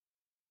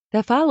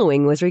The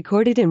following was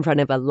recorded in front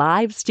of a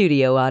live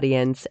studio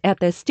audience at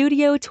the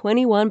Studio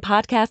 21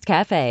 Podcast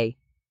Cafe.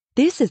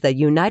 This is the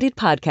United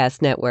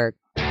Podcast Network.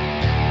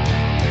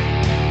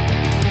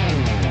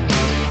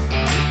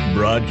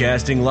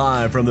 Broadcasting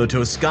live from the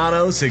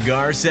Toscano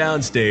Cigar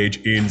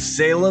Soundstage in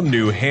Salem,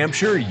 New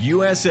Hampshire,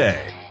 USA.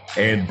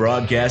 And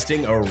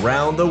broadcasting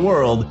around the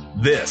world,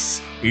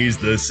 this is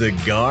the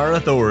Cigar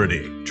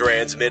Authority.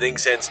 Transmitting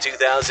since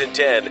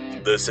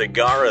 2010, the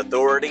Cigar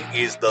Authority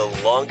is the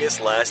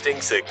longest-lasting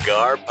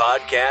cigar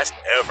podcast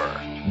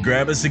ever.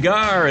 Grab a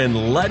cigar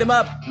and light 'em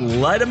up,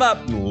 light 'em up,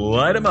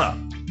 light 'em up.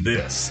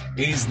 This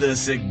is the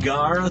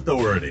Cigar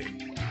Authority.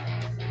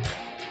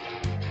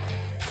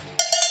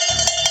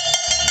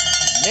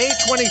 May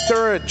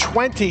 23rd,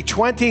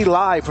 2020,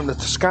 live from the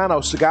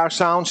Toscano Cigar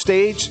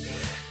Soundstage.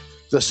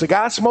 The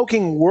Cigar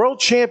Smoking World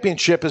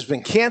Championship has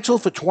been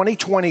canceled for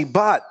 2020,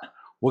 but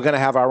we're going to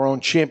have our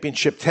own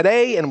championship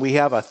today, and we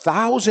have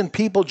 1,000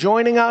 people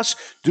joining us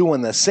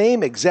doing the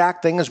same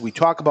exact thing as we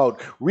talk about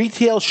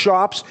retail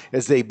shops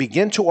as they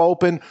begin to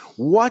open.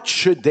 What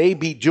should they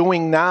be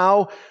doing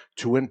now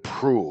to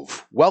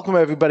improve? Welcome,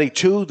 everybody,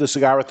 to the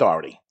Cigar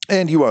Authority.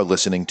 And you are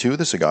listening to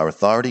the Cigar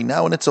Authority,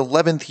 now in its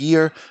 11th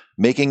year,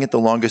 making it the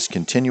longest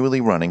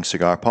continually running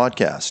cigar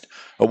podcast.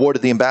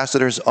 Awarded the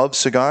Ambassadors of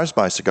Cigars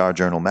by Cigar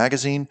Journal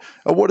magazine.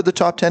 Awarded the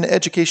Top 10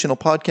 Educational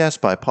Podcast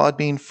by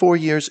Podbean 4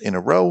 years in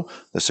a row.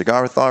 The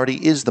Cigar Authority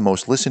is the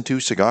most listened to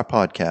cigar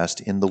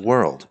podcast in the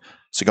world.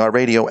 Cigar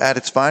radio at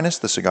its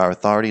finest, the Cigar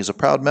Authority is a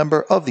proud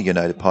member of the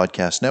United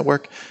Podcast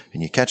Network,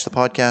 and you catch the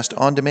podcast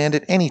on demand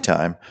at any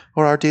time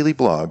or our daily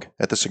blog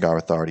at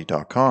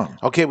thecigarauthority.com.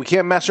 Okay, we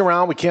can't mess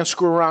around. We can't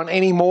screw around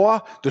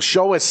anymore. The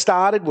show has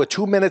started. We're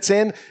 2 minutes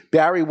in.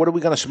 Barry, what are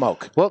we going to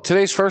smoke? Well,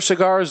 today's first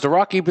cigar is the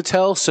Rocky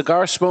Patel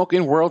Cigar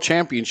Smoking World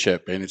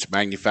Championship, and it's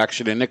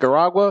manufactured in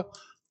Nicaragua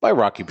by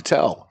Rocky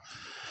Patel.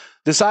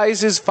 The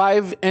size is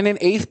 5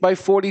 1/8 by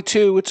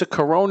 42. It's a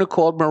Corona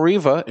called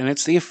Mariva, and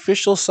it's the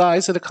official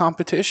size of the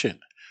competition.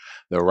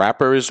 The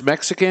wrapper is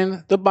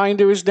Mexican, the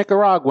binder is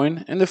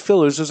Nicaraguan, and the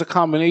fillers is a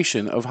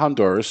combination of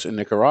Honduras and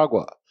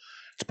Nicaragua.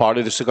 It's part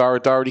of the Cigar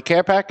Authority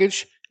care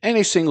package, and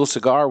a single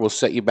cigar will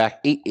set you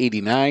back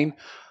 $8.89,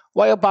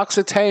 while a box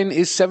of 10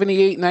 is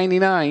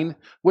 $78.99,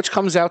 which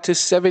comes out to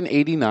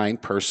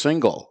 $7.89 per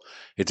single.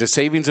 It's a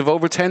savings of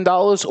over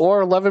 $10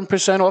 or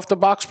 11% off the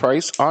box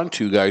price on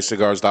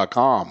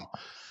twoguyscigars.com.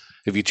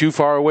 If you're too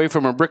far away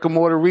from a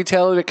brick-and-mortar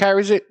retailer that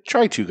carries it,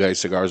 try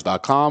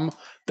twoguyscigars.com.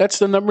 That's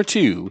the number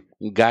 2,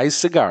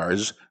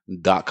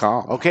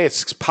 guyscigars.com. Okay,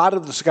 it's part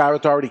of the Cigar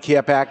Authority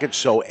care package,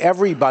 so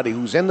everybody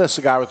who's in the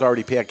Cigar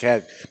Authority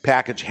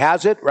package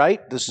has it,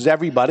 right? This is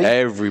everybody.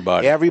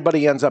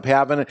 Everybody ends up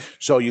having it.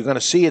 So you're going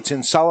to see it's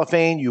in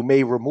cellophane. You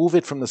may remove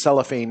it from the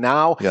cellophane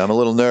now. Yeah, I'm a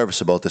little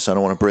nervous about this. I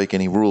don't want to break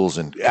any rules.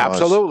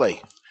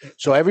 Absolutely.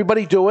 So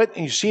everybody do it,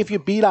 and you see if you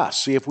beat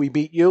us. See if we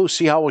beat you.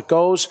 See how it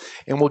goes,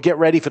 and we'll get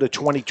ready for the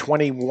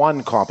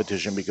 2021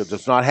 competition because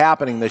it's not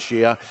happening this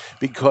year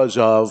because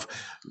of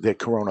the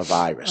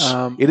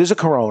coronavirus. It is a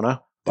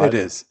corona. It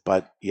is.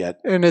 But yet.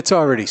 And it's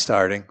already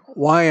starting.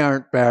 Why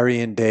aren't Barry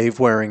and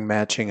Dave wearing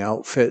matching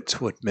outfits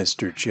with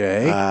Mr.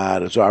 J?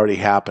 It's already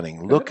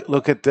happening.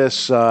 Look at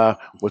this,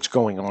 what's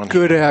going on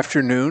Good here.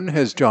 afternoon.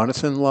 Has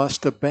Jonathan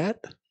lost a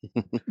bet?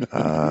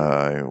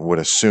 I would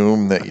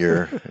assume that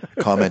you're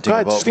commenting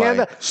about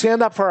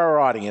stand up for our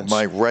audience.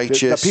 My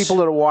righteous the people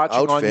that are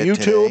watching on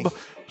YouTube, today.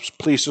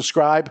 Please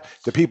subscribe.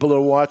 The people that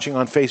are watching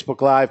on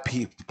Facebook Live,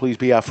 please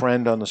be our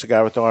friend on the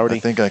Cigar Authority. I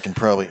think I can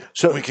probably.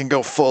 So we can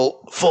go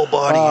full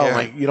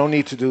body here. You don't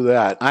need to do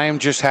that. I am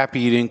just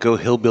happy you didn't go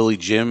Hillbilly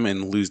Jim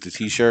and lose the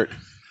T-shirt.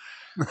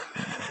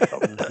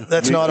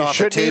 That's not off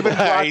the table.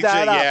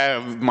 Yeah,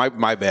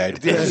 my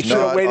bad. You should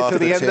have waited till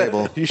the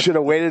end. You should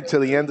have waited till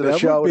the end of the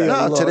show.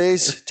 No,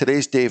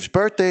 today's Dave's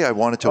birthday. I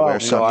wanted to wear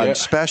something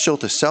special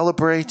to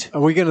celebrate.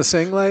 Are we going to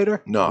sing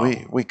later? No,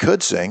 we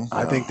could sing.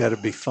 I think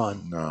that'd be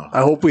fun. No,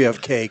 I hope we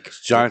have cake.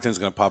 Jonathan's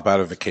going to pop out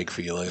of a cake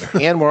for you later.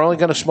 And we're only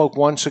going to smoke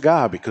one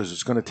cigar because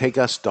it's going to take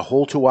us the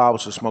whole 2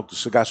 hours to smoke the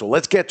cigar. So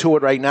let's get to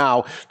it right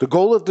now. The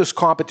goal of this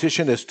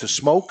competition is to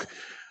smoke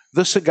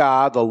the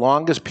cigar the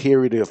longest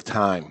period of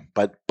time,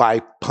 but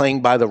by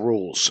playing by the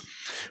rules.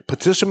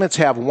 Participants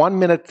have 1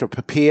 minute to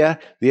prepare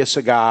their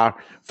cigar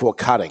for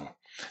cutting.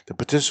 The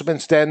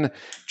participants then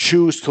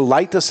choose to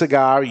light the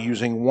cigar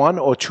using 1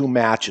 or 2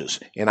 matches.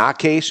 In our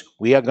case,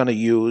 we are going to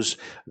use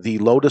the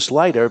Lotus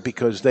lighter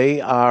because they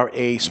are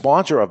a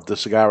sponsor of the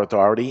Cigar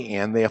Authority,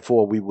 and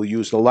therefore we will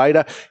use the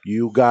lighter.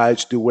 You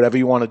guys do whatever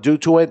you want to do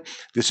to it.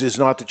 This is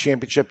not the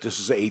championship. This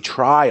is a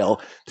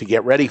trial to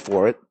get ready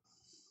for it.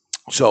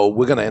 So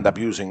we're going to end up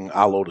using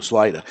our Lotus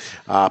lighter.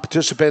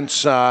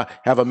 Participants have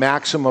a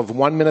maximum of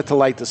 1 minute to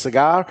light the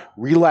cigar.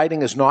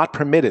 Relighting is not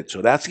permitted.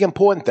 So that's the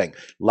important thing.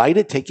 Light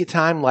it. Take your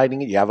time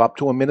lighting it. You have up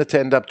to a minute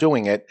to end up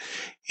doing it.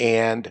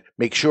 And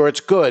make sure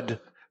it's good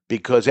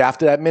because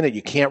after that minute,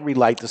 you can't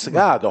relight the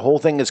cigar. The whole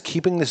thing is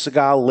keeping the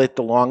cigar lit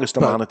the longest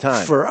amount of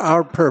time. For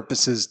our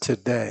purposes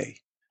today,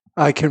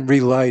 I can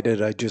relight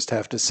it. I just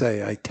have to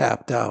say I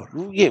tapped out.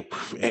 Yeah,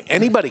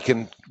 anybody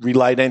can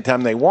relight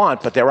anytime they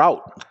want, but they're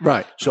out.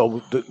 Right.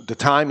 So the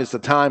time is the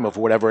time of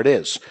whatever it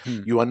is.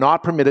 You are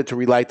not permitted to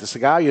relight the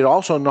cigar. You're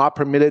also not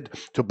permitted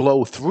to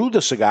blow through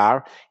the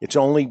cigar. It's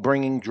only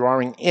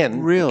drawing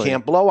in. Really? You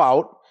can't blow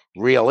out,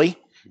 really.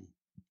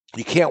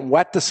 You can't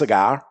wet the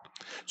cigar.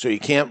 So you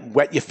can't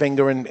wet your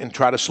finger and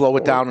try to slow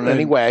it down in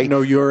any way.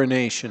 No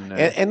urination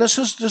there. And this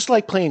is just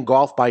like playing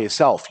golf by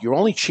yourself. You're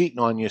only cheating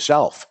on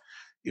yourself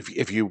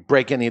if you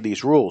break any of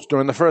these rules.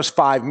 During the first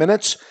 5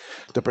 minutes,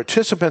 the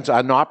participants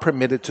are not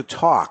permitted to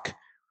talk.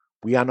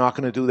 We are not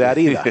going to do that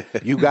either.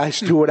 You guys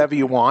do whatever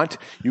you want.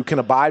 You can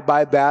abide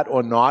by that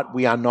or not.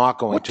 We are not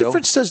going What to.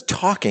 difference does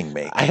talking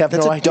make? I have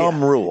That's no a idea.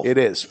 dumb rule. It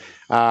is.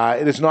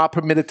 It is not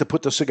permitted to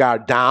put the cigar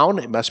down.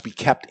 It must be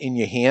kept in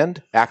your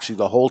hand, actually,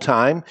 the whole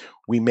time.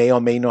 We may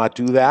or may not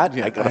do that.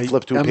 I got to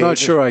flip through I'm pages. not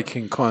sure I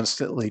can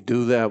constantly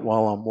do that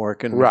while I'm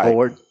working Right. the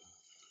board.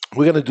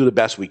 We're going to do the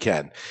best we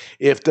can.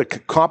 If the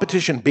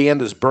competition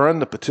band is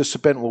burned, the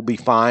participant will be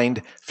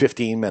fined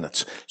 15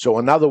 minutes. So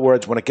in other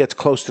words, when it gets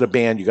close to the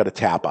band, you got to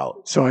tap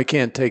out. So I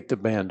can't take the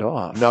band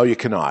off. No, you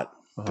cannot.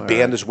 The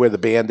band is where the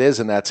band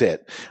is, and that's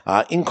it.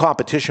 In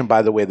competition,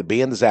 by the way, the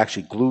band is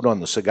actually glued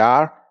on the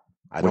cigar.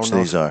 I don't know.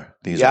 These are.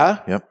 These Yeah?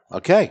 are. Yep.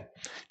 Okay.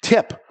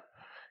 Tip.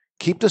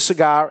 Keep the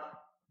cigar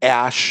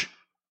ash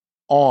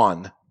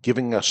on,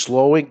 giving a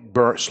slowing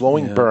burn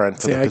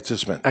for See, the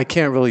participant. I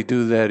can't really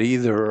do that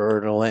either,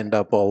 or it'll end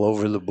up all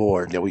over the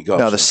board. There we go.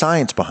 Now, the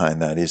science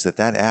behind that is that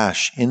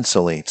ash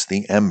insulates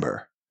the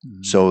ember.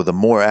 So the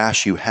more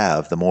ash you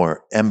have, the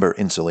more ember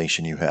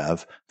insulation you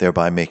have,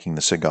 thereby making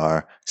the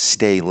cigar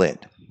stay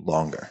lit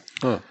longer.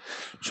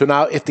 So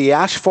now, if the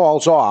ash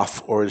falls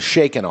off or is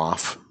shaken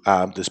off,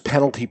 there's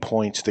penalty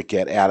points that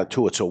get added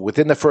to it. So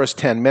within the first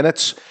 10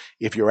 minutes,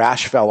 if your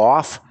ash fell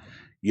off,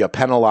 you're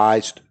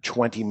penalized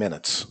 20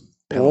 minutes.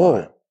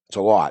 It's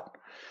a lot.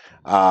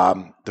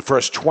 The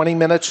first 20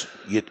 minutes,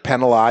 you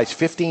penalize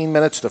 15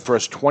 minutes. The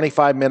first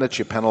 25 minutes,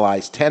 you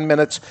penalize 10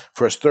 minutes.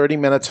 First 30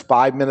 minutes,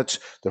 5 minutes.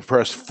 The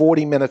first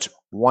 40 minutes,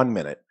 1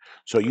 minute.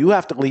 So you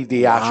have to leave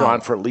the ash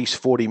on for at least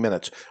 40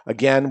 minutes.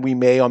 Again, we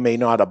may or may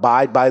not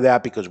abide by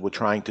that because we're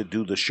trying to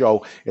do the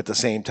show at the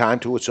same time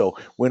to it, so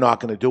we're not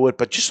going to do it.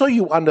 But just so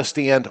you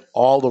understand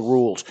all the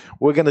rules,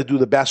 we're going to do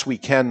the best we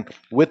can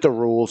with the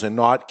rules and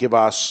not give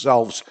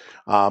ourselves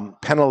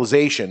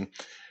penalization.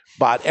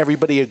 But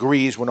everybody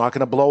agrees we're not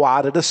going to blow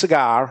out of the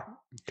cigar,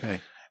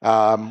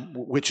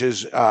 which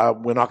is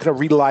we're not going to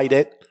relight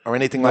it or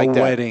anything like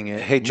that. Wetting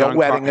it. Hey,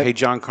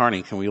 John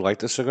Carney, can we light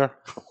this cigar?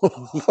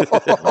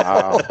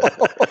 Wow.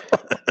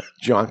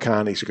 John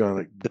Carney's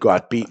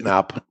got beaten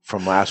up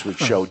from last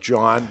week's show.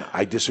 John,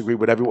 I disagree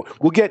with everyone.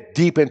 We'll get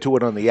deep into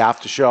it on the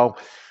after show.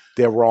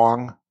 They're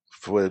wrong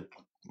for.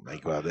 My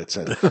God, that's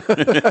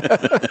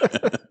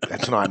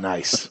not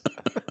nice.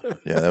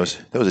 Yeah, that was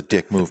a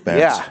dick move, man.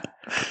 Yeah.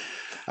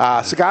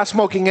 Cigar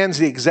smoking ends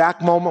the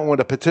exact moment when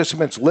the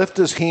participants lift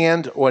his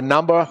hand or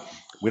number.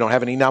 We don't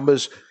have any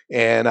numbers,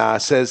 and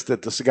says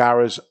that the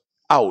cigar is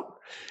out.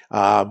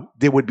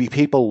 There would be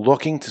people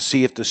looking to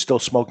see if there's still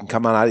smoking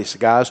coming out of these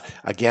cigars.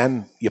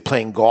 Again, you're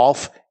playing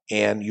golf,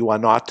 and you are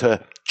not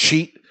to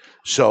cheat.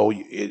 So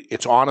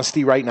it's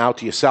honesty right now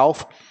to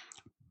yourself.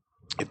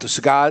 If the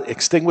cigar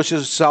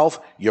extinguishes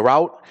itself, you're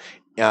out.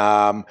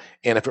 And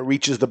if it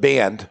reaches the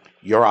band,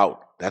 you're out.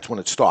 That's when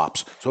it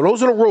stops. So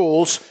those are the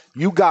rules.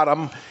 You got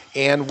them.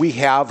 And we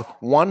have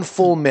 1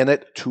 full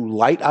minute to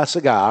light a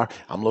cigar.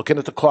 I'm looking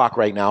at the clock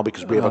right now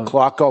because we have a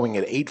clock going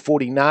at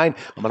 8:49. I'm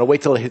going to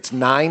wait till it hits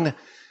 9,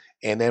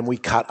 and then we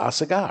cut our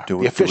cigar.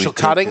 The official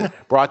cutting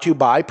brought to you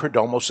by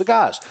Perdomo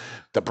Cigars.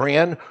 The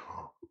brand,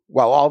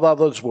 while all the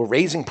others were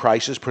raising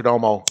prices,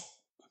 Perdomo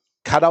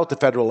cut out the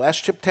federal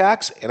S-chip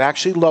tax and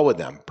actually lowered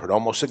them.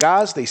 Perdomo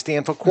Cigars, they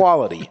stand for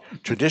quality,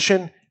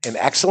 tradition, and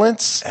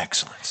excellence.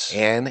 Excellence.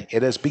 And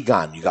it has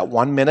begun. You got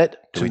 1 minute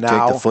to Do we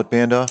now. take the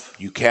footband off?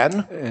 You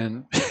can.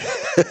 And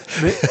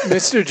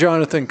Mr.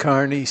 Jonathan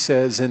Carney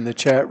says in the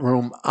chat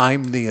room,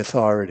 I'm the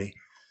authority.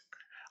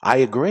 I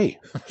agree.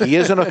 He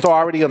is an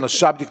authority on the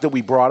subject that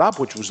we brought up,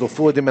 which was La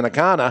Flor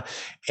Dominicana.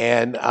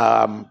 And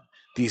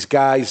these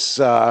guys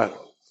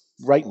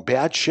writing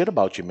bad shit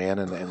about you, man,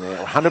 and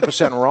they're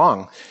 100%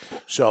 wrong.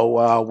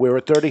 So we're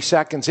at 30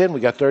 seconds in.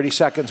 We got 30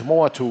 seconds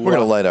more to... We're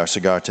going to light our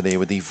cigar today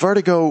with the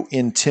Vertigo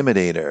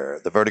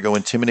Intimidator. The Vertigo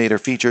Intimidator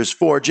features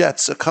 4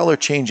 jets, a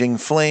color-changing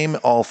flame,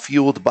 all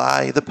fueled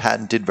by the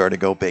patented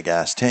Vertigo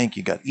big-ass tank.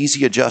 You got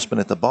easy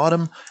adjustment at the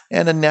bottom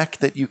and a neck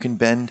that you can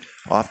bend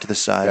off to the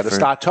side. You got to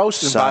start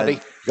toasting, buddy. You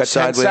got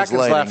 10 seconds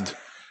left.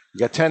 You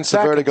got 10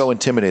 seconds. The Vertigo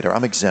Intimidator.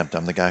 I'm exempt.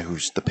 I'm the guy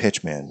who's the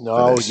pitch man.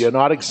 No, you're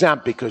not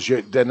exempt because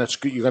you're going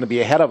to be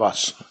ahead of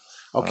us.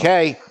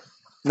 Okay.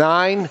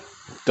 9,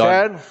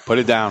 Done. 10. Put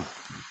it down.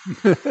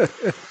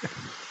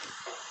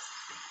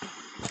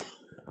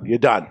 You're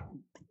done.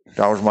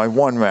 That was my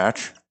one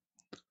match.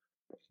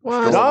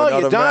 Well, No,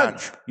 you're done.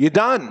 You're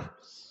done.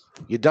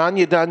 You're done.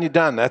 You're done. You're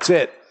done. That's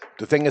it.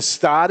 The thing has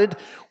started.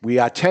 We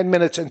are 10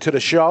 minutes into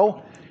the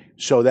show.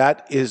 So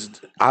that is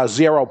our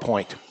 0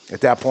 point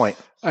at that point.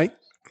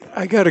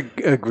 I got to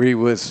agree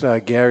with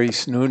Gary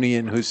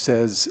Snoonian, who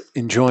says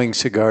enjoying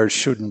cigars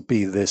shouldn't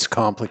be this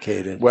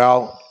complicated.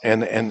 Well,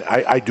 and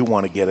I do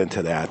want to get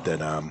into that.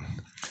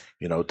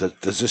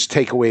 Does this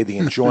take away the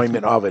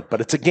enjoyment of it?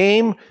 But it's a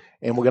game,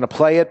 and we're going to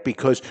play it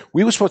because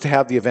we were supposed to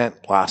have the event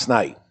last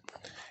night,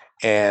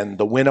 and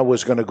the winner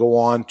was going to go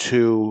on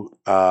to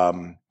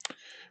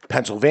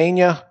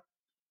Pennsylvania,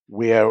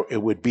 where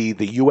it would be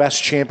the U.S.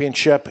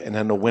 Championship, and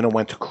then the winner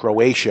went to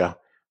Croatia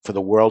for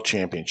the World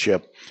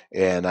Championship,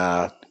 and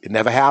it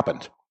never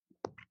happened.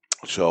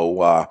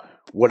 So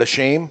what a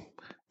shame.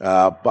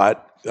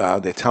 But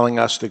they're telling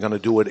us they're going to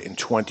do it in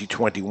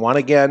 2021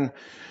 again.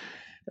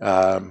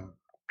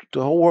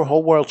 The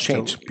whole world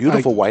changed.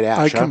 Beautiful white ash.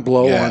 I can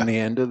blow Yeah. on the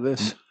end of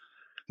this.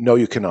 No,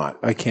 you cannot.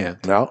 I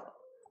can't. No,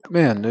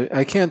 Man,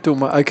 I can't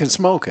do I can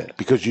smoke it.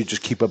 because you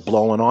just keep it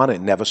blowing on it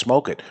and never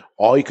smoke it.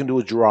 All you can do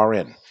is draw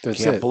in. That's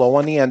you can't it. blow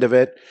on the end of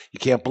it. You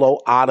can't blow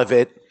out of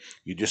it.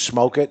 You just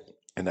smoke it,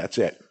 and that's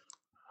it.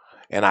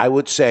 And I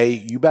would say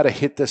you better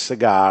hit this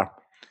cigar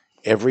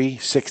every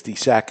 60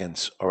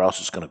 seconds or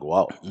else it's going to go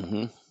out.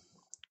 Mm-hmm.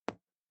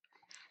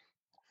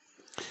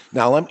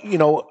 Now,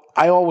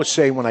 I always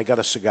say when I got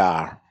a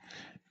cigar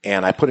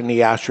and I put it in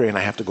the ashtray and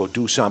I have to go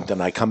do something,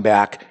 I come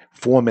back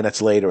 4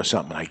 minutes later or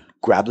something, I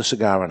grab the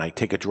cigar and I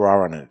take a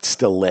draw on it, and it's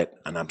still lit,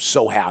 and I'm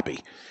so happy.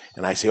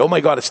 And I say, oh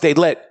my God, it stayed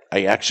lit.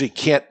 I actually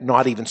can't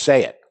not even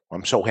say it.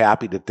 I'm so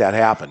happy that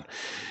happened.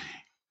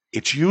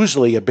 It's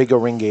usually a bigger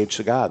ring gauge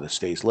cigar that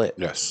stays lit.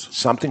 Yes.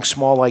 Something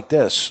small like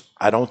this,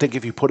 I don't think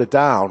if you put it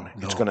down,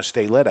 it's going to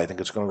stay lit. I think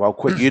it's going to go out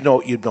quick. You'd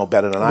know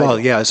better than I Well,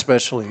 do. yeah,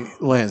 especially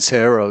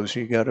Lanceros,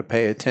 you got to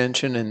pay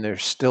attention, and they're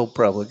still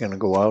probably going to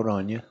go out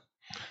on you.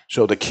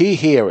 So the key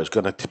here is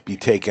going to be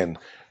taking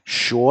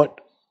short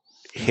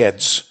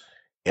hits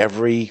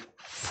every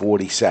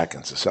 40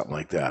 seconds or something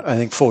like that. I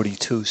think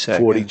 42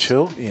 seconds.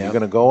 42? Yeah, You're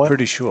going to go in?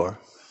 pretty sure.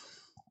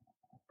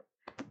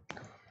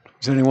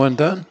 Is anyone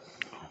done?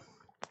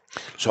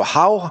 So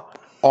how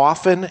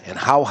often and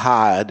how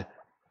hard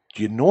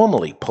do you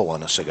normally pull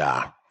on a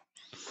cigar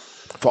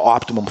for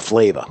optimum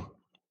flavor?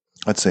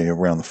 I'd say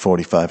around the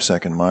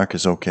 45-second mark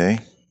is okay.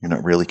 You're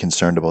not really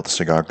concerned about the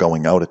cigar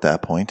going out at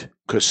that point.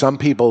 Because some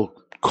people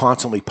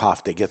constantly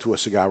puff. They get through a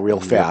cigar real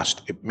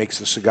fast. It makes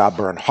the cigar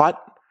burn hot,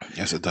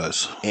 Yes, it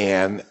does.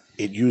 and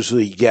it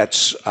usually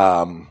gets,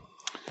 I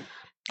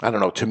don't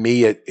know, to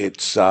me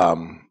it's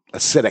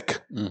acidic.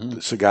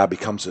 The cigar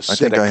becomes acidic. I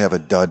think I have a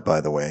dud, by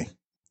the way,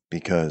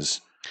 because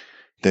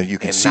you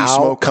can and see now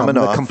smoke come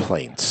coming the off.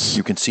 complaints.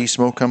 You can see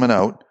smoke coming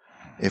out.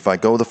 If I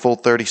go the full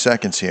 30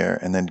 seconds here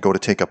and then go to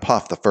take a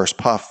puff, the first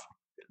puff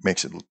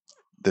makes it,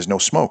 there's no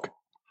smoke.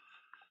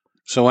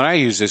 So when I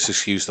used this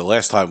excuse the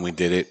last time we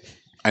did it,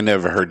 I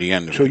never heard the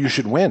end of So it. you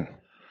should win.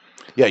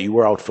 Yeah, you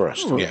were out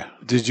first. Yeah.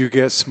 Did you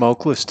get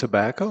smokeless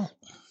tobacco?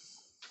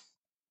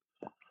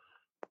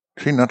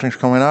 See, nothing's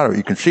coming out of it.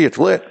 You can see it's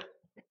lit.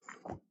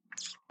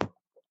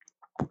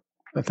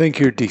 I think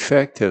you're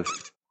defective.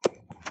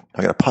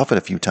 I got to puff it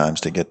a few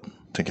times to get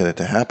it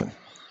to happen.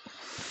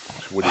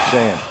 So what are you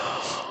saying?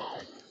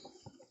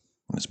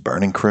 It's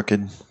burning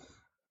crooked.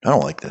 I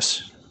don't like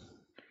this.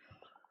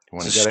 You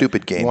wanna It's a get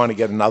stupid game. You want to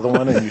get another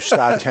one and you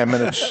start 10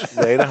 minutes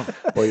later?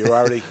 Or you're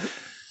already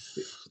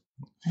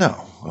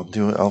No,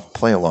 I'll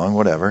play along,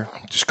 whatever.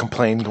 just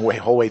complaining the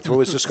whole way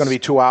through? Is this going to be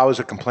 2 hours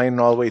of complaining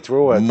all the way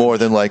through? Or More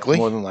than likely.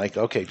 more than like,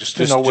 okay, just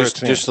to know where it's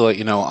Just to let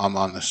you know, I'm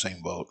on the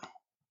same boat.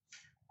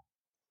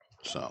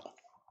 So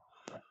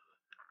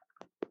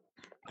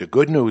The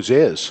good news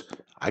is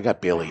I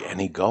got barely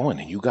any going,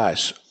 and you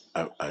guys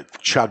are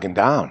chugging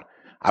down.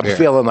 I'm Yeah.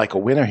 feeling like a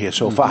winner here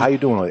so far. How you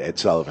doing, Ed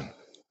Sullivan?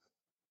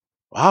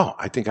 Wow,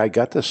 I think I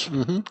got this.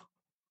 Mm-hmm.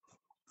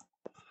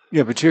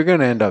 Yeah, but you're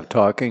going to end up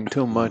talking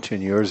too much,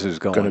 and yours is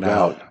Gonna going go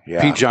out. out.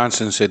 Yeah. Pete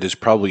Johnson said there's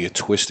probably a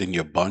twist in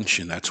your bunch,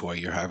 and that's why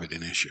you're having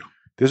an issue.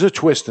 There's a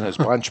twist in his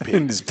bunch, Pete.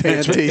 In his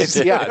panties.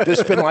 Yeah, this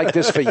has been like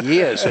this for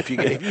years. If you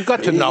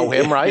got to know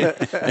him, right?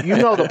 You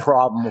know the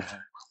problem of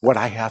what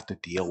I have to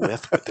deal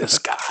with this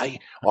guy.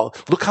 Well,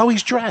 look how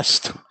he's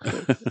dressed.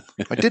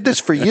 I did this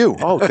for you.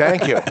 Oh,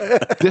 thank you.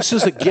 This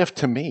is a gift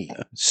to me.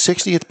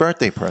 60th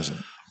birthday present.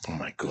 Oh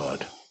my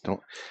God!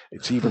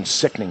 It's even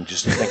sickening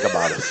just to think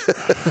about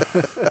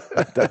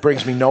it. That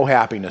brings me no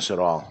happiness at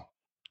all.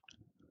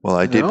 Well,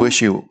 I did No?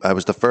 wish you, I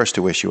was the first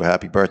to wish you a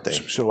happy birthday.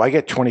 So I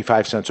get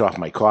 25 cents off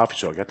my coffee,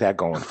 so I got that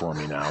going for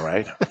me now,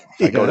 right?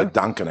 I go to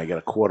Dunkin', I get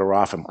a quarter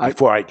off, and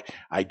before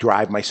I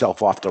drive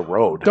myself off the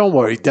road. Don't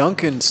worry,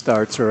 Duncan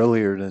starts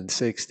earlier than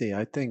 60.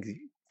 I think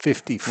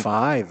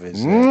 55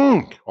 is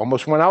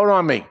Almost went out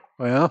on me.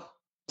 Well,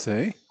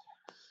 see?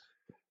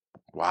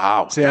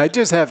 Wow. See, I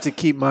just have to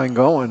keep mine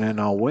going,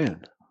 and I'll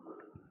win.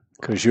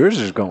 Because yours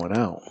is going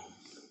out.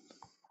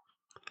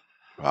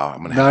 Wow,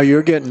 I'm gonna Now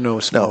you're getting no No,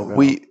 smoke.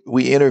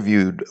 we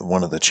interviewed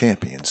one of the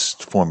champions,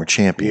 former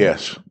champion.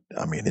 Yes.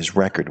 I mean, his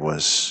record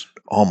was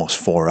almost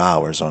 4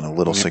 hours on a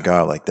little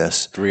cigar like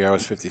this. 3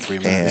 hours, 53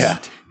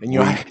 minutes. And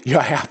And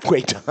you're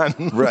halfway done.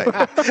 Right.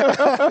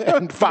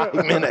 In 5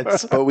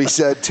 minutes. But we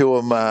said to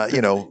him,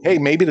 Hey,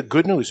 maybe the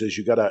good news is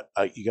you got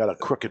a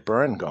crooked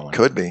burn going.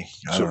 could be.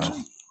 I So don't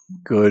know.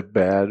 Good,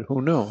 bad,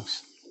 who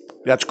knows?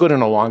 That's good in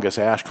the longest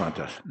ash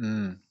contest.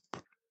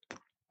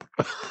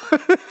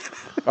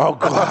 Oh,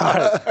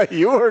 God.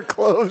 You were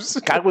close.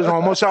 Guy was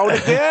almost out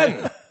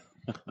again.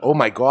 Oh,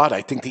 my God.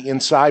 I think the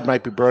inside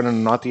might be burning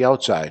and not the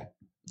outside.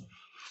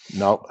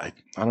 No, I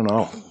don't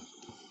know.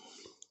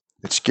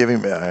 It's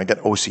giving me, I got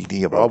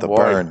OCD about the boy.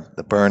 burn.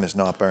 The burn is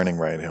not burning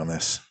right on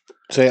this.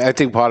 So I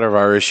think part of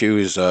our issue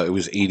is it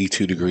was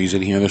 82 degrees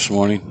in here this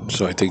morning.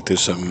 So I think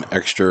there's some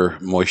extra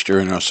moisture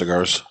in our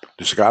cigars.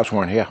 The cigars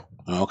weren't here.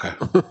 Oh, okay.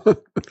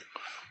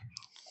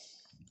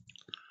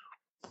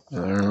 I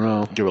don't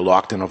know. They were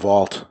locked in a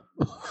vault,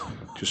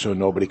 just so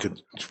nobody could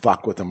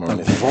fuck with them or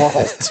anything.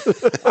 Vault.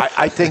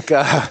 I think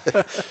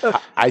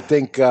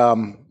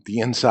the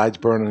inside's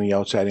burning, the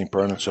outside ain't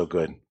burning so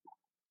good.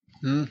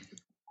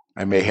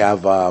 I may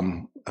have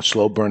a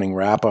slow burning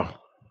wrapper.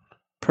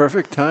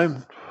 Perfect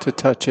time to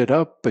touch it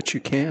up, but you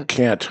can't.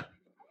 Can't.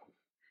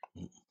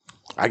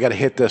 I got to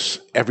hit this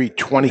every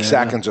 20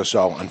 seconds or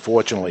so,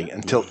 unfortunately,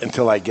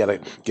 until I get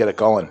it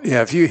going.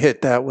 Yeah, if you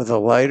hit that with a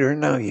lighter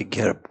now, you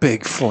get a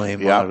big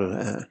flame out of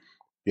that.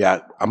 Yeah,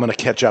 I'm going to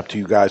catch up to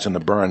you guys in the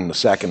burn in a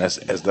second as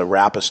the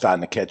wrapper's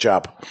starting to catch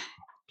up.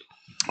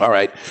 All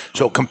right,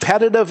 so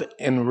competitive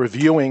in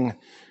reviewing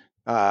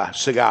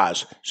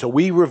cigars. So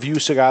we review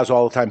cigars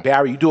all the time.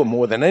 Barry, you do it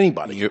more than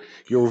anybody.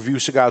 You review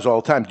cigars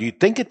all the time. Do you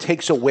think it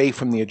takes away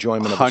from the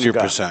enjoyment of a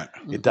cigar? 100%.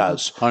 It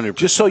does. 100%.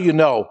 Just so you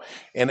know,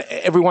 and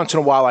every once in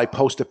a while I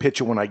post a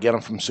picture when I get them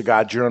from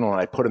Cigar Journal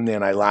and I put them there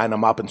and I line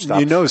them up and stuff.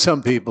 You know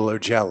some people are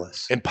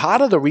jealous. And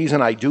part of the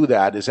reason I do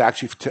that is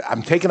actually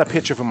I'm taking a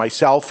picture for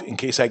myself in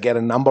case I get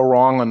a number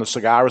wrong on the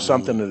cigar or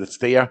something that it's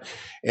there.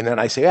 And then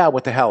I say,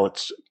 what the hell?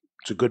 It's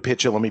a good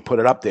picture. Let me put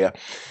it up there.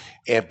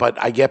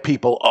 But I get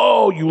people,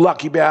 oh, you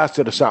lucky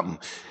bastard or something.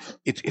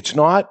 It's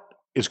not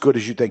as good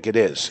as you think it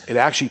is. It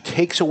actually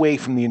takes away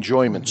from the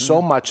enjoyment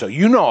so much so.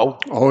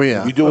 Oh,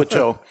 yeah. You do it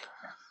too.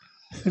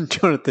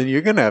 Jonathan,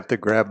 you're going to have to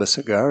grab a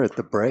cigar at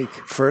the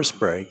first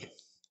break.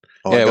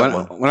 Oh,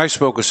 Yeah, when I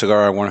smoke a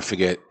cigar, I want to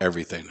forget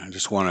everything. I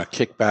just want to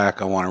kick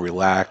back. I want to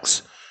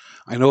relax.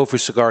 I know if a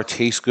cigar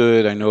tastes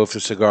good. I know if a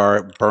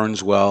cigar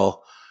burns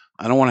well.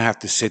 I don't want to have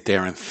to sit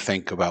there and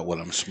think about what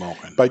I'm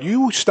smoking. But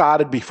you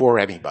started before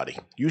anybody.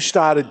 You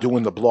started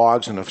doing the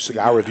blogs and the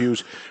cigar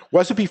reviews.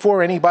 Was it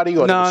before anybody?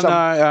 Or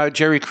No.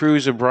 Jerry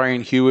Cruz and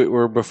Brian Hewitt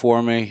were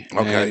before me.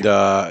 Okay.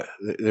 And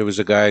there was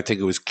a guy, I think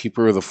it was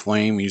Keeper of the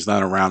Flame. He's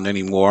not around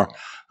anymore.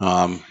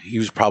 He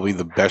was probably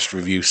the best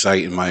review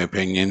site, in my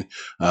opinion,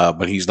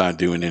 but he's not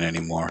doing it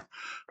anymore.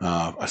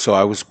 So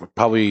I was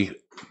probably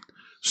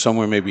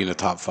somewhere maybe in the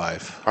top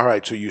 5. All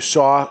right, so you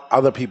saw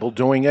other people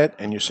doing it,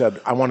 and you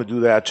said, I want to do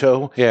that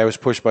too? Yeah, I was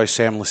pushed by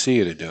Sam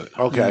Lucia to do it.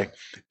 Okay.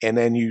 And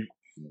then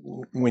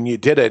when you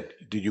did it,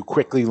 did you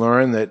quickly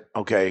learn that,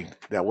 okay,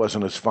 that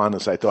wasn't as fun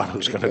as I thought it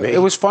was going to be? It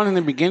was fun in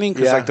the beginning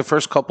because like the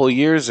first couple of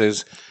years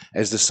as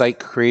the site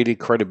created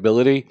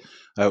credibility,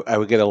 I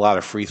would get a lot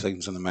of free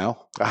things in the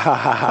mail.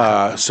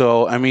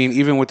 So, I mean,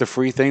 even with the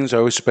free things, I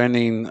was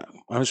spending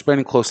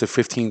close to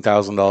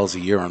 $15,000 a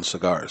year on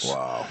cigars.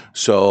 Wow.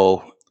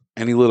 So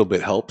any little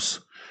bit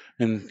helps.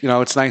 And,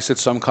 it's nice that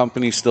some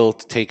companies still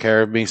take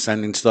care of me,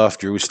 sending stuff.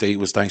 Drew Estate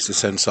was nice to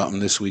send something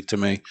this week to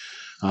me.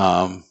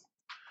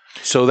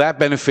 So that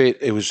benefit,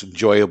 it was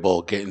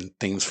enjoyable getting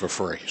things for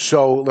free.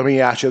 So let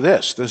me ask you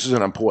this. This is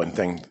an important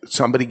thing.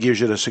 Somebody gives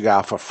you the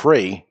cigar for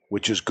free,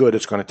 which is good.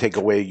 It's going to take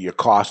away your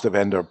cost of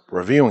end up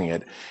reviewing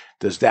it.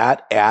 Does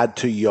that add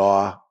to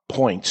your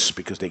points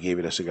because they gave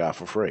you the cigar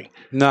for free?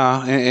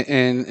 No,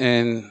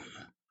 and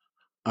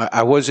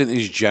I wasn't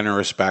as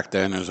generous back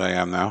then as I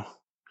am now.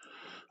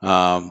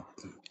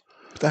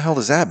 What the hell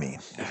does that mean?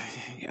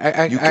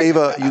 You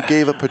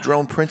gave a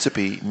Padron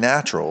Principe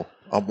Natural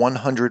a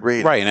 100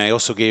 rating. Right, and I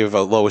also gave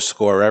a lowest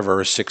score ever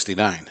a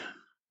 69.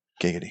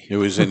 Giggity. It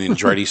was an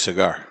Andretti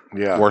cigar.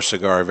 Yeah. Worst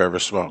cigar I've ever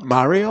smoked.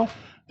 Mario?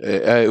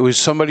 It was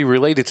somebody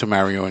related to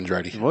Mario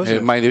Andretti. Was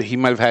it? He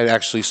might have had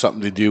actually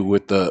something to do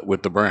with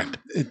the brand.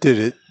 Did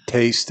it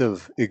taste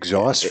of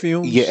exhaust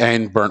fumes? Yeah,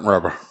 and burnt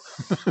rubber.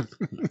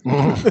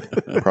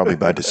 Probably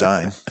by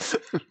design.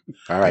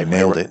 All right,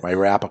 nailed it. My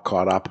wrapper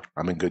caught up.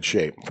 I'm in good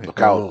shape. Look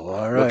out.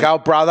 All right. Look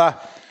out, brother.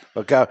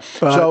 Look out.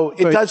 So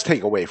it does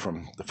take away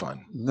from the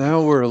fun.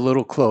 Now we're a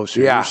little closer.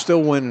 Yeah. You're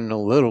still winning a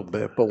little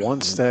bit, but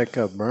once that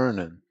got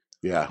burning.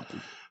 Yeah.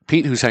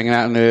 Pete, who's hanging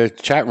out in the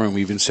chat room,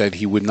 even said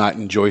he would not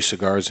enjoy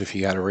cigars if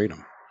he had to rate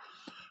them.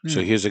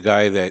 So here's a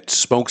guy that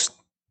smokes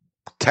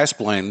test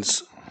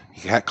blends.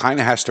 He kind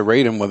of has to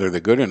rate them whether they're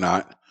good or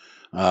not,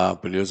 but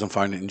he doesn't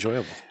find it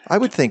enjoyable. I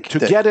would think to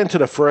get into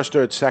the first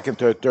third, second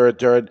third,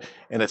 third,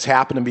 and it's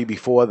happened to me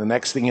before. The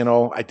next thing you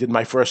know, I did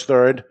my first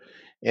third,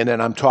 and then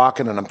I'm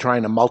talking and I'm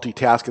trying to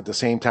multitask at the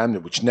same time,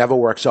 which never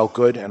works out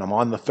good. And I'm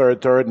on the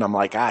third, and I'm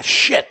like,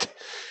 shit.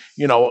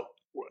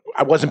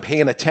 I wasn't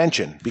paying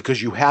attention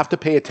because you have to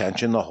pay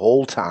attention the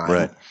whole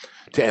time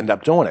to end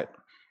up doing it.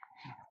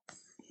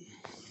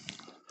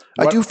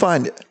 I do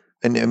find,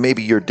 and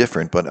maybe you're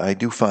different, but I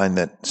do find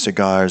that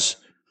cigars,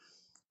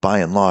 by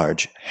and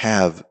large,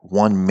 have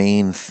one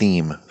main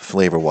theme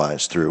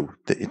flavor-wise through.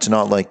 It's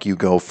not like you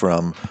go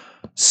from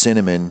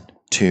cinnamon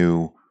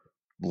to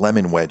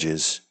lemon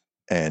wedges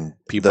and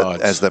Pea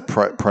pods. as the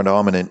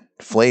predominant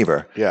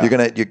flavor. Yeah.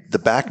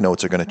 The back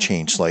notes are gonna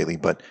change slightly,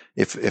 but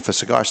if a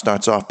cigar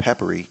starts off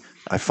peppery,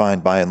 I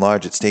find by and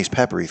large it stays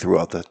peppery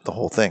throughout the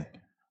whole thing.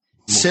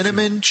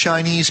 Cinnamon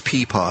Chinese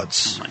pea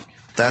pods.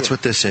 That's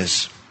what this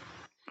is.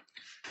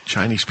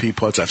 Chinese pea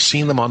pods. I've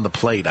seen them on the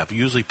plate. I've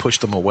usually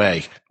pushed them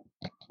away.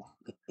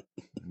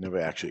 Never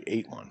actually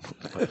ate one.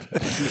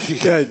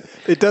 Yeah,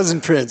 it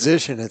doesn't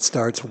transition. It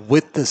starts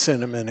with the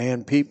cinnamon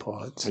and pea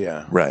pods.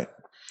 Yeah. Right.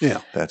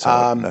 Yeah. That's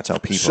how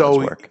pea pods So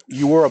work.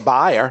 you were a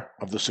buyer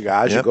of the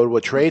cigars. Yep. You go to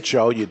a trade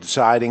show. You're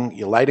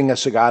lighting a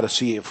cigar to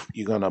see if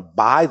you're going to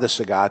buy the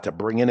cigar to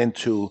bring it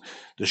into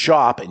the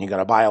shop, and you're going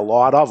to buy a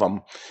lot of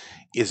them.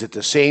 Is it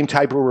the same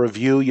type of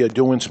review you're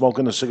doing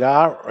smoking a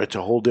cigar, or it's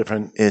a whole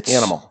different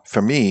animal?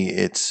 For me,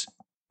 it's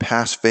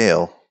pass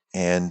fail,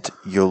 and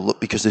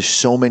because there's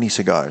so many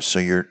cigars, so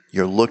you're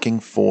looking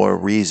for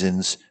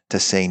reasons to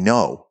say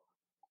no.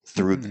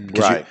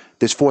 Right.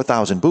 There's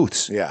 4,000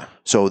 booths. Yeah.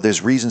 So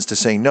there's reasons to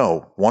say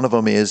no. One of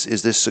them is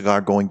this cigar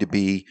going to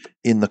be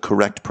in the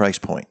correct price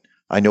point?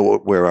 I know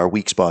where our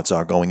weak spots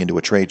are going into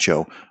a trade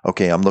show.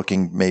 Okay, I'm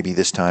looking maybe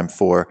this time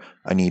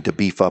I need to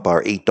beef up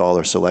our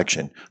 $8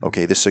 selection.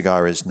 Okay, this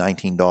cigar is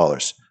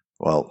 $19.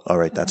 Well, all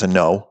right, that's a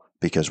no,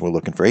 because we're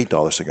looking for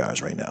 $8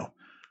 cigars right now.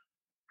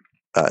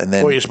 And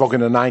then, or you're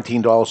smoking a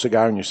 $19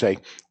 cigar and you say,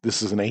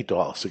 this is an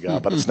 $8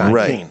 cigar, but it's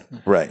 19.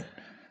 Right.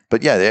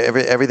 But yeah,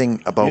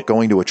 everything about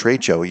going to a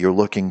trade show, you're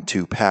looking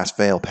to pass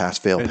fail.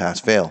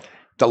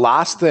 The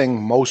last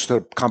thing most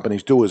of the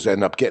companies do is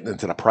end up getting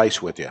into the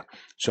price with you.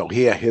 So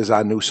here's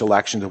our new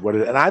selections of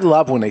and I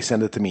love when they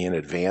send it to me in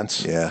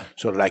advance,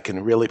 so that I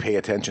can really pay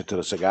attention to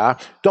the cigar.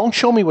 Don't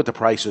show me what the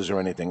price is or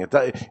anything.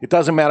 It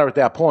doesn't matter at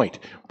that point.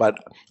 But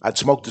I'd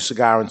smoke the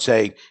cigar and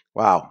say,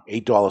 wow,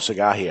 $8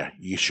 cigar here.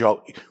 You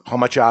show how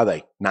much are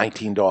they?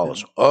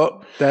 $19.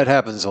 Oh, that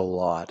happens a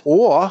lot.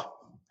 Or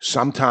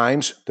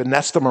sometimes the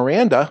Nesta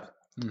Miranda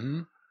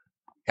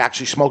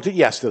actually smoked it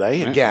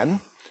yesterday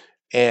again.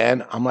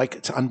 And I'm like,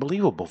 it's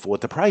unbelievable for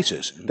what the price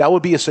is. That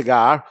would be a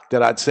cigar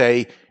that I'd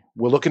say,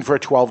 we're looking for a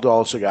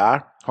 $12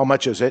 cigar. How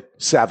much is it?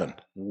 $7.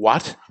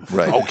 What?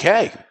 Right.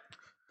 Okay.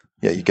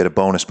 Yeah, you get a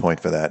bonus point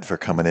for that, for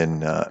coming in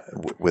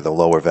with a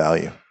lower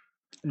value.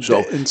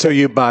 So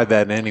you buy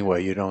that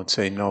anyway. You don't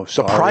say no.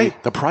 Sorry.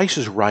 The price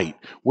is right.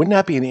 Wouldn't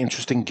that be an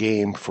interesting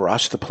game for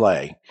us to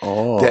play?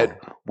 Oh. That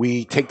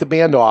we take the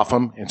band off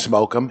them and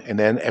smoke them, and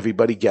then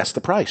everybody guess the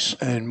price.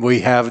 And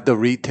we have the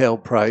retail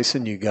price,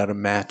 and you got to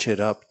match it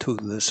up to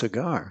the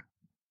cigar.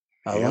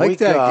 I Here like we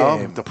that go.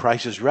 game. The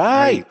price is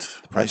right.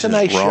 The price That's a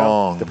nice is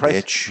wrong, show. The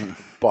price, bitch.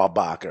 Bob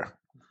Barker.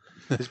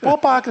 Is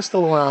Bob Barker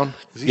still around?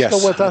 Is he Yes,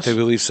 still with us? I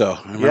believe so.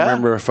 And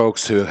remember,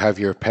 folks, to have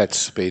your pets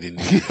spayed and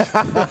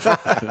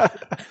neutered.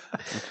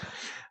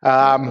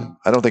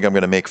 I don't think I'm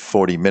going to make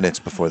 40 minutes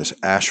before this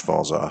ash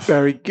falls off.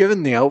 Barry,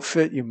 given the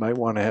outfit, you might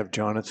want to have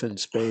Jonathan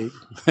spayed.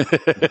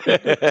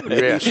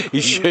 Yes. He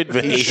should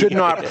be. He should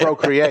not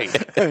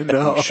procreate.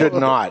 No. He should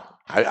not.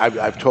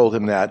 I've told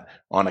him that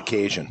on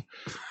occasion.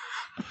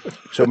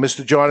 So,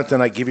 Mr.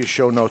 Jonathan, I give you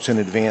show notes in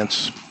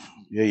advance.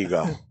 There you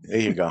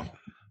go.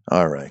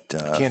 All right.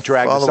 Can't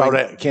drag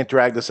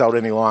this out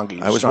any longer.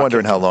 I was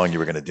wondering how long you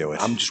were going to do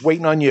it. I'm just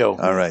waiting on you.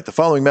 All right. The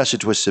following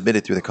message was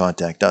submitted through the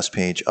Contact Us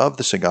page of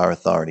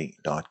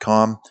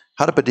thecigarauthority.com.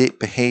 How to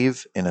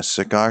behave in a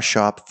cigar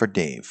shop for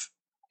Dave.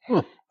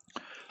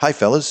 Hi,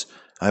 fellas.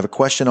 I have a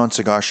question on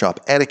cigar shop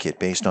etiquette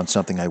based on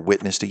something I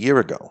witnessed a year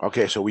ago.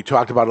 Okay, so we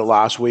talked about it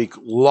last week.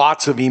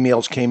 Lots of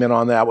emails came in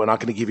on that. We're not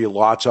going to give you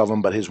lots of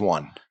them, but here's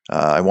one.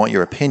 I want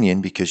your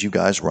opinion because you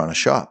guys run a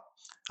shop.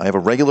 I have a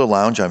regular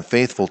lounge I'm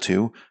faithful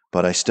to,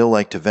 but I still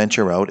like to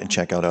venture out and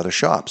check out other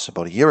shops.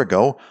 About a year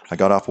ago, I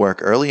got off work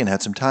early and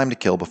had some time to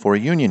kill before a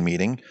union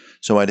meeting,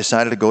 so I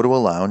decided to go to a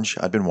lounge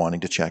I'd been wanting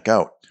to check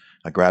out.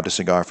 I grabbed a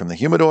cigar from the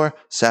humidor,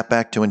 sat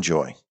back to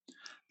enjoy.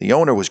 The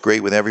owner was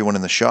great with everyone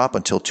in the shop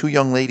until two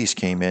young ladies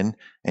came in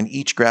and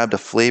each grabbed a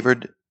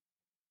flavored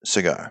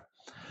cigar.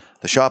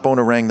 The shop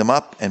owner rang them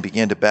up and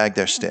began to bag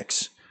their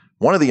sticks.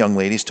 One of the young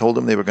ladies told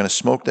them they were going to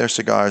smoke their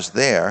cigars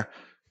there,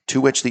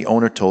 to which the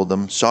owner told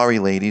them, sorry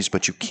ladies,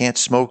 but you can't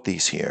smoke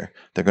these here.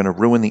 They're going to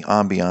ruin the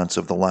ambiance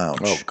of the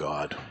lounge. Oh,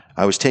 God.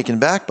 I was taken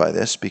back by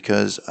this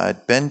because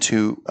I've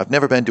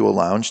never been to a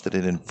lounge that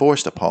had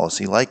enforced a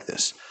policy like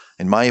this.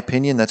 In my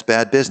opinion, that's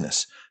bad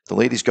business. The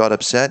ladies got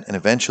upset, and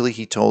eventually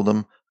he told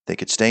them they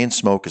could stay and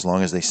smoke as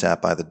long as they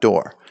sat by the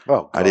door.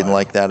 Oh, God. I didn't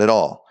like that at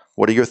all.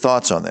 What are your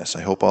thoughts on this?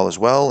 I hope all is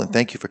well, and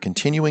thank you for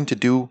continuing to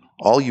do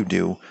all you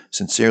do.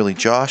 Sincerely,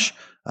 Josh.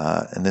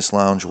 And this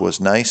lounge was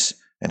nice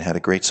and had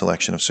a great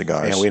selection of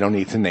cigars. And we don't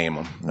need to name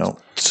them. No.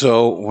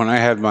 So when I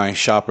had my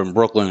shop in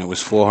Brooklyn, it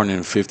was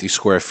 450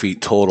 square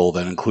feet total.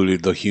 That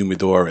included the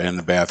humidor and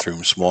the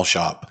bathroom, small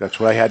shop. That's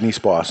what I had in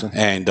East Boston.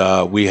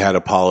 And we had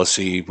a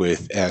policy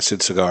with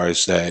acid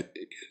cigars that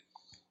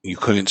you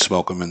couldn't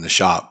smoke them in the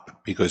shop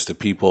because the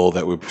people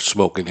that were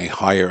smoking a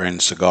higher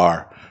end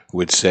cigar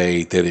would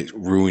say that it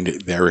ruined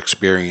their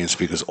experience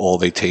because all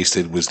they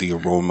tasted was the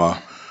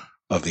aroma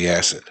of the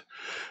acid.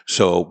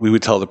 So we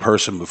would tell the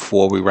person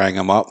before we rang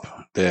them up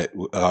that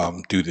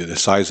due to the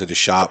size of the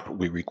shop,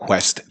 we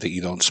request that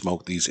you don't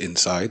smoke these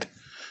inside.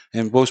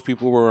 And most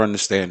people were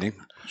understanding.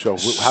 So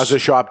how's the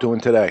shop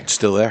doing today? It's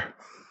still there.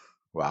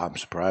 Wow, I'm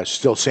surprised.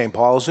 Still same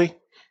policy?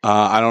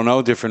 I don't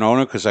know, different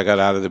owner because I got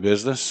out of the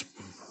business.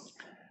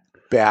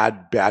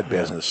 Bad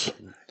business.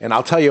 And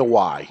I'll tell you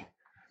why.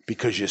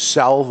 Because you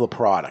sell the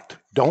product.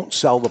 Don't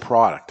sell the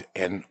product.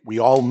 And we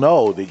all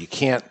know that you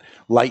can't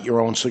light your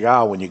own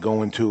cigar when you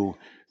go into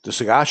the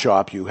cigar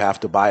shop. You have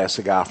to buy a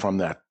cigar from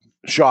that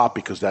shop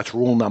because that's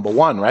rule number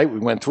one, right? We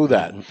went through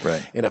that.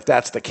 Right. And if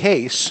that's the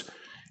case,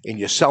 and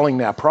you're selling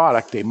that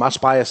product, they must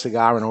buy a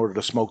cigar in order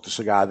to smoke the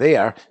cigar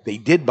there. They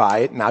did buy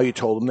it. Now you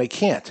told them they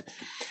can't.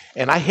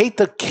 And I hate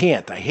the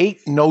can't. I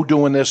hate no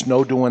doing this,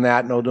 no doing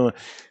that, no doing.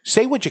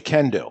 Say what you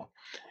can do.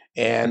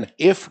 And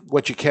if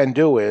what you can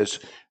do is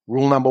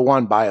rule number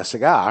one, buy a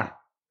cigar,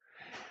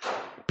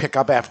 pick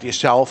up after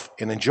yourself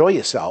and enjoy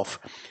yourself.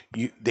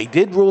 They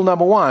did rule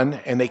number one,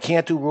 and they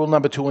can't do rule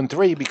number 2 and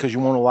 3 because you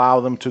won't allow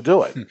them to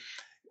do it.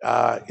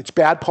 It's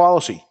bad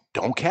policy.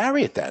 Don't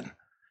carry it then,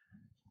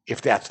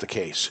 if that's the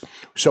case.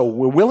 So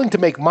we're willing to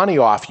make money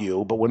off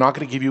you, but we're not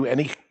going to give you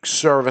any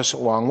service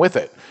along with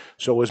it.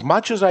 So as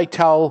much as I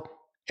tell,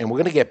 and we're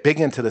going to get big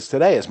into this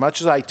today, as much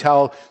as I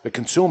tell the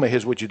consumer,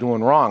 here's what you're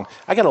doing wrong,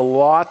 I got a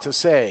lot to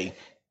say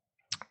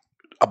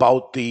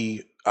about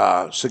the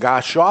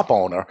cigar shop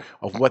owner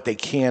of what they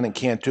can and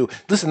can't do.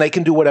 Listen, they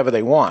can do whatever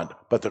they want,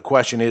 but the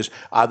question is,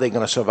 are they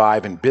going to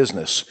survive in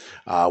business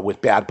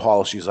with bad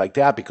policies like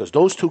that? Because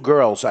those two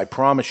girls, I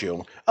promise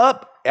you,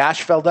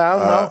 ash fell down,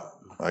 no?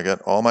 I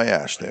got all my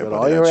ash there, Got but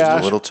all your just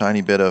ash? a little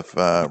tiny bit of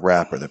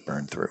wrapper that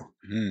burned through.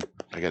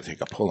 I got to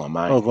take a pull on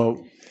mine.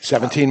 Although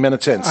 17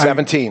 minutes in,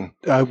 17.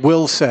 I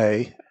will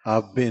say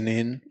I've been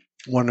in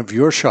one of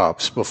your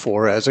shops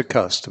before as a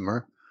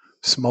customer,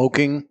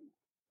 smoking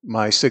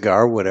my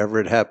cigar, whatever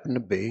it happened to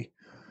be,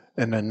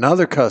 and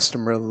another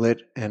customer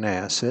lit an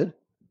acid.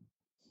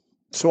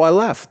 So I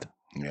left.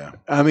 Yeah.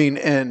 I mean,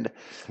 and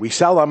we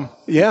sell them.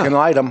 Yeah. You can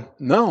light them.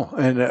 No,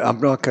 and I'm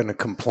not going to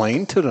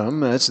complain to them.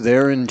 That's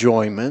their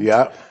enjoyment.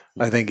 Yeah.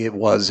 I think it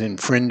was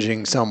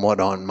infringing somewhat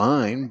on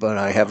mine, but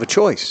I have a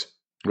choice.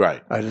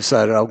 Right. I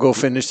decided I'll go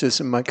finish this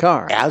in my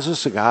car. As a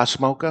cigar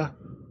smoker,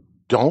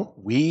 don't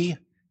we,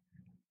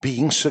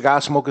 being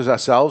cigar smokers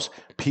ourselves,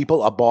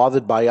 people are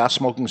bothered by us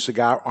smoking a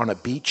cigar on a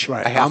beach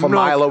a half a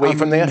mile away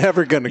from there? I'm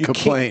never going to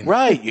complain.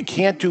 Right. You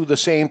can't do the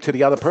same to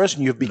the other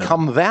person. You've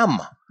become them.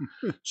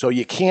 So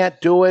you can't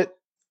do it.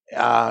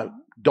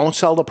 Don't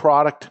sell the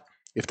product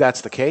if that's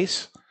the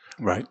case.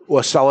 Right.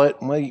 Or sell it,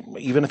 well,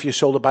 even if you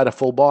sold it by the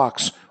full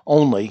box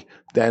only,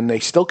 then they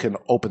still can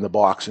open the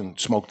box and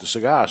smoke the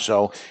cigar.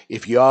 So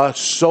if you're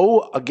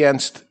so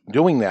against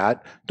doing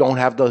that, don't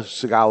have the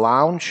cigar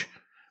lounge,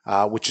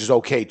 which is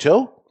okay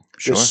too.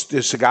 Sure.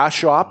 There's cigar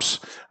shops.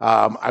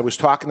 I was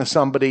talking to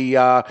somebody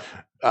about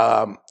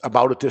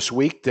it this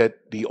week,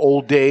 that the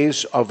old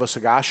days of a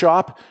cigar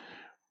shop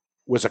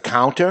was a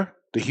counter,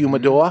 the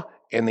humidor,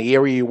 and the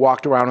area you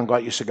walked around and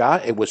got your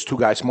cigar. It was Two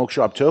Guys Smoke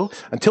Shop too.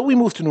 Until we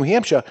moved to New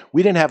Hampshire,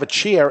 we didn't have a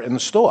chair in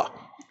the store,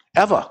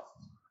 ever.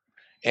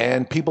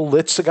 And people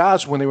lit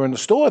cigars when they were in the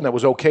store, and that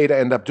was okay to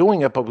end up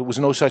doing it, but there was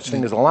no such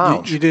thing as a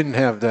lounge. You didn't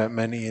have that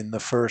many in the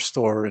first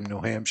store in New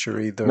Hampshire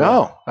either.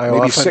 No. I maybe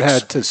often 6.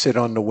 had to sit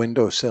on the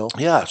windowsill.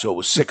 Yeah, so it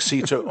was 6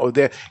 seats over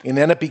there. And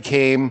then it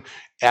became,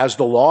 as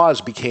the laws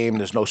became,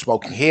 there's no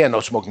smoking here, no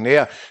smoking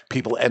there,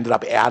 people ended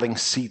up adding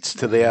seats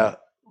to their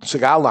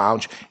cigar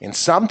lounge. And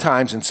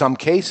sometimes, in some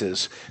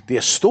cases,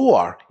 their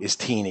store is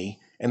teeny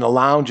and the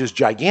lounge is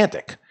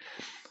gigantic.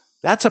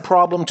 That's a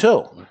problem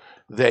too.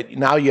 That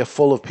now you're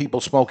full of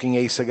people smoking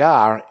a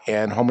cigar,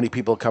 and how many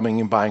people are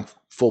coming and buying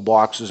full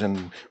boxes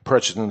and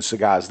purchasing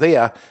cigars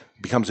there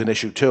becomes an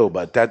issue too.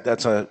 But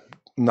that's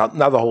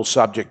another whole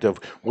subject of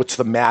what's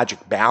the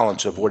magic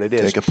balance of what it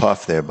is. Take a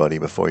puff there, buddy,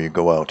 before you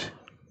go out.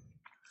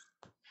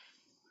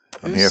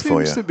 I'm here for you.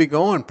 It seems to be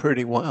going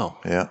pretty well.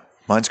 Yeah.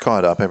 Mine's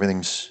caught up.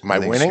 Everything's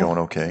winning? going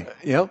okay.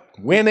 Yep.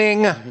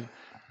 Winning.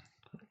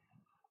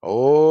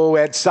 Oh,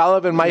 Ed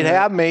Sullivan might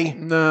have me.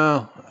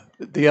 No,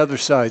 the other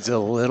side's a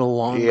little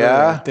longer.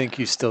 Yeah? I think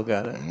you still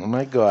got it. Oh,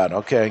 my God.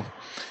 Okay.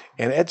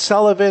 And Ed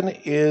Sullivan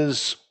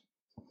is,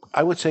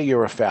 I would say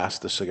you're a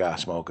faster cigar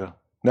smoker.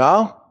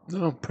 No?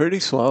 No, pretty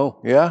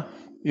slow. Yeah?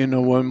 You know,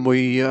 when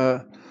we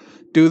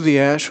do the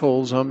ash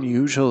holes, I'm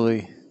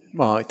usually,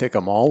 well, I think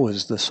I'm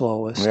always the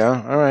slowest.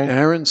 Yeah? All right.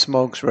 Aaron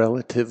smokes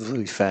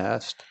relatively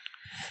fast.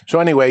 So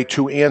anyway,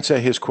 to answer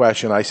his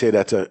question, I say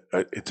that's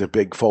it's a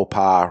big faux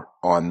pas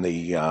on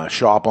the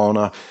shop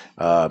owner.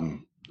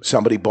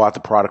 Somebody bought the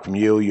product from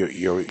you.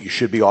 You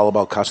should be all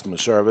about customer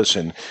service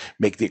and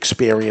make the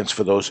experience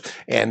for those.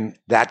 And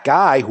that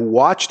guy who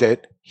watched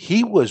it,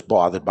 he was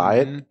bothered by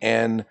it,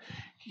 and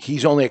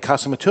he's only a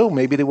customer too.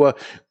 Maybe they were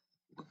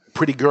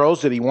pretty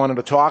girls that he wanted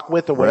to talk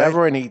with or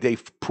whatever, and they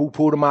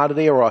poo-pooed him out of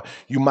there, or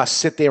you must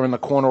sit there in the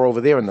corner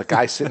over there, and the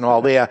guy's sitting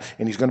all there,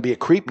 and he's going to be a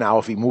creep now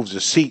if he moves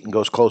his seat and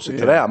goes closer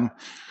to them.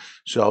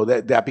 So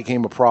that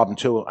became a problem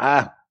too.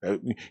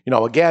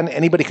 Again,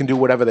 anybody can do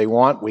whatever they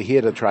want. We're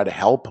here to try to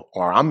help,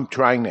 or I'm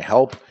trying to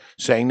help.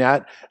 Saying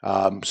that,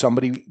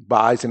 somebody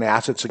buys an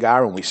acid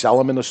cigar and we sell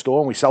them in the store,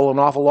 and we sell an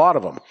awful lot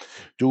of them.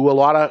 Do a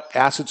lot of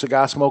acid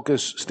cigar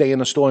smokers stay in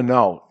the store?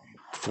 No.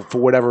 For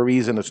whatever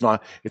reason, it's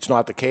not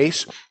the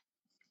case.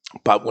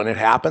 But when it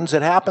happens,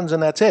 and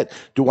that's it.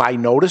 Do I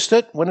notice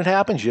it when it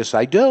happens? Yes,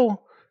 I do.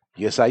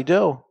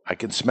 I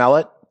can smell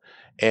it,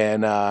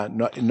 and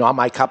not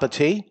my cup of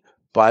tea.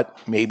 But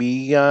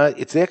maybe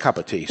it's their cup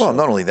of tea. Well,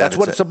 not only that. That's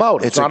what it's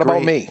about. It's not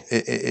about me.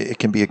 It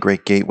can be a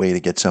great gateway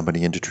to get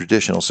somebody into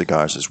traditional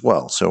cigars as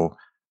well. So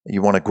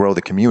you want to grow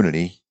the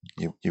community,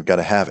 you've got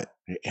to have it.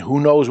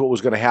 Who knows what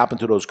was going to happen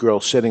to those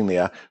girls sitting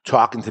there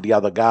talking to the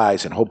other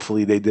guys, and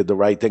hopefully they did the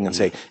right thing and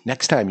say,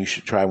 next time you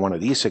should try one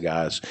of these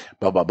cigars,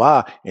 blah, blah,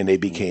 blah, and they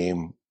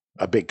became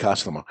a big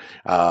customer.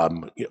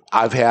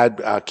 I've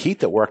had Keith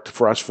that worked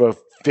for us for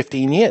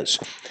 15 years.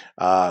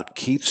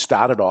 Keith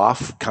started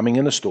off coming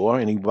in the store,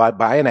 and he'd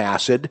buy an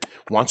acid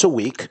once a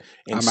week.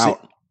 And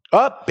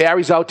out.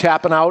 Barry's out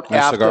tapping out My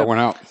after cigar went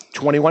out.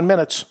 21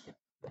 minutes.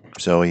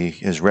 So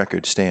his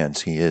record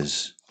stands. He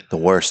is the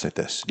worst at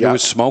this. It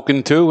was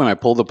smoking too, and I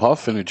pulled the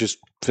puff, and it just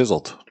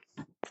fizzled.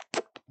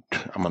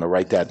 I'm going to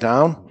write that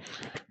down.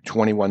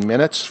 21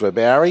 minutes for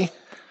Barry.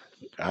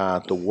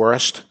 The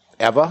worst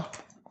ever.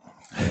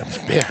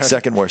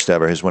 Second worst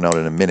ever. His went out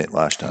in a minute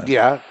last time.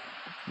 Yeah.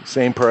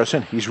 Same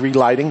person. He's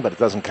relighting, but it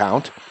doesn't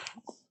count.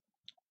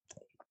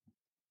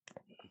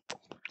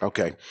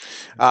 Okay.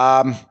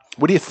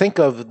 What do you think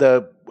of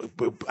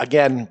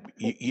again,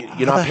 you're not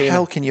paying... How the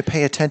hell can you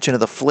pay attention to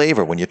the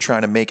flavor when you're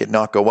trying to make it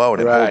not go out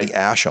and hold the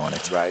ash on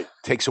it? Right.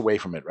 Takes away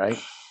from it, right?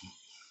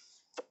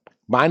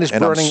 Mine is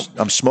burning...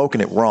 I'm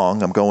smoking it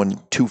wrong. I'm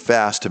going too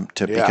fast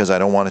because I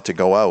don't want it to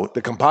go out.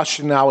 The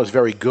combustion now is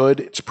very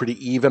good. It's pretty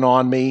even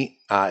on me.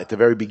 At the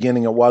very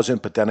beginning it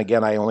wasn't, but then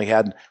again, I only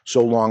had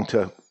so long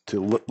to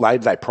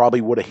light it. I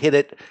probably would have hit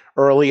it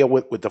earlier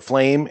with the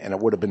flame, and it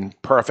would have been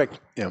perfect.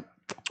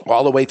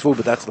 All the way through,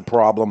 but that's the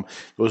problem.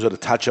 Those are the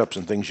touch-ups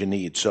and things you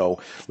need.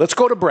 So let's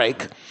go to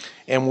break,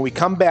 and when we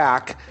come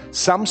back,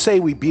 some say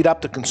we beat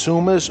up the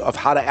consumers of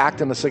how to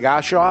act in the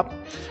cigar shop.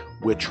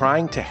 We're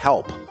trying to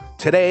help.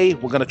 Today,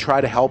 we're going to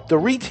try to help the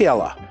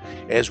retailer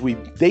as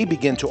they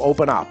begin to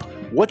open up.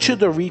 What should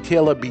the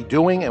retailer be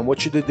doing, and what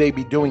should they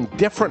be doing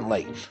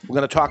differently? We're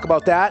going to talk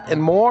about that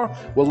and more.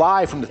 We're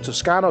live from the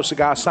Toscano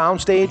Cigar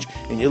Soundstage,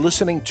 and you're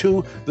listening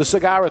to The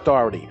Cigar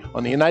Authority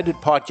on the United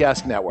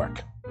Podcast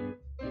Network.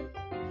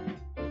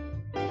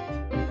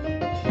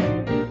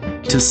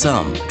 To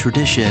some,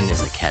 tradition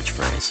is a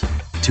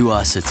catchphrase. To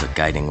us, it's a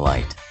guiding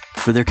light.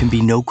 For there can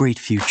be no great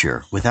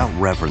future without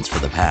reverence for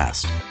the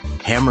past.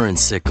 Hammer and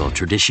Sickle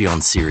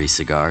Tradition Series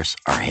cigars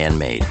are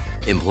handmade,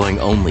 employing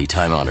only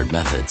time-honored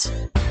methods.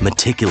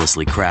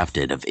 Meticulously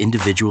crafted of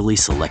individually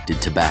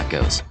selected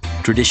tobaccos,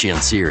 Tradition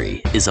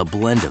Series is a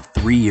blend of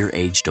 3-year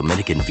aged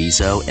Dominican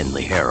Viso and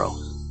Ligero,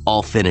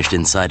 all finished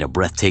inside a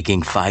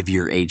breathtaking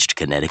 5-year aged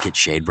Connecticut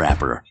shade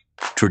wrapper.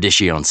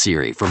 Tradition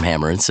Series from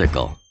Hammer and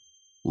Sickle.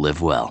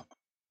 Live well.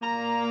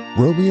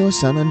 Romeo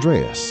San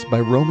Andreas by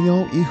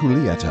Romeo y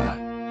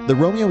Julieta. The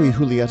Romeo y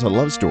Julieta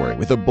love story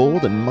with a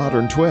bold and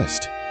modern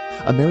twist.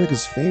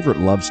 America's favorite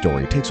love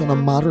story takes on a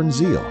modern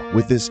zeal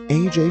with this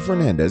A.J.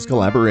 Fernandez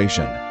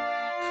collaboration.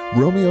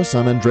 Romeo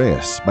San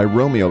Andreas by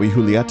Romeo y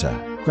Julieta,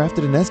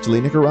 crafted in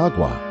Esteli,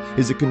 Nicaragua,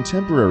 is a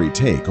contemporary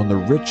take on the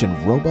rich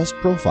and robust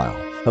profile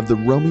of the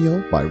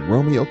Romeo by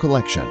Romeo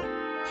collection.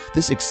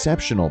 This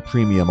exceptional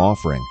premium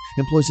offering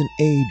employs an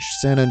aged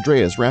San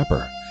Andreas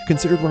wrapper,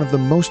 considered one of the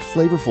most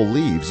flavorful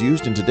leaves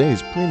used in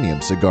today's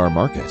premium cigar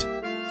market.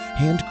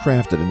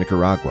 Handcrafted in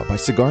Nicaragua by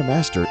cigar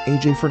master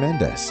A.J.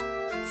 Fernandez.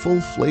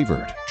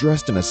 Full-flavored,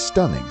 dressed in a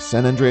stunning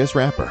San Andreas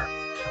wrapper.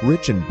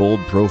 Rich and bold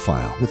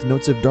profile with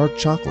notes of dark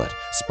chocolate,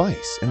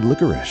 spice, and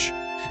licorice.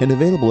 And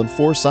available in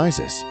 4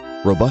 sizes: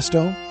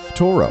 Robusto,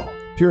 Toro,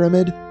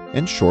 Pyramid,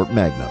 and Short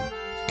Magnum.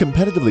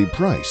 Competitively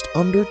priced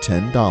under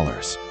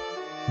 $10.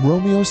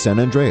 Romeo San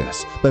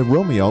Andreas by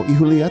Romeo y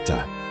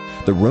Julieta.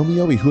 The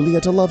Romeo y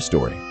Julieta love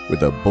story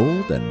with a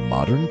bold and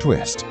modern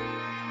twist.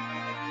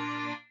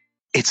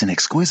 It's an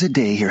exquisite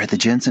day here at the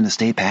Jensen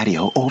Estate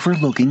patio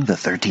overlooking the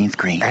 13th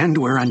green. And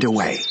we're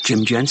underway.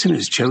 Jim Jensen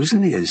has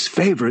chosen his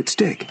favorite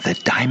stick. The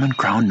Diamond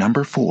Crown No.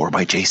 4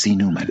 by J.C.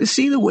 Newman.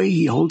 See the way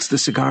he holds the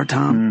cigar,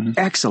 Tom?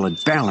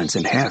 Excellent balance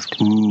and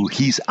heft. Ooh,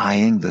 he's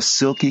eyeing the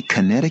silky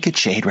Connecticut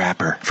shade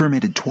wrapper,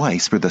 fermented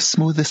twice for the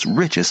smoothest,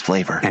 richest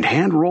flavor. And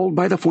hand-rolled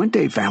by the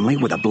Fuente family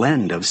with a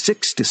blend of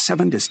 6 to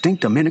 7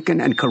 distinct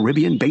Dominican and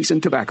Caribbean basin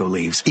tobacco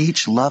leaves.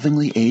 Each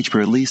lovingly aged for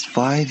at least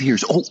 5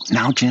 years. Oh,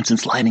 now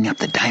Jensen's lighting up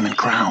the Diamond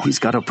Crown. He's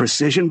got a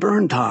precision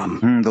burn,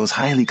 Tom. Those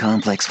highly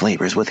complex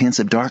flavors with hints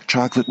of dark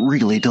chocolate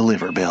really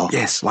deliver, Bill.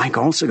 Yes, like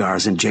all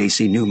cigars in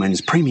J.C.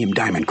 Newman's premium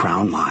Diamond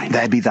Crown line.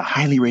 That'd be the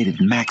highly rated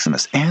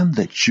Maximus and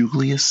the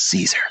Julius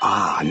Caesar.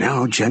 Ah,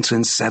 now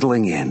Jensen's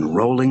settling in,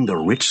 rolling the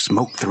rich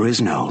smoke through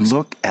his nose.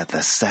 Look at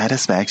the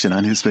satisfaction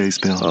on his face,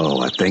 Bill.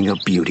 Oh, a thing of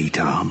beauty,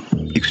 Tom.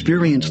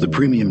 Experience the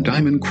premium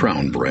Diamond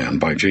Crown brand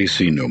by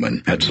J.C.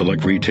 Newman at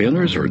select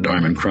retailers or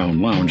Diamond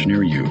Crown Lounge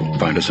near you.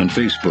 Find us on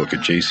Facebook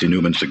at J.C.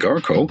 Newman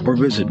Cigar Co. or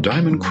visit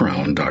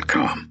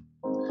diamondcrown.com.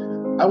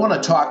 I want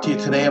to talk to you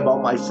today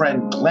about my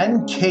friend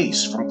Glenn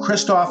Case from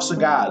Christoph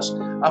Cigars.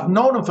 I've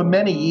known him for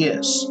many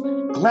years.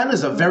 Glenn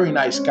is a very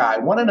nice guy,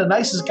 one of the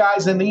nicest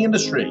guys in the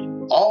industry.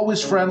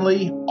 Always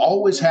friendly,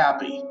 always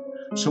happy.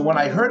 So when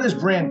I heard his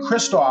brand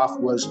Christoph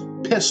was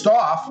pissed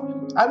off,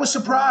 I was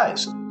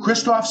surprised.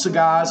 Christoph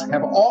cigars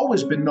have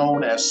always been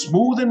known as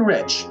smooth and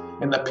rich,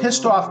 and the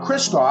pissed off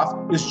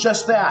Christoph is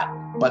just that.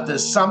 But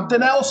there's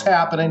something else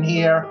happening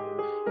here.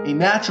 A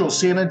natural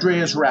San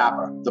Andreas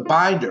wrapper, the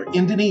binder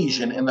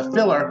Indonesian, and the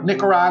filler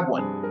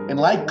Nicaraguan. And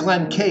like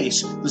Glenn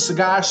Case, the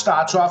cigar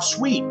starts off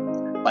sweet,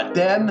 but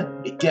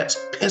then it gets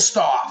pissed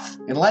off.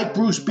 And like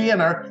Bruce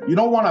Banner, you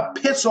don't want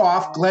to piss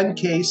off Glenn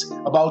Case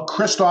about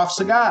Christoph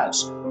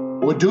cigars.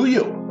 Or do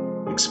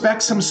you?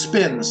 Expect some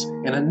spins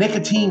and a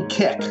nicotine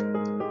kick.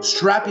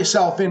 Strap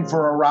yourself in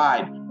for a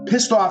ride.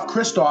 Pissed off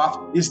Christoph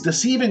is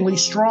deceivingly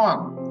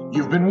strong.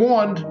 You've been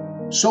warned.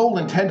 Sold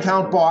in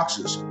 10-count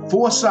boxes,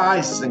 4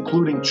 sizes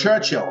including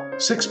Churchill,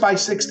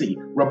 6x60,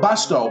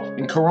 Robusto,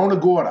 and Corona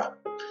Gorda.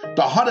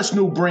 The hottest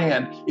new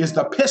brand is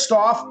the Pissed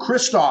Off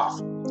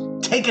Christoph.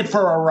 Take it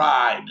for a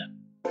ride.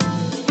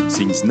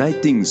 Since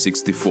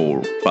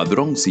 1964,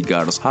 Padron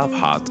Cigars have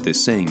had the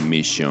same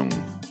mission.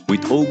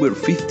 With over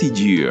 50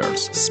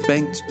 years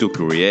spent to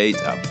create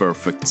a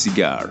perfect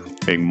cigar,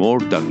 and more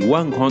than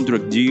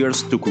 100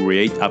 years to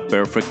create a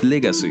perfect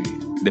legacy,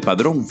 the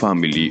Padron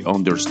family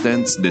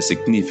understands the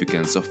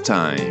significance of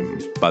time.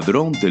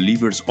 Padron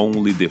delivers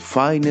only the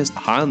finest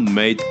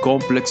handmade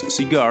complex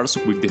cigars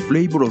with the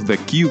flavor of the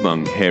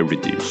Cuban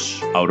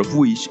heritage, out of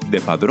which the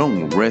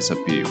Padron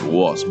recipe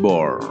was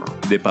born.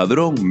 The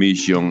Padron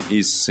mission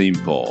is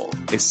simple: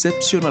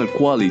 exceptional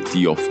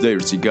quality of their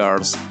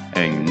cigars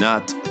and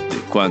not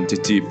the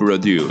quantity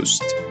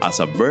produced. As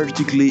a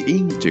vertically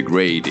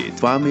integrated,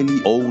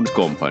 family-owned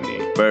company,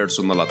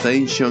 personal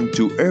attention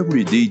to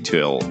every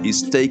detail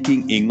is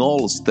taken in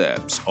all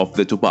steps of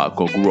the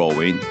tobacco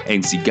growing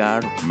and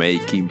cigar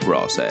making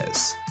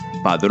process.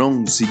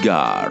 Padron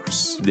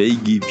Cigars. They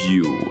give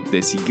you,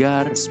 the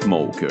cigar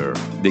smoker,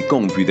 the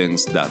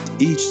confidence that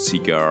each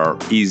cigar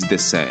is the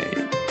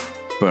same.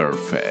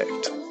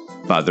 Perfect.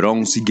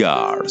 Padron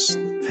Cigars.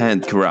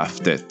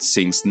 Handcrafted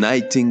since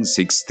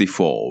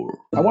 1964.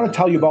 I want to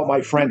tell you about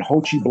my friend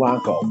Hochi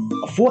Blanco,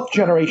 a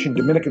 4th-generation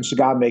Dominican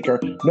cigar maker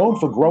known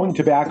for growing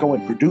tobacco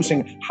and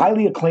producing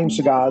highly acclaimed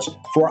cigars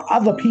for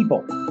other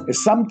people.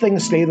 As some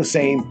things stay the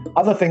same,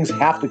 other things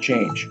have to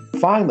change.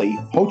 Finally,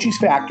 Hochi's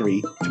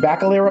factory,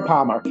 Tabacalera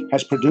Palmer,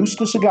 has produced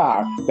a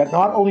cigar that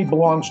not only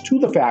belongs to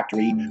the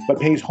factory, but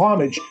pays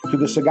homage to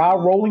the cigar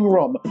rolling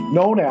room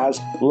known as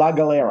La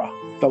Galera.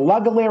 The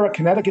La Galera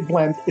Connecticut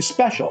blend is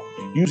special,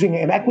 using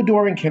an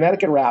Ecuadorian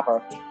Connecticut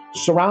wrapper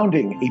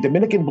surrounding a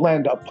Dominican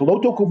blend of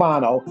Piloto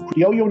Cubano,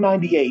 Criollo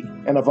 98,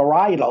 and a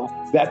varietal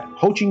that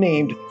Hochi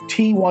named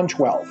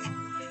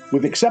T112.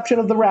 With the exception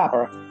of the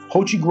wrapper,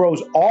 Hochi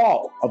grows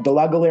all of the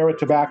La Galera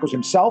tobaccos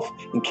himself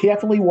and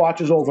carefully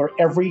watches over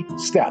every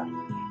step.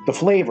 The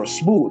flavor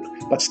smooth,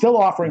 but still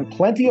offering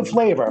plenty of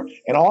flavor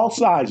in all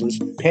sizes,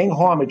 paying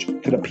homage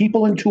to the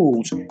people and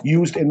tools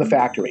used in the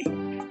factory.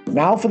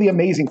 Now for the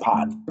amazing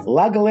part.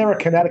 La Galera,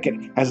 Connecticut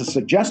has a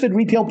suggested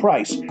retail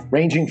price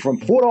ranging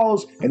from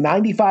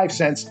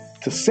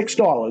 $4.95 to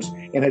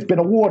 $6 and has been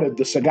awarded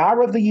the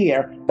Cigar of the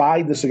Year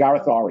by the Cigar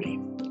Authority.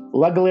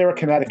 La Galera,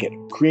 Connecticut,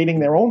 creating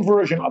their own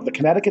version of the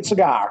Connecticut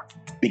cigar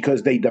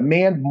because they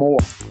demand more.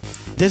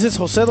 This is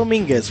Jose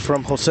Dominguez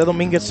from Jose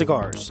Dominguez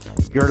Cigars.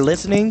 You're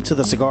listening to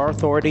the Cigar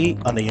Authority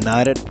on the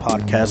United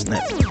Podcast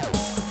Network.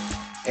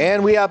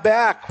 And we are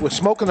back. We're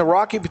smoking the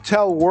Rocky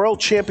Patel World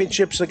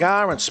Championship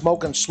cigar and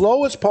smoking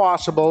slow as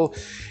possible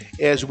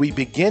as we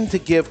begin to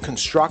give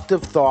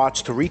constructive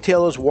thoughts to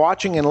retailers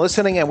watching and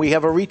listening. And we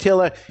have a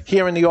retailer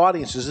here in the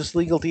audience. Is this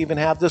legal to even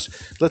have this?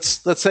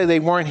 Let's say they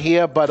weren't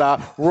here, but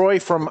Roy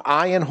from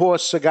Iron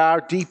Horse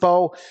Cigar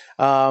Depot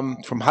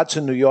from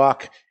Hudson, New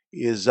York,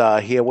 is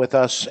here with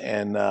us.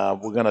 And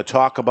we're going to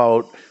talk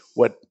about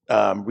what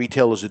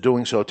retailers are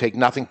doing. So take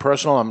nothing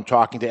personal. I'm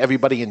talking to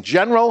everybody in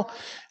general.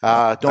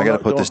 I got to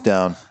put this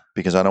down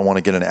because I don't want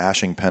to get an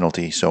ashing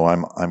penalty. So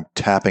I'm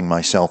tapping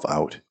myself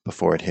out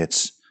before it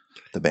hits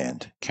the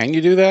band. Can you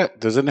do that?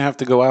 Doesn't it have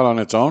to go out on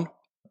its own?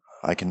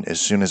 I can,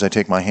 as soon as I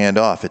take my hand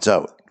off, it's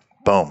out.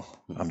 Boom.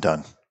 I'm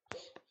done.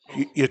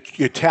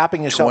 You're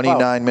tapping yourself 29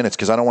 out. minutes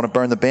because I don't want to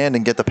burn the band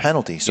and get the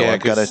penalty. So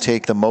I've got to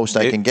take the most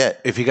I can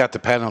get. If you got the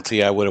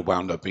penalty, I would have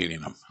wound up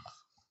eating them.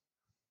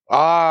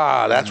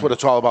 Ah, that's what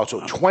it's all about.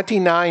 So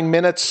 29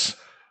 minutes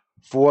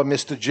for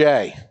Mr.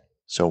 J.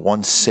 So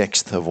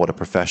 1/6 of what a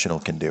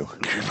professional can do.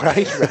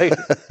 Right.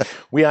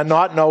 We are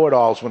not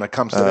know-it-alls when it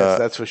comes to this,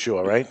 that's for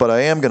sure, right? But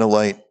I am going to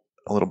light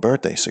a little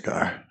birthday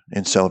cigar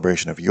in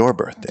celebration of your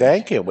birthday.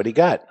 Thank you. What do you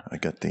got? I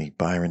got the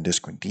Byron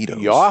Disquinditos.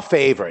 Your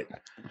favorite.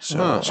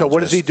 So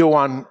what does he do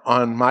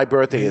on my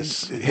birthday?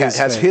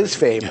 His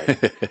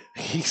favorite.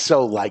 He's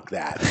so like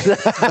that.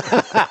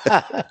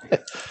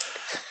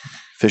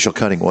 Official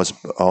cutting was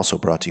also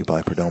brought to you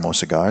by Perdomo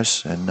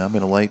Cigars, and I'm going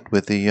to light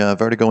with the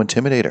Vertigo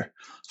Intimidator.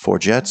 4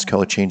 jets,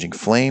 color-changing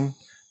flame,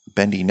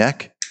 bendy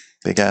neck,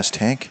 big-ass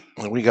tank.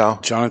 There we go.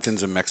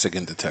 Jonathan's a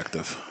Mexican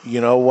detective.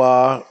 You know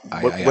what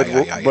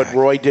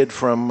Roy did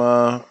from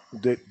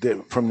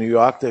New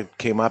York that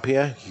came up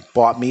here? He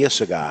bought me a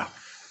cigar.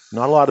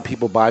 Not a lot of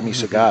people buy me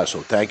cigars, so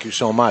thank you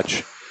so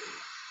much.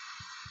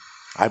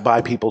 I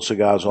buy people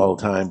cigars all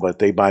the time, but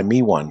they buy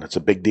me one. It's a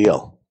big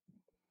deal.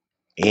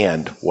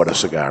 And what a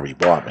cigar he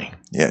bought me.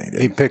 Yeah, he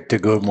did. He picked a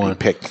good one. He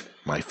picked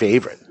my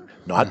favorite.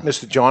 Not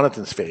Mr.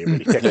 Jonathan's favorite.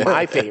 He picked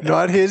my favorite.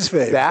 Not his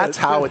favorite. That's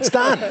how it's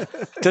done.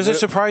 Does it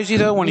surprise you,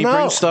 though, when he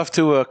brings stuff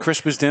to a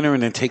Christmas dinner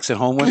and then takes it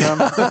home with him?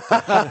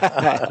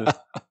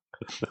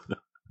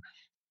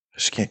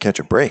 Just can't catch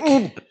a break.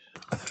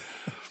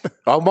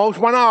 Almost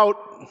went out.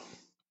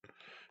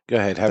 Go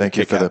ahead. Have Thank a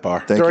you kick for out the bar.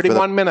 thank you for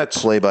 31 the minutes.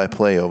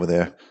 Play-by-play over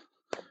there.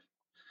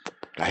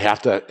 I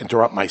have to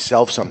interrupt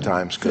myself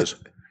sometimes because...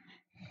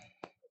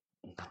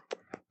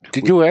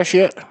 Did you ask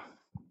yet?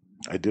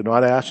 I do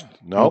not ask.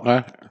 No.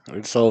 Okay.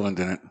 Sullivan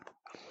didn't.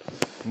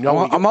 No,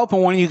 I'm hoping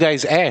one of you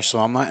guys ask, so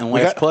I'm not in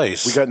last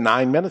place. We got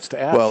 9 minutes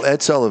to ask. Well,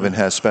 Ed Sullivan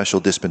has special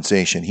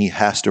dispensation. He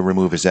has to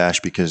remove his ash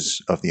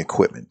because of the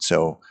equipment.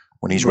 So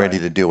when he's ready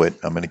to do it,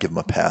 I'm going to give him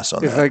a pass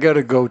on If that. I got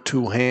to go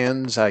 2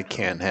 hands, I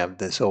can't have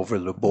this over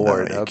the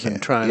board. No, you I've been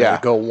can't. trying Yeah.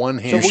 to go one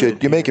hand.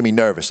 You're making me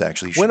nervous,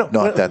 actually. You should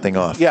knock that thing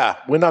off. Yeah,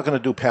 we're not going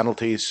to do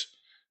penalties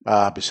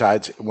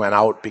besides it went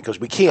out because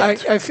we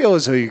can't. I feel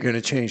as though you're going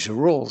to change the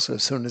rules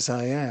as soon as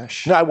I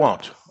ash. No, I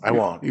won't. I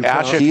won't.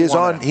 Ash, if He you is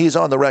wanna- on. He's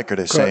on the record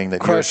as saying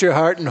that Cross your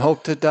heart and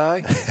hope to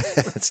die.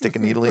 stick a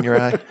needle in your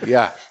eye.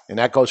 Yeah, and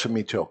that goes for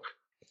me too.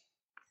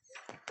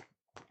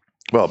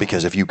 Well,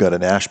 because if you got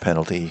an ash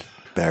penalty,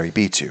 Barry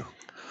beats you.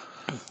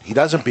 He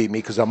doesn't beat me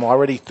because I'm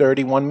already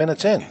 31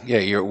 minutes in.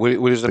 Yeah,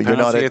 what is the But you're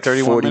not penalty at at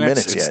 31 40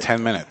 minutes? minutes It's yet.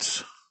 10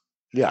 minutes.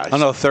 Yeah. Oh,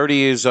 no,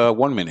 30 is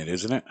 1 minute,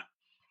 isn't it?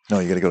 No,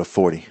 you got to go to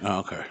 40. Oh,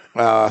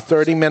 okay.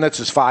 30 minutes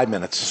is 5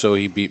 minutes. So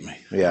he beat me.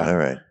 Yeah. All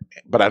right.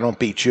 But I don't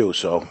beat you,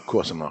 so of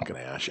course I'm not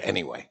going to ash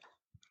anyway.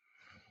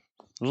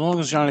 As long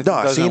as Johnny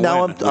No, doesn't see,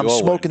 now win, I'm we all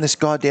smoking this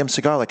goddamn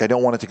cigar like I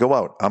don't want it to go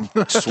out. I'm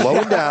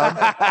slowing down,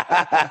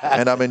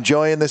 and I'm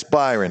enjoying this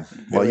Byron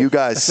while you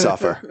guys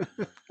suffer.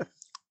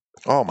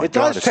 Oh, my It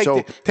God. does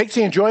It's takes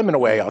the enjoyment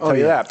away, I'll tell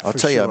you that. I'll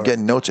tell you, I'm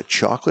getting notes of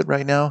chocolate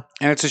right now.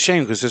 And it's a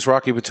shame because this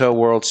Rocky Patel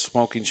World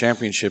Smoking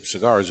Championship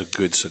cigar is a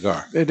good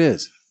cigar. It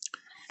is.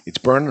 It's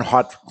burning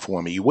hot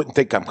for me. You wouldn't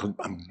think I'm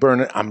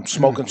burning. I'm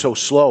smoking so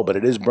slow, but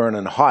it is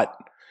burning hot.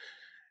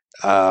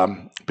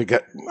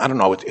 Because I don't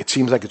know. It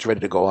seems like it's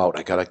ready to go out.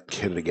 I gotta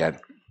hit it again.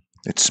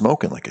 It's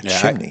smoking like a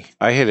chimney.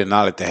 I hit it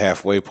not at the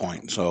halfway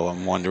point, so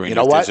I'm wondering You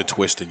know if what? there's a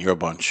twist in your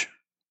bunch.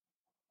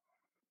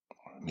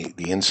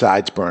 The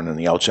inside's burning,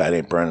 the outside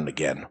ain't burning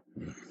again.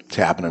 It's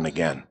happening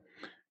again.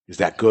 Is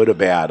that good or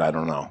bad? I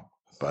don't know,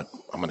 but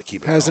I'm gonna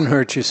keep it. Hasn't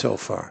hurt you so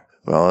far.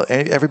 Well,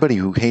 everybody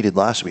who hated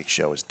last week's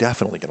show is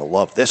definitely going to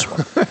love this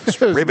one.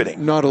 It's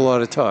riveting. Not a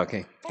lot of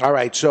talking. All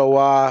right,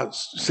 so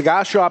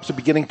cigar shops are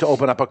beginning to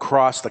open up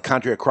across the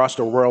country, across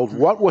the world.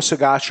 What were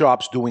cigar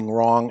shops doing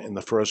wrong in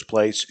the first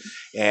place?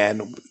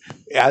 And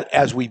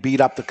as we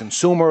beat up the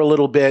consumer a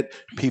little bit,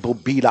 people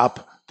beat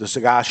up the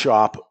cigar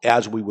shop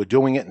as we were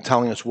doing it and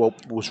telling us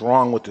what was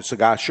wrong with the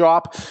cigar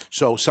shop.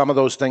 So some of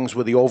those things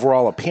were the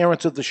overall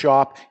appearance of the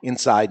shop,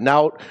 inside and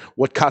out,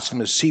 what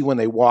customers see when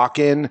they walk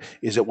in.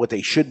 Is it what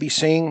they should be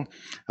seeing?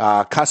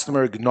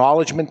 Customer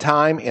acknowledgement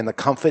time and the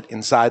comfort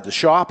inside the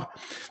shop.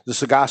 The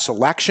cigar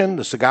selection,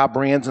 the cigar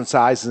brands and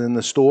sizes in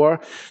the store.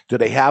 Do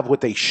they have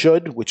what they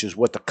should, which is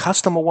what the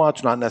customer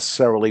wants, not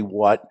necessarily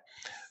what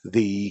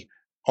the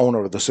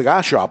owner of the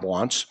cigar shop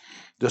wants.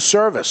 The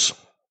service.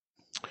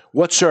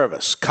 What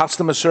service?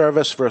 Customer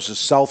service versus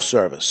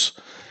self-service.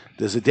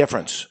 There's a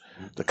difference.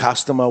 The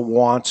customer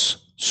wants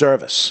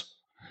service.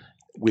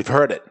 We've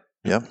heard it.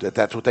 Yep.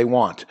 That's what they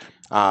want.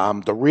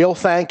 The real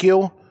thank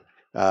you,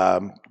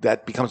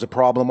 that becomes a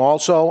problem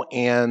also,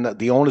 and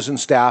the owners and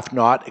staff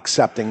not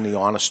accepting the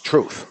honest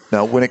truth.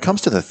 Now, when it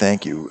comes to the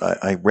thank you,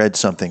 I read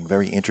something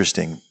very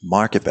interesting.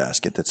 Market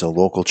Basket, that's a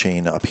local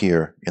chain up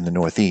here in the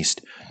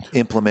Northeast,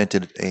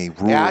 implemented a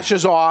rule. Ash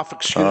is off.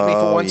 Excuse me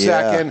for 1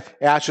 second.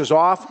 Ash is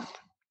off.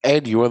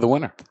 Ed, you are the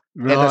winner.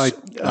 No, I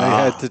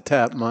had to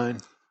tap mine.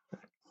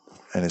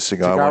 And his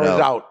cigar, Cigar went is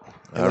out. out.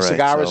 And All the right,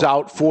 cigar is so-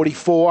 out.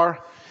 44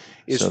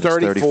 is So it's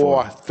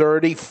 34.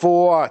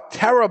 34.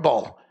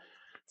 Terrible.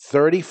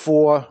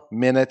 34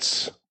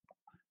 minutes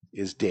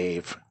is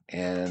Dave.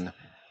 And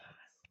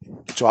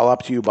it's all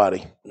up to you,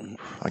 buddy.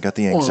 I got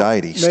the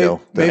anxiety still.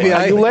 Maybe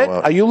are you lit?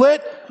 Are you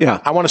lit? Yeah.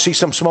 I want to see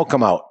some smoke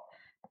come out.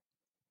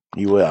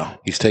 You will.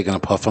 He's taking a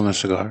puff on the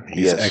cigar.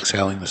 He's Yes.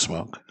 exhaling the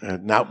smoke.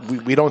 Now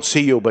we don't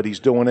see you, but he's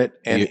doing it,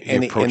 and, He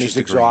and approaches he's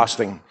the green.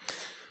 exhausting.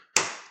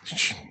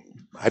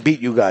 I beat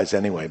you guys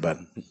anyway, but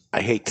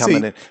I hate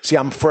coming in. See,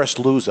 I'm first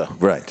loser.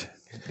 Right.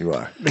 You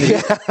are.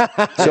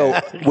 So,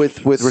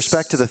 with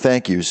respect to the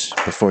thank yous,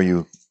 before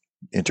you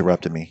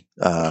interrupted me,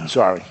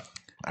 Sorry,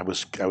 I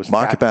was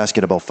Market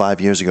Basket about 5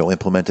 years ago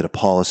implemented a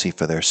policy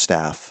for their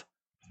staff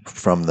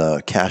from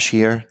the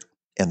cashier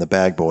and the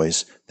bag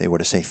boys, they were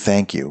to say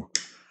thank you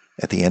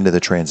at the end of the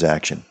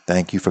transaction.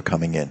 Thank you for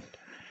coming in.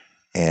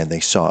 And they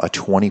saw a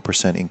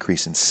 20%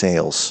 increase in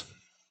sales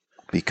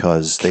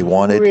because they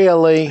wanted.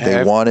 Really?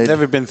 They wanted.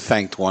 Never been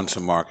thanked once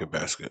in Market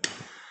Basket.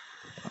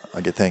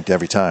 I get thanked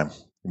every time.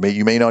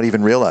 You may not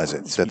even realize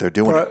it that they're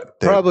doing it.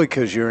 Probably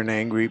because you're an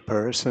angry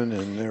person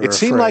and they're It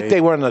seemed like afraid.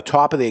 they were on the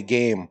top of their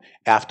game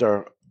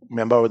after.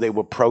 Remember, they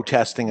were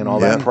protesting and all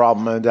that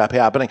problem ended up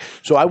happening.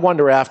 So I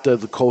wonder after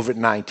the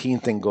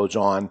COVID-19 thing goes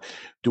on,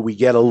 do we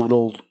get a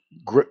little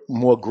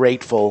more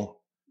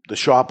grateful? The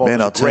shop owners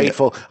are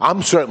grateful.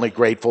 I'm certainly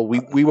grateful.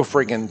 We were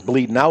freaking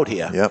bleeding out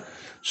here. Yep.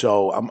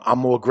 So I'm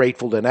more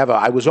grateful than ever.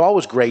 I was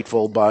always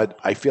grateful, but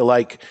I feel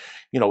like,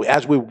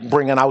 as we were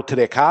bringing out to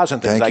their cars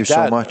and things Thank like you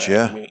that. so much,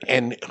 yeah.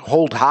 And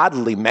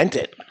wholeheartedly meant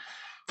it,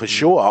 for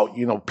sure.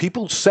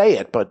 People say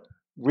it, but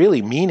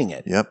really meaning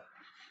it. Yep.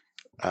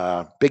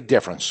 Big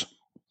difference.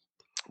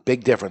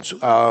 Big difference.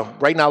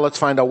 Right now, let's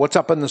find out what's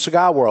up in the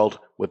cigar world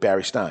with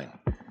Barry Stein.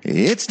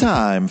 It's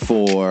time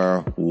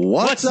for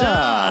What's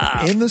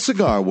Up in the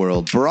Cigar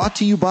World, brought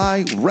to you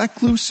by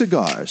Recluse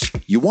Cigars.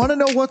 You want to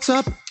know what's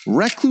up?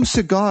 Recluse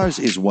Cigars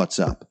is what's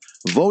up.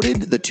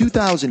 Voted the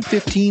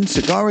 2015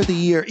 Cigar of the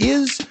Year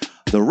is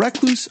the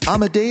Recluse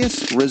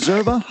Amadeus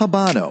Reserva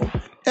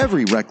Habano.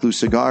 Every Recluse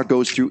cigar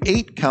goes through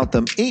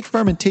 8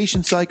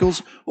 fermentation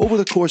cycles over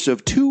the course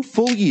of 2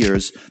 full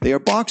years. They are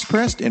box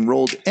pressed and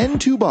rolled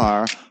end to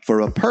bar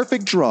for a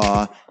perfect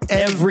draw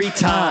every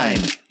time.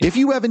 If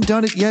you haven't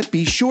done it yet,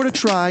 be sure to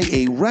try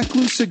a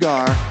Recluse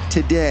cigar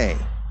today.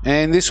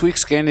 And this week,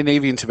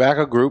 Scandinavian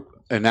Tobacco Group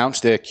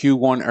announced their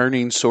Q1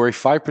 earnings saw a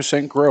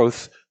 5%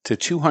 growth to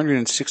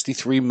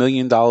 $263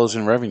 million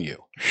in revenue.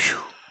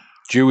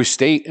 Jewish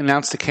State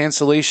announced the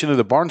cancellation of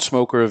the Barn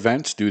Smoker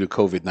events due to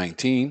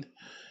COVID-19.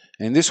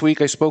 And this week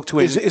I spoke to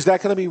Is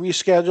that going to be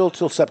rescheduled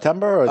till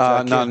September? Or is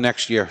that no,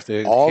 next year.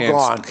 They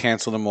gone.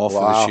 Canceled them all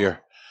for this year.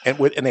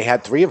 And they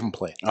had 3 of them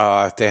playing.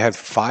 They had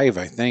 5,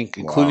 I think,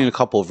 including a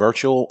couple of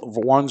virtual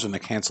ones, and they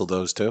canceled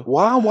those too.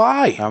 Wow,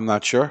 why? I'm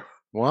not sure.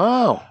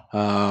 Wow.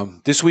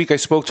 This week I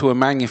spoke to a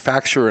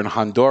manufacturer in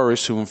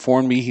Honduras who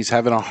informed me he's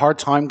having a hard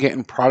time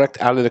getting product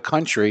out of the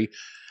country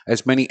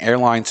as many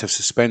airlines have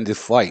suspended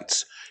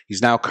flights.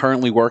 He's now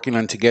currently working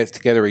on to get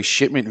together a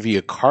shipment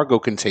via cargo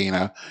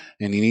container,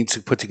 and he needs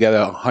to put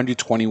together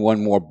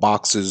 121 more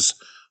boxes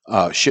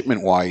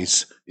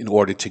shipment-wise in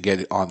order to get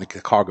it on the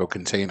cargo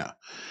container.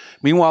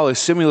 Meanwhile, a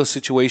similar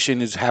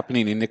situation is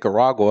happening in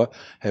Nicaragua.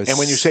 And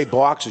when you say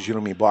boxes, you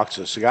don't mean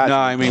boxes of cigars. No,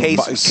 I mean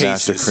cases.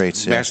 Master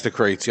crates. Yeah. Master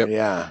crates, yep.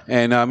 Yeah.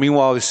 And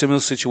meanwhile, a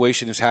similar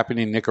situation is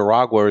happening in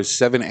Nicaragua as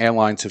 7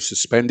 airlines have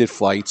suspended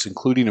flights,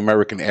 including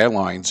American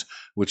Airlines,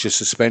 which has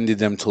suspended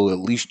them till at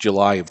least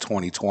July of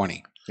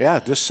 2020. Yeah,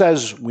 this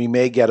says we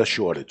may get a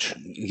shortage.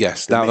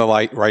 Yes, now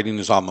the writing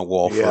is on the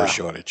wall for a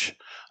shortage.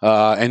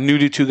 And new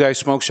to Two Guys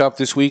Smoke Shop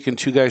this week and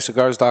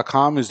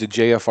TwoGuysCigars.com is the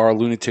JFR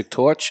Lunatic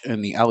Torch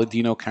and the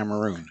Aladino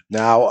Cameroon.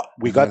 Now,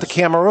 we got the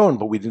Cameroon,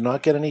 but we did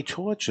not get any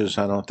torches,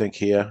 I don't think,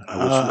 here.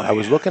 I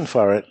was looking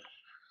for it.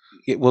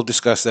 We'll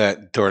discuss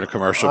that during a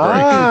commercial break.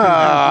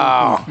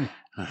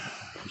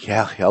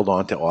 Yeah, held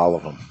on to all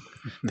of them.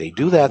 They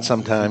do that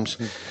sometimes.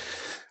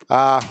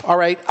 All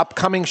right,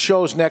 upcoming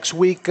shows next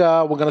week.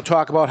 We're going to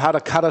talk about how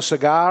to cut a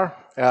cigar,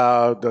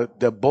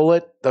 the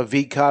bullet, the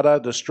V cutter,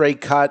 the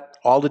straight cut,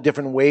 all the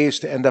different ways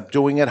to end up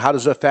doing it. How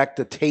does it affect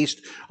the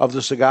taste of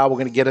the cigar? We're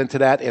going to get into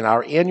that in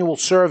our annual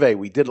survey.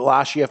 We did it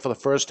last year for the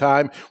first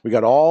time. We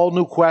got all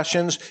new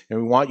questions,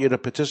 and we want you to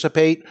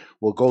participate.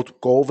 We'll go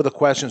over the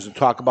questions and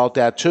talk about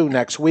that too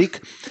next week.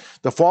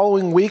 The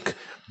following week,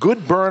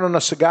 good burn on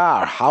a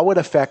cigar, how it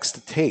affects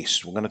the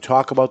taste. We're going to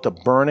talk about the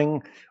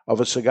burning of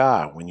a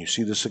cigar. When you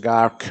see the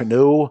cigar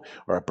canoe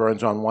or it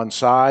burns on one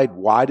side,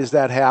 why does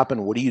that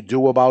happen? What do you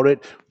do about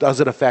it? Does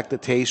it affect the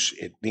taste?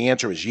 The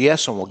answer is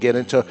yes, and we'll get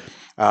into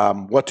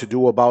what to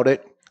do about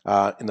it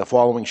in the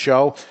following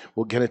show.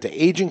 We'll get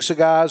into aging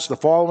cigars the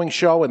following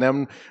show, and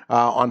then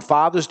on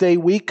Father's Day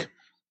week,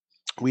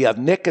 we have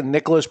Nick and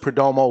Nicholas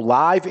Perdomo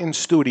live in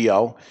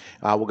studio.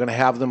 We're going to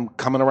have them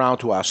coming around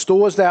to our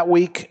stores that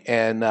week,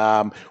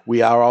 and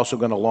we are also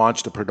going to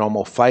launch the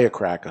Perdomo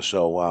Firecracker.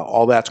 So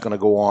all that's going to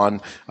go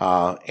on,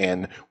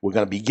 and we're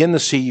going to begin to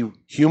see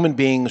human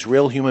beings,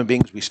 real human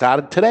beings. We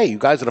started today. You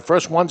guys are the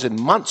first ones in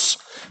months.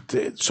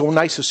 It's so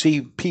nice to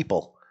see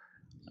people.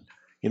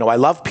 I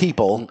love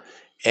people,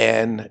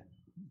 and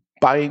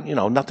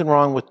nothing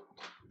wrong with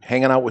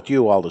hanging out with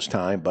you all this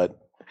time, but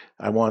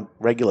I want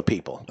regular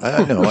people.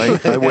 I know.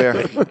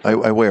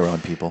 I wear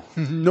on people.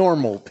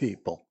 Normal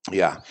people.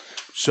 Yeah.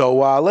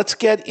 So let's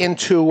get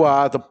into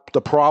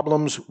the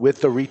problems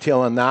with the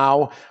retailer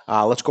now.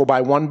 Let's go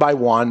by one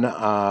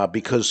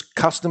because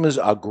customers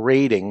are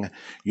grading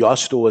your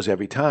stores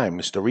every time,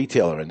 Mr.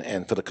 Retailer.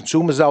 And for the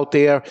consumers out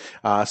there,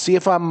 see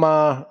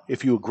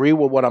if you agree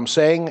with what I'm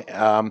saying.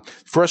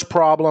 First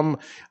problem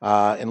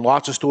in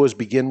lots of stores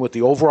begin with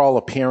the overall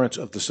appearance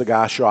of the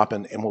cigar shop,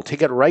 and we'll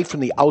take it right from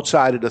the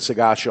outside of the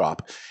cigar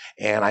shop.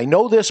 And I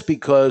know this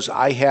because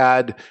I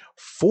had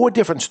 4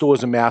 different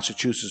stores in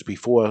Massachusetts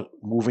before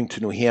moving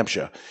to New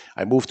Hampshire.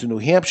 I moved to New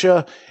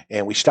Hampshire,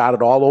 and we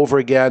started all over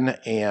again,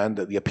 and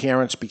the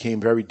appearance became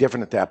very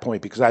different at that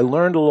point because I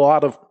learned a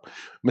lot of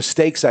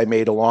mistakes I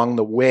made along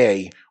the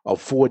way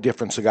of 4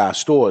 different cigar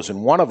stores,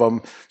 and one of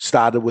them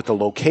started with the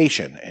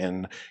location.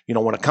 And,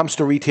 when it comes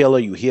to retailer,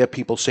 you hear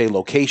people say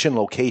location,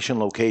 location,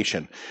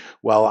 location.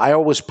 Well, I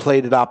always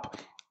played it up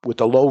with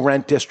the low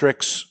rent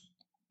districts,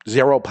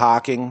 0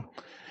 parking,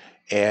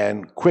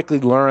 and quickly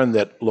learned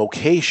that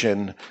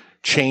location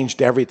changed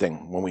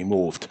everything when we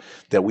moved,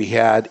 that we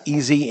had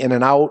easy in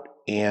and out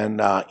and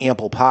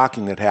ample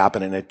parking that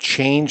happened, and it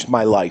changed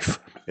my life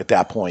at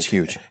that point. It's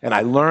huge. And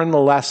I learned the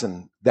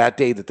lesson that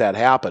day that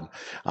happened.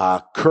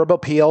 Curb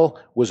appeal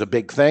was a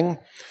big thing.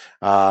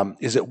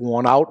 Is it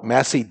worn out,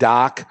 messy,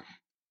 dark?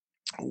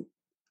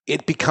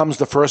 It becomes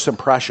the first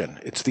impression.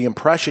 It's the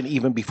impression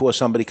even before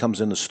somebody comes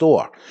in the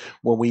store.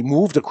 When we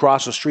moved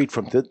across the street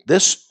from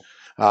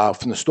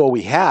from the store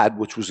we had,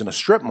 which was in a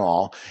strip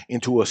mall,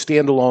 into a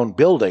standalone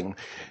building,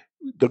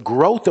 the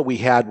growth that we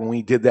had when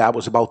we did that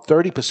was about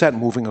 30%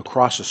 moving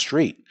across the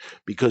street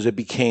because it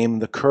became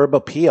the curb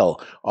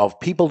appeal of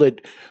people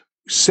that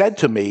said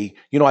to me,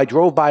 I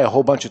drove by a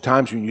whole bunch of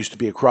times when you used to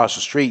be across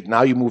the street.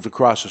 Now you moved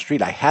across the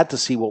street. I had to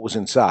see what was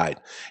inside.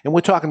 And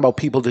we're talking about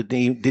people that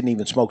didn't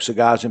even smoke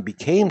cigars and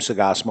became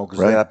cigar smokers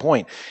at that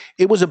point.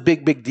 It was a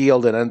big, big deal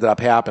that ended up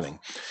happening.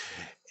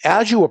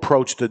 As you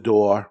approach the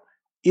door,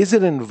 is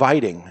it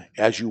inviting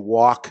as you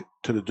walk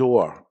to the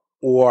door?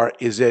 Or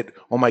is it,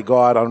 oh my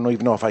God, I don't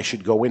even know if I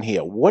should go in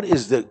here? What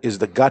is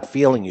the gut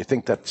feeling you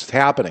think that's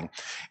happening?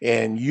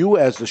 And you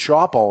as the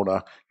shop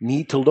owner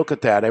need to look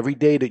at that every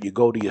day that you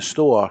go to your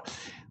store.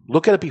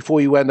 Look at it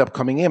before you end up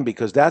coming in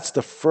because that's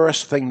the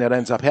first thing that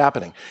ends up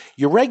happening.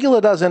 Your regular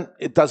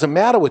it doesn't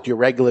matter with your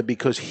regular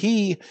because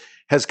he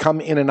has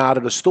come in and out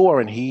of the store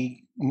and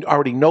he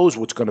already knows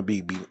what's going to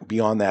be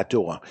beyond that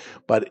door.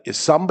 But is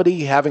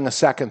somebody having a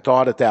second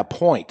thought at that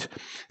point?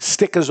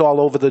 Stickers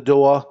all over the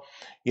door,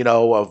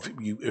 of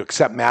you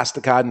accept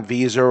MasterCard and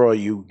Visa, or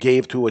you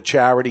gave to a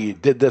charity, you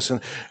did this,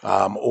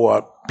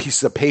 or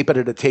pieces of paper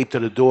that are taped to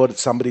the door that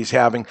somebody's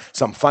having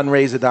some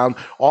fundraiser down.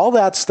 All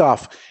that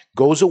stuff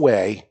goes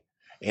away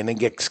and then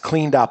gets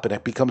cleaned up, and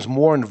it becomes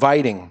more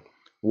inviting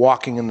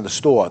walking into the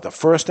store. The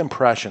first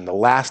impression, the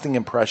lasting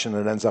impression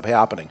that ends up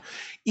happening,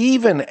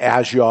 even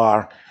as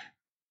your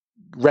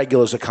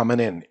regulars are coming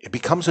in, it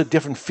becomes a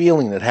different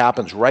feeling that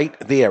happens right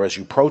there as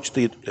you approach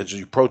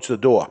the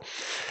door.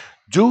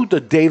 Do the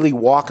daily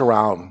walk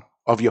around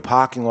of your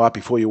parking lot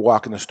before you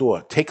walk in the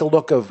store. Take a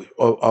look of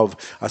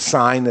a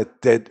sign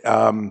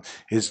that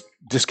is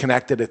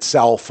disconnected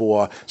itself,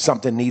 or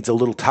something needs a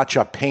little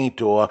touch-up paint,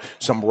 or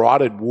some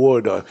rotted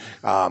wood, or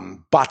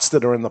butts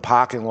that are in the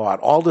parking lot.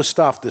 All this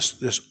stuff,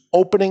 this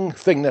opening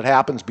thing that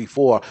happens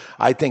before,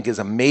 I think is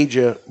a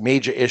major,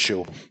 major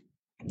issue.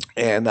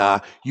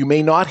 And you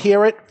may not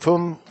hear it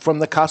from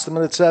the customer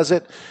that says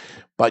it,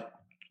 but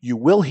you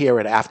will hear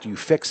it after you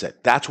fix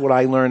it. That's what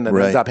I learned that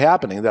ends up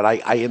happening, that I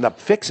end up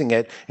fixing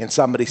it, and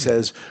somebody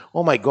says,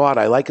 oh my God,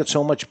 I like it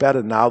so much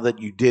better now that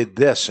you did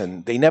this.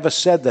 And they never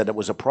said that it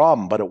was a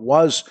problem, but it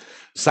was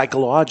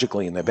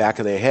psychologically in the back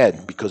of their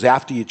head, because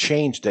after you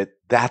changed it,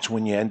 that's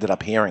when you ended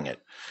up hearing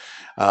it.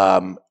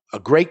 A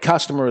great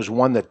customer is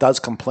one that does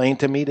complain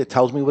to me, that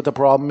tells me what the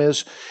problem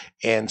is,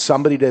 and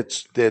somebody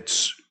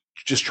that's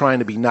just trying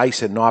to be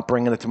nice and not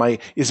bringing it to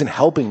isn't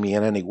helping me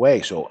in any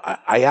way. So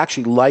I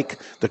actually like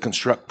the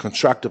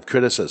constructive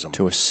criticism.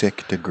 To a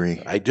sick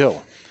degree. I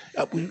do.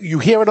 You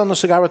hear it on the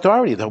Cigar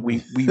Authority, though.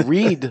 We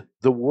read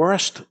the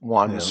worst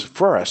ones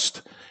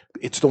first.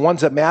 It's the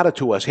ones that matter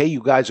to us. Hey,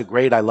 you guys are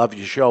great. I love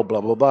your show,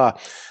 blah, blah,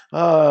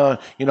 blah.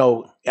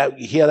 You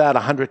hear that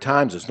 100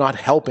 times. It's not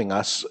helping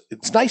us.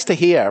 It's nice to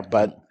hear,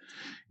 but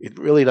it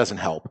really doesn't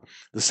help.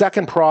 The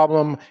second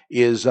problem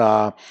is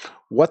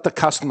what the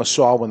customer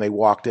saw when they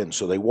walked in.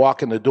 So they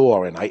walk in the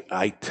door, and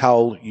I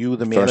tell you,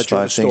 the manager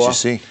of the store. First 5 things you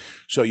see.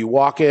 So you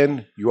walk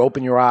in, you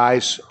open your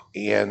eyes,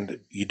 and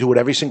you do it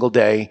every single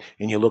day,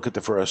 and you look at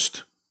the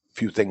first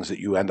few things that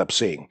you end up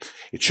seeing.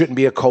 It shouldn't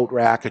be a coat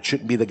rack. It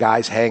shouldn't be the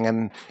guys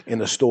hanging in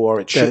the store.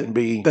 It shouldn't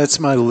be. That's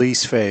my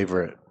least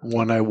favorite.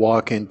 When I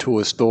walk into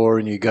a store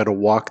and you got to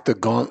walk the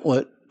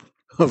gauntlet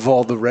of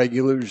all the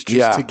regulars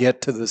just to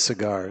get to the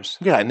cigars.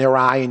 Yeah, and they're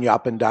eyeing you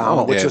up and down.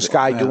 Oh, What's this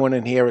guy doing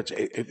in here?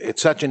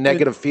 It's such a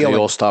negative feeling. They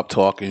all stop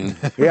talking.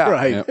 Yeah.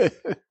 Right. Yeah.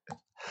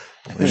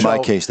 In my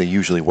case, they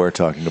usually were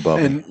talking about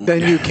me. And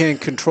then you can't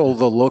control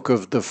the look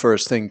of the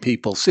first thing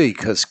people see,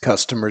 because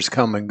customers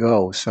come and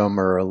go. Some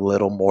are a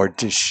little more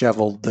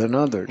disheveled than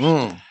others.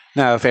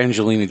 Now, if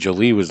Angelina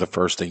Jolie was the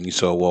first thing you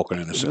saw walking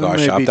in a cigar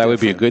shop, that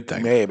would be a good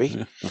thing.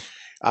 Maybe.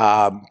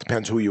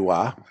 Depends who you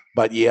are.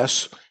 But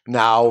yes.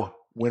 Now,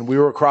 when we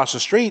were across the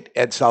street,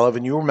 Ed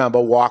Sullivan, you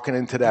remember walking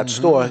into that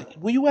store.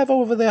 Were you ever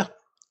over there?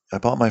 I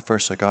bought my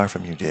first cigar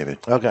from you, David.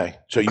 Okay.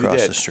 So you did.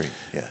 Across the street,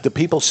 yeah. The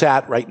people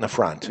sat right in the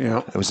front. Yeah.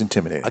 It was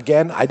intimidating.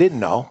 Again, I didn't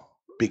know,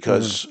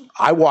 because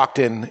I walked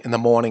in the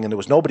morning and there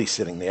was nobody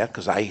sitting there,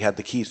 because I had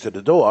the keys to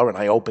the door and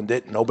I opened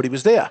it and nobody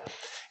was there.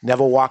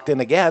 Never walked in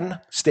again,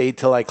 stayed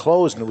till I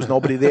closed, and there was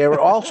nobody there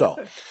also.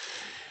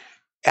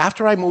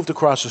 After I moved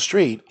across the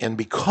street, and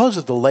because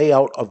of the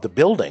layout of the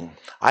building,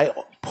 I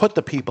put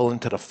the people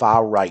into the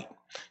far right.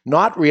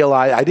 Not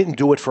realize I didn't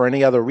do it for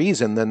any other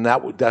reason than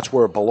that's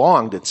where it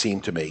belonged, it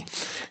seemed to me.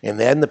 And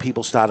then the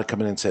people started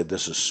coming in and said,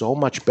 this is so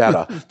much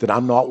better that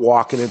I'm not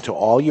walking into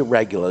all your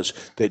regulars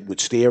that would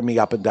stare me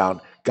up and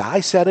down. Guy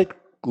said it,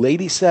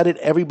 lady said it,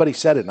 everybody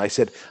said it. And I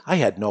said, I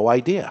had no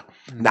idea.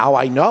 Now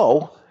I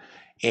know.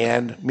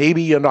 And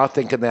maybe you're not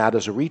thinking that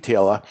as a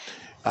retailer.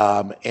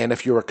 And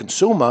if you're a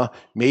consumer,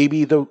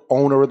 maybe the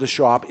owner of the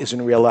shop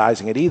isn't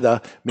realizing it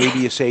either. Maybe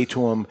you say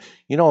to him,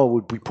 it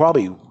would be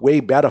probably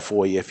way better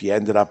for you if you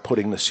ended up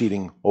putting the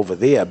seating over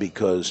there,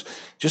 because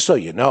just so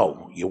you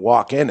know, you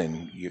walk in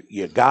and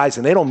your guys,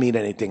 and they don't mean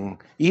anything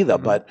either,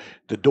 but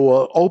the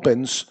door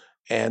opens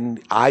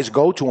and eyes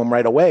go to him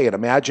right away. And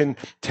imagine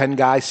 10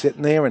 guys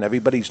sitting there and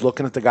everybody's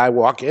looking at the guy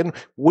walk in.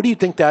 What do you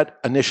think that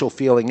initial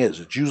feeling is?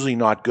 It's usually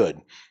not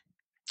good.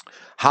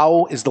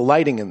 How is the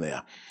lighting in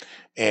there?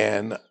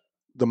 And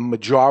the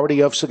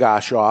majority of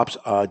cigar shops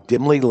are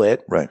dimly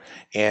lit, right?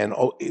 And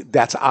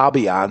that's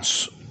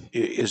ambiance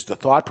is the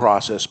thought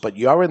process. But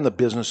you're in the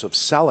business of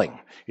selling.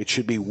 It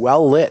should be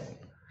well lit.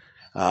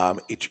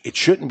 It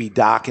shouldn't be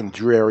dark and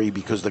dreary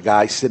because the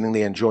guy's sitting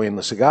there enjoying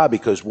the cigar.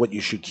 Because what you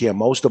should care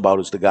most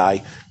about is the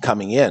guy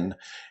coming in,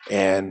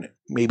 and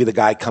maybe the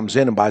guy comes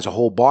in and buys a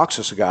whole box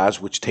of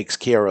cigars, which takes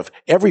care of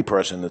every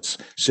person that's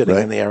sitting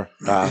in there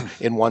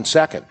in 1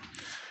 second.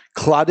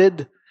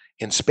 Cluttered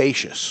and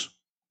spacious.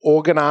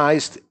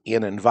 Organized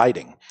and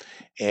inviting.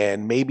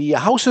 And maybe your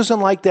house isn't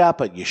like that,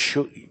 but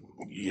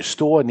your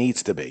store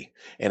needs to be.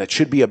 And it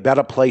should be a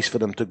better place for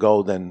them to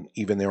go than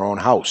even their own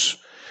house.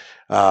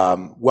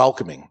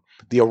 Welcoming.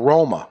 The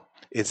aroma.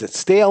 Is it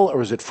stale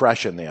or is it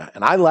fresh in there?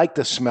 And I like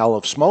the smell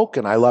of smoke,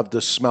 and I love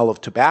the smell of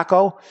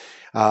tobacco.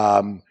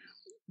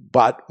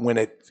 But when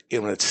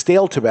it's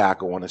stale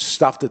tobacco, when it's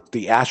stuff that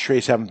the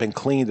ashtrays haven't been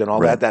cleaned and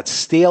all that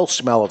stale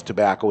smell of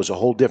tobacco is a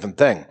whole different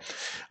thing.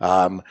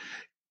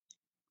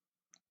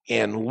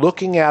 And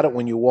looking at it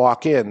when you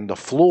walk in, the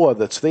floor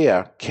that's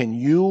there, can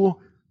you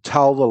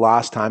tell the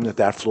last time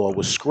that floor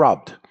was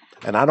scrubbed?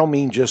 And I don't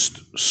mean just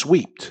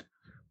swept,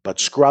 but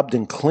scrubbed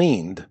and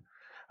cleaned.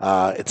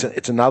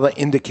 It's another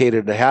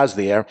indicator that it has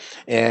there.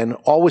 And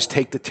always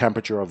take the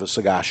temperature of a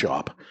cigar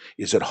shop.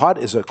 Is it hot,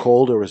 is it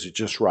cold, or is it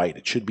just right?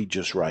 It should be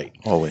just right.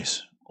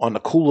 Always. On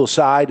the cooler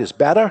side is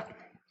better.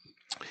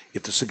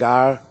 If the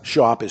cigar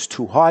shop is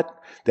too hot,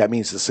 that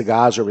means the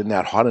cigars are in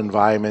that hot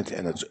environment,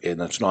 and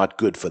it's not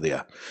good for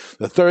there.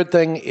 The third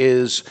thing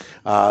is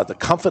the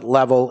comfort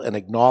level and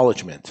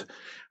acknowledgement.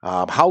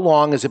 How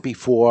long is it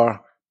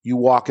before you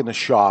walk in the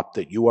shop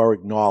that you are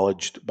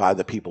acknowledged by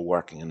the people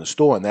working in the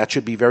store? And that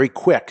should be very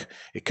quick.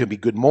 It could be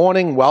good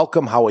morning,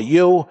 welcome, how are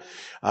you?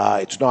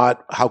 It's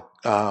not how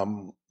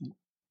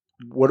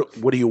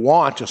what do you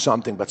want or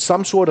something, but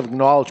some sort of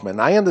acknowledgement.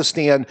 And I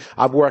understand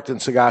I've worked in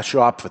cigar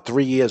shop for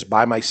 3 years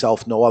by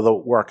myself, no other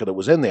worker that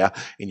was in there,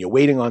 and you're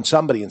waiting on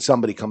somebody and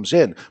somebody comes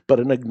in. But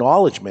an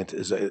acknowledgement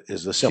is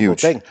a simple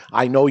thing.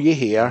 I know you're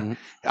here. Mm-hmm.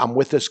 I'm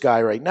with this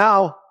guy right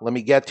now. Let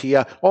me get to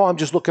you. Oh, I'm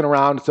just looking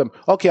around at them.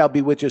 Okay, I'll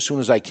be with you as soon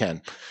as I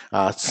can.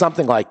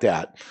 Something like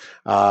that.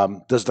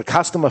 Does the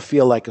customer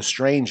feel like a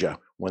stranger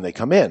when they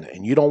come in?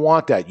 And you don't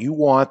want that. You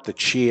want the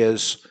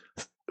cheers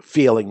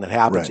feeling that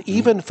happens,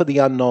 even for the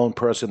unknown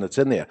person that's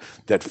in there,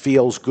 that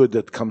feels good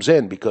that comes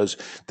in, because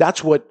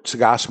that's what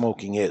cigar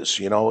smoking is.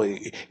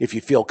 If you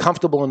feel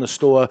comfortable in the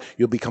store,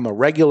 you'll become a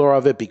regular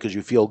of it because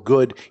you feel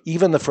good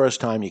even the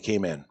first time you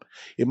came in.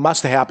 It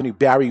must have happened to you,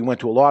 Barry. You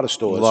went to a lot of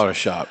stores. A lot of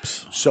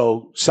shops.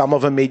 So some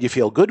of them made you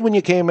feel good when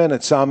you came in,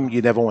 and some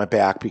you never went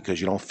back because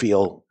you don't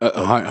feel...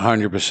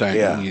 100%.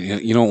 Yeah.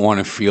 You don't want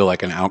to feel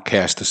like an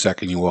outcast the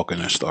second you walk in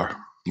a store.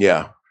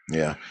 Yeah,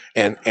 yeah.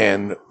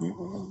 And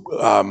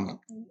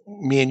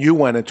me and you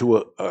went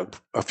into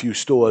a few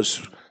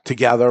stores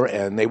together,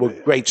 and they were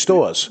great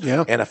stores.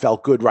 Yeah. And it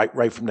felt good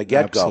right from the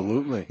get-go.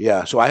 Absolutely.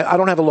 Yeah. So I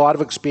don't have a lot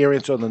of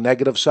experience on the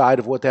negative side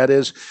of what that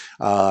is.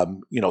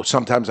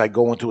 Sometimes I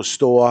go into a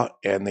store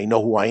and they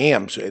know who I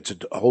am, so it's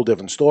a whole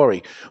different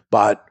story.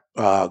 But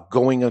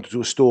going into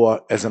a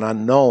store as an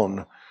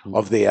unknown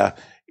of there,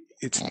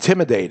 it's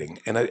intimidating.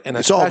 And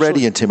it's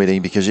already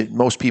intimidating because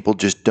most people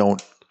just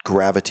don't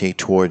gravitate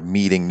toward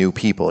meeting new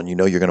people, and you're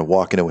going to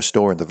walk into a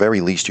store, and at the very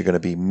least you're going to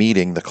be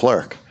meeting the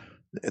clerk.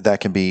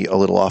 That can be a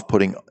little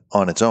off-putting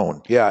on its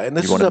own. Yeah, and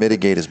this you want to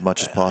mitigate as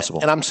much as possible.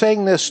 And I'm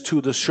saying this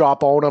to the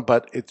shop owner,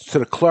 but it's to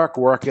the clerk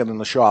working in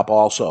the shop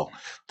also,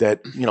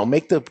 that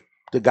make the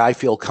guy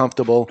feel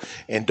comfortable,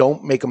 and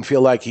don't make him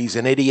feel like he's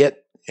an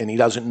idiot and he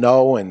doesn't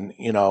know, and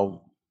you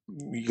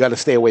got to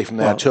stay away from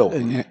that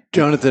too.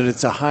 Jonathan,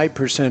 it's a high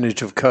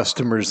percentage of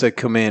customers that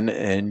come in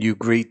and you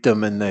greet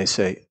them and they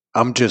say,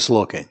 I'm just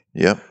looking.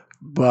 Yep.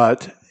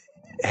 But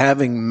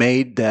having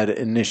made that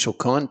initial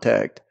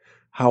contact,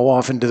 how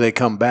often do they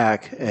come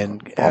back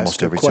and almost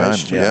ask every a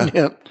question? time?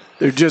 Yeah. Yep.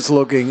 They're just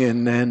looking,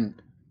 and then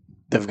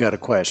they've got a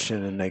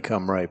question, and they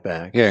come right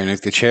back. Yeah, and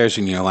if the chairs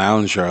in your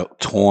lounge are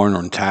torn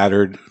or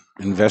tattered,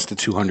 invest the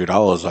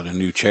 $200 on a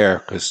new chair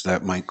because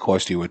that might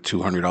cost you a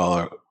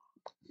 $200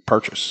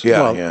 purchase.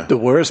 The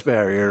worst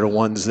barrier are the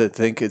ones that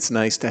think it's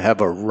nice to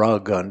have a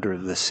rug under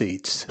the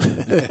seats.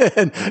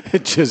 And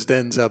it just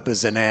ends up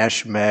as an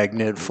ash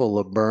magnet full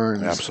of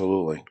burns.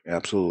 Absolutely.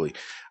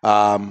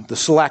 The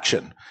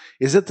selection.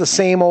 Is it the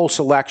same old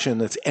selection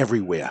that's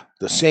everywhere?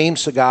 The same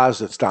cigars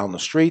that's down the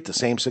street, the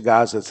same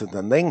cigars that's in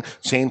the thing,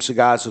 same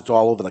cigars that's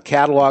all over the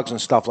catalogs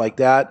and stuff like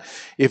that?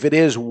 If it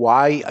is,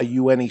 why are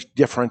you any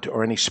different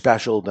or any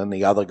special than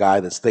the other guy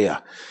that's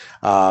there?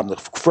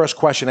 The first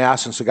question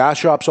asked in cigar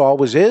shops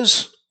always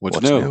is,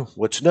 What's new?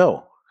 What's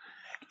new?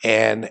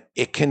 And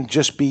it can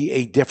just be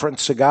a different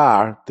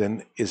cigar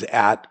than is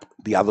at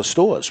the other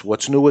stores.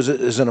 What's new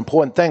is an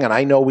important thing. And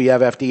I know we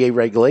have FDA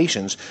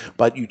regulations,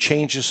 but you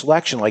change the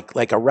selection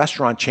like a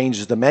restaurant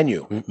changes the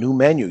menu, new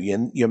menu.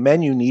 Your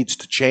menu needs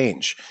to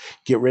change.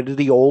 Get rid of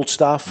the old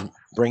stuff,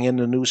 bring in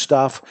the new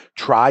stuff,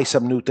 try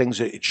some new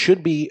things. It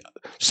should be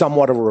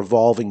somewhat of a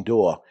revolving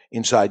door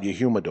inside your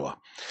humidor.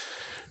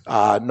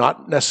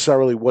 Not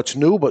necessarily what's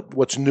new, but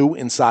what's new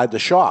inside the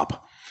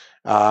shop.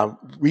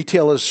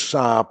 Retailers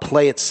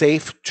play it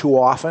safe too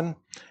often,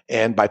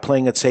 and by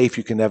playing it safe,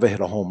 you can never hit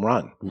a home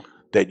run.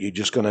 That you're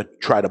just going to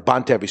try to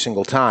bunt every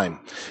single time.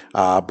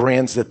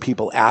 Brands that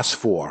people ask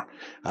for.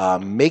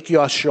 Make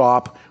your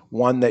shop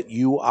one that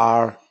you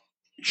are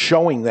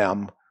showing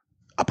them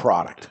a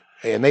product.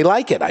 And they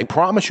like it. I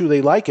promise you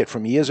they like it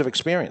from years of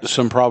experience.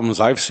 Some problems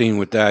I've seen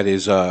with that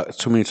is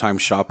too many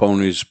times shop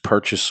owners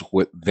purchase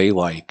what they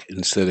like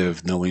instead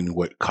of knowing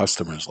what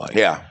customers like.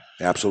 Yeah,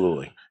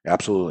 absolutely.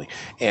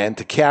 And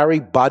to carry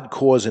Bud,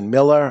 Coors, and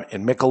Miller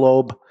and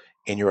Michelob,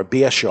 and you're a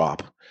beer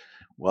shop,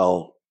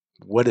 well,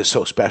 what is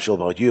so special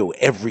about you?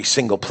 Every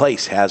single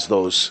place has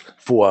those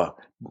 4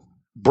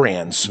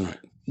 brands.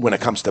 When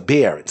it comes to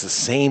beer, it's the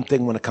same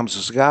thing when it comes to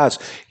cigars.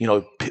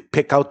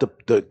 Pick out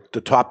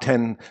the top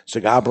 10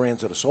 cigar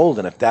brands that are sold,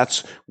 and if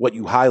that's what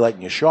you highlight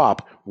in your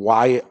shop,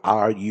 why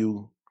are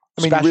you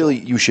special? Really,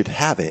 you should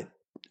have it.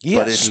 Yes.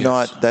 But it's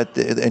not that,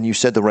 and you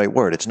said the right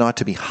word. It's not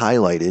to be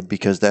highlighted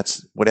because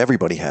that's what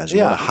everybody has.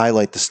 You want to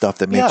highlight the stuff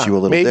that makes you a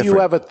little different. Maybe you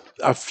have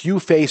a few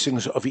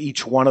facings of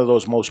each one of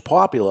those most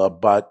popular,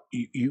 but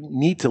you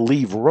need to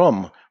leave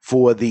room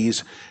for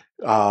these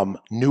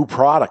new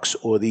products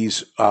or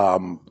these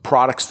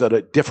products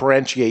that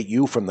differentiate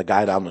you from the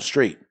guy down the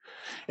street.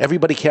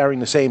 Everybody carrying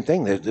the same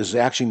thing. There's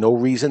actually no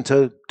reason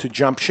to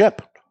jump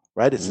ship,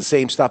 right? It's the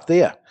same stuff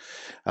there.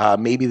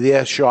 Maybe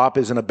their shop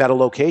is in a better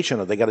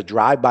location or they got to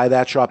drive by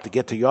that shop to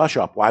get to your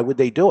shop. Why would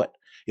they do it?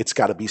 It's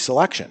got to be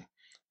selection.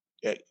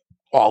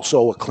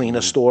 Also a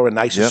cleaner store, a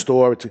nicer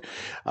store.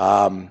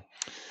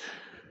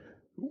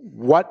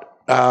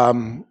 What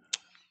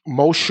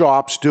most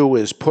shops do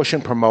is push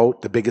and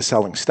promote the biggest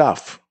selling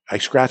stuff. I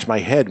scratch my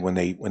head when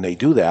they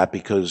do that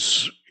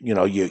because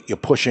you're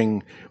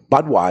pushing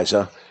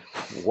Budweiser.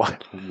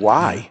 What?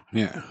 Why?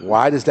 Yeah.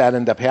 Why does that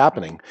end up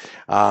happening?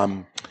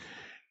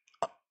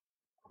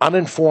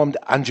 Uninformed,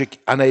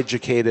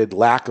 uneducated,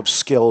 lack of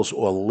skills,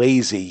 or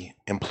lazy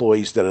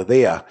employees that are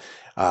there.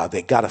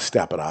 They got to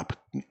step it up.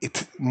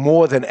 It's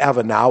more than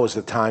ever now is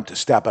the time to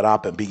step it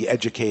up and be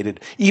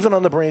educated, even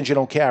on the brands you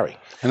don't carry.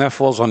 And that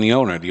falls on the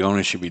owner. The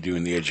owner should be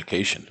doing the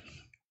education.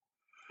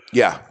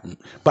 Yeah.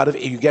 But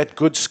if you get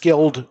good,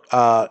 skilled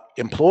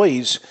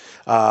employees,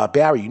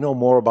 Barry, you know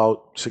more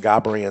about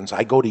cigar brands.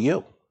 I go to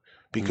you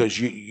because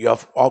you're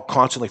all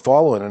constantly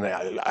following. And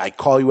I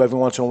call you every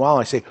once in a while.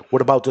 And I say,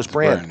 what about this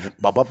brand?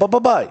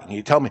 And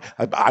you tell me,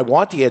 I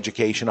want the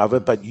education of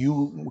it, but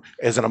you,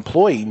 as an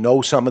employee,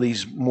 know some of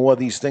these more of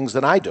these things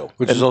than I do.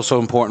 Which is also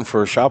important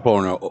for a shop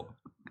owner.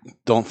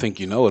 Don't think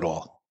you know it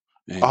all.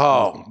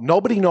 Oh,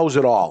 nobody knows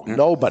it all.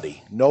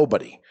 Nobody.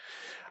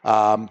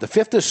 The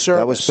fifth is service.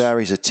 That was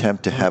Barry's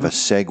attempt to have a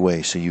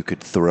segue so you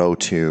could throw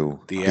to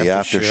the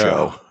after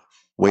show.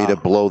 Way to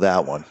blow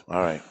that one.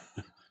 All right.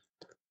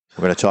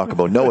 We're going to talk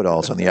about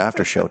know-it-alls on the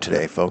after show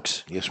today,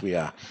 folks. Yes, we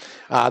are.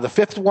 The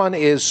fifth one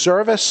is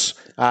service.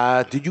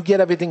 Did you get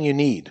everything you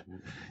need?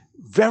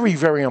 Very,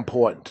 very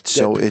important.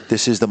 So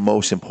this is the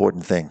most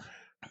important thing.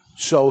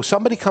 So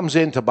somebody comes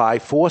in to buy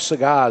 4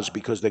 cigars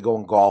because they're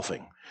going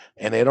golfing,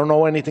 and they don't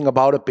know anything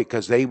about it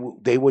because they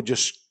were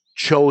just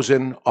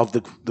chosen of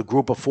the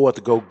group of 4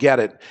 to go get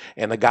it,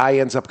 and the guy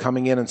ends up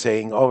coming in and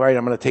saying, all right,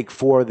 I'm going to take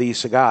 4 of these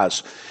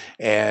cigars,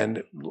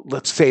 and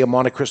let's say a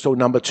Monte Cristo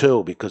number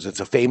 2 because it's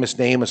a famous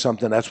name or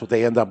something. That's what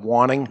they end up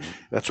wanting.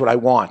 That's what I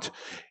want.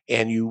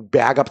 And you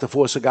bag up the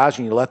 4 cigars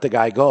and you let the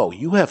guy go.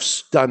 You have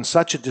done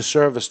such a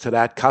disservice to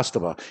that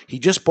customer. He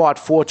just bought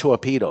 4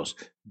 torpedoes.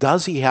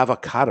 Does he have a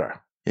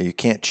cutter? Yeah, you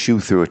can't chew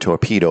through a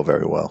torpedo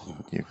very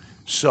well.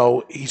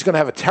 So he's going to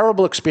have a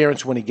terrible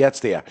experience when he gets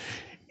there.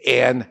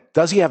 And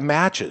does he have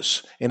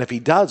matches? And if he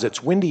does,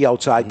 it's windy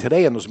outside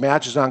today, and those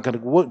matches aren't going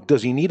to work.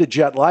 Does he need a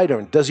jet lighter?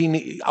 And does he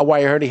need? Oh,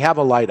 I already have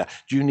a lighter.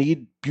 Do you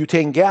need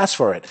butane gas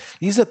for it.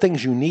 These are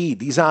things you need.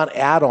 These aren't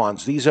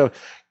add-ons. These are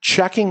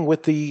checking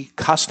with the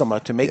customer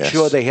to make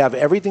sure they have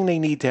everything they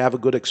need to have a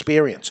good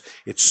experience.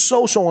 It's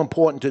so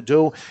important to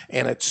do,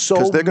 and it's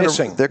so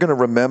missing. They're going to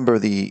remember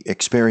the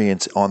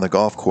experience on the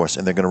golf course,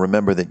 and they're going to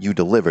remember that you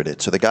delivered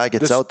it. So the guy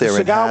gets out there the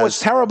cigar was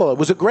terrible. It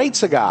was a great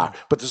cigar,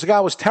 but the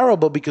cigar was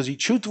terrible because he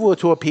chewed through a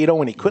torpedo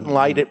and he couldn't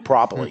light it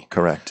properly.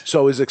 Correct.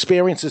 So his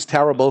experience is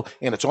terrible,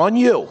 and it's on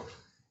you.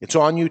 It's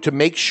on you to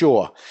make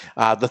sure.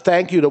 The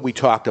thank you that we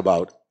talked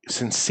about,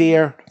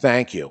 sincere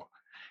thank you.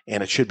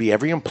 And it should be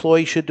every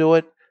employee should do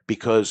it,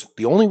 because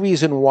the only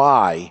reason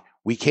why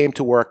we came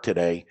to work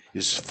today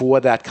is for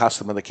that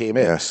customer that came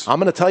in. Yes. I'm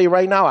going to tell you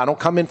right now, I don't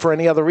come in for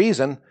any other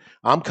reason.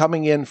 I'm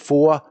coming in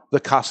for the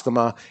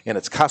customer, and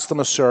it's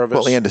customer service.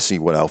 Well, and to see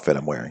what outfit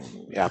I'm wearing.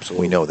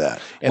 Absolutely. We know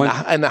that.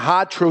 And the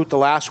hard truth, the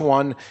last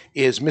one,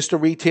 is,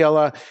 Mr.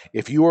 Retailer,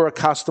 if you were a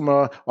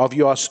customer of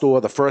your store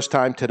the first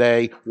time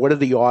today, what are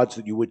the odds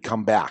that you would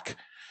come back?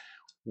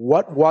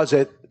 What was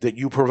it that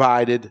you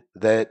provided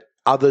that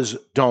others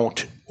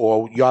don't,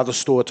 or you're the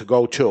store to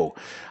go to?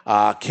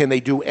 Can they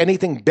do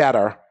anything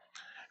better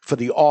for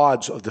the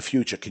odds of the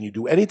future? Can you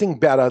do anything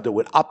better that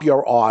would up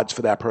your odds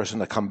for that person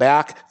to come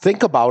back?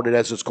 Think about it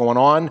as it's going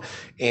on,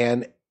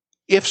 and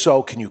if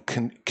so, can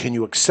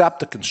you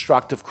accept the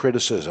constructive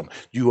criticism?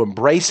 Do you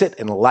embrace it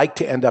and like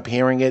to end up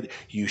hearing it?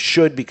 You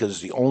should, because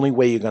it's the only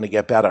way you're going to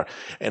get better.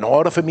 In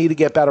order for me to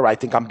get better, I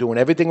think I'm doing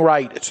everything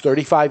right. It's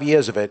 35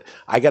 years of it.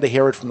 I got to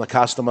hear it from the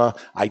customer.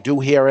 I do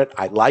hear it.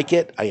 I like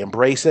it. I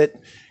embrace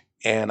it,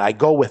 and I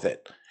go with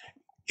it.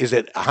 Is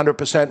it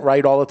 100%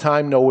 right all the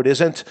time? No, it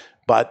isn't.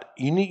 But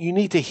you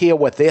need to hear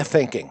what they're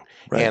thinking.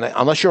 Right. And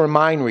unless you're a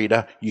mind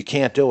reader, you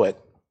can't do it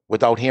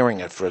without hearing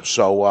it.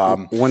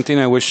 One thing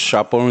I wish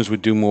shop owners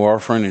would do more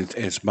often,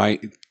 it's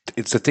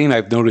the thing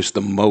I've noticed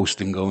the most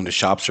in going to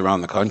shops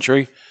around the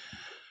country.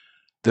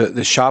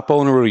 The shop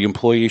owner or the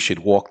employee should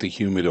walk the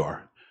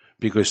humidor,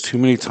 because too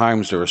many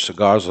times there are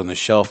cigars on the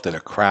shelf that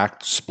are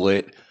cracked,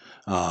 split,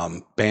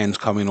 bands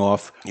coming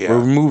off. Yeah.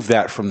 Remove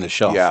that from the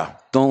shelf. Yeah.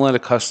 Don't let a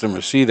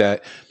customer see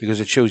that, because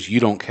it shows you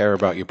don't care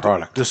about your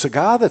product. The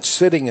cigar that's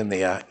sitting in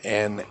there,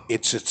 and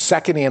it's its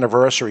second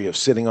anniversary of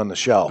sitting on the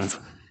shelf,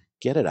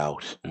 get it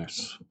out.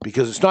 Yes.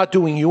 Because it's not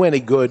doing you any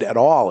good at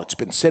all. It's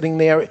been sitting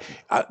there.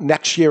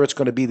 Next year it's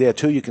going to be there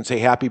too. You can say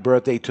happy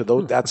birthday to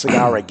that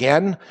cigar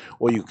again,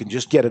 or you can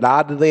just get it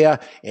out of there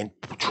and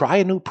try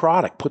a new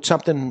product. Put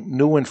something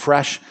new and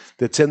fresh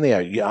that's in there.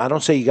 I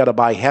don't say you got to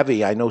buy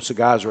heavy. I know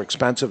cigars are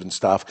expensive and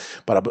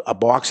stuff, but a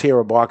box here,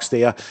 a box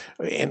there,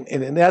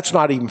 and that's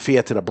not even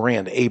fair to the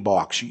brand, a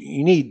box.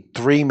 You need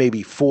 3,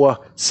 maybe 4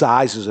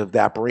 sizes of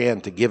that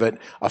brand to give it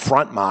a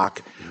front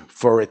mark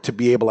for it to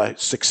be able to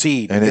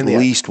succeed. And at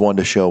least one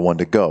to show, one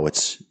to go.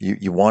 It's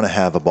you want to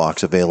have a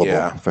box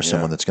available for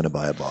someone that's going to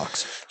buy a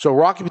box. So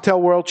Rocky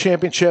Patel World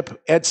Championship,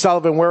 Ed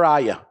Sullivan, where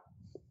are you?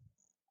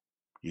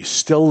 He's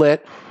still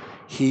lit.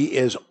 He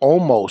is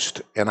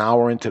almost an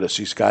hour into this.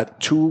 He's got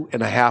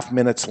 2.5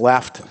 minutes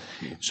left.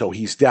 So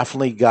he's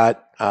definitely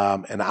got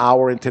an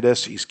hour into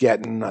this. He's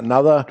getting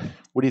another,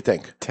 what do you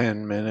think?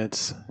 10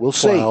 minutes. We'll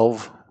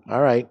 12. see.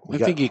 All right. I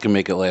think you can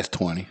make it last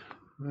 20.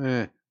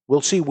 We'll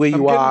see where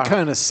you I'm are. getting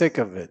kind of sick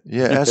of it.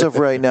 Yeah, as of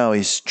right now,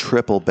 he's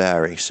triple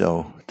Barry,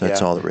 so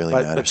that's all that really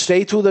matters. But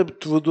stay through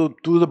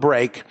the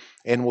break,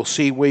 and we'll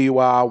see where you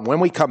are. When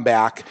we come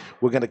back,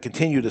 we're going to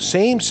continue the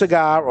same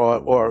cigar,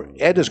 or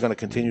Ed is going to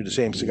continue the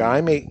same cigar.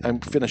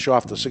 I'm finish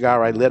off the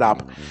cigar I lit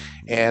up,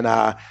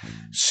 and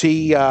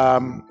see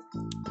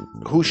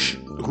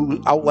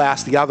who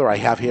outlasts the other. I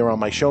have here on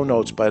my show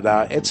notes, but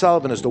Ed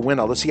Sullivan is the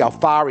winner. Let's see how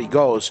far he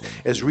goes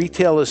as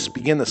retailers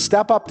begin to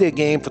step up their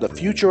game for the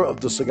future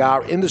of the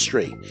cigar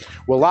industry.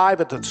 We're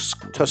live at the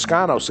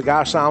Toscano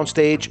Cigar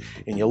Soundstage,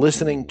 and you're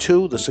listening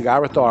to The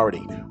Cigar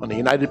Authority on the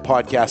United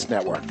Podcast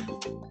Network.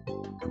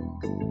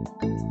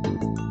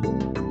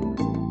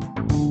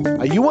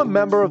 Are you a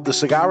member of the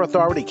Cigar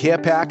Authority Care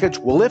Package?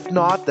 Well, if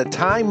not, the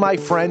time, my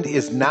friend,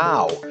 is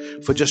now.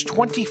 For just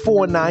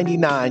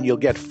 $24.99, you'll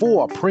get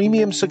 4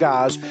 premium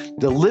cigars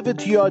delivered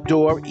to your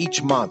door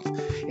each month.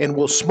 And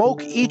we'll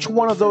smoke each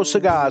one of those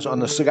cigars on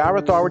the Cigar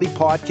Authority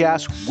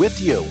podcast with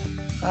you.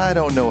 I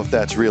don't know if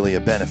that's really a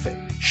benefit.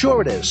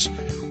 Sure it is.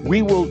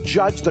 We will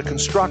judge the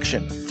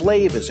construction,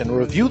 flavors, and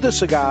review the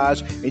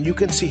cigars, and you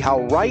can see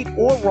how right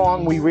or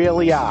wrong we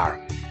really are.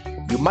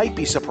 You might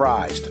be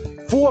surprised.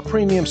 4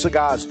 premium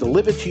cigars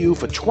delivered to you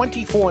for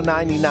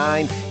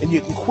 $24.99, and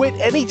you can quit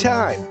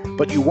anytime,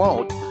 but you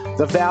won't.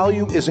 The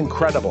value is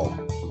incredible.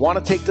 Want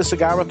to take the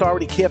Cigar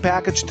Authority Care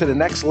Package to the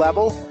next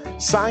level?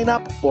 Sign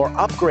up or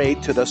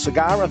upgrade to the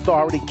Cigar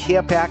Authority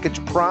Care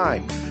Package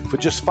Prime. For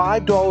just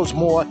 $5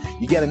 more,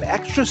 you get an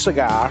extra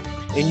cigar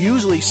and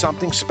usually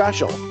something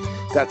special.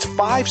 That's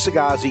 5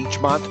 cigars each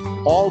month,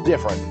 all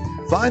different.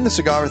 Find the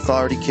Cigar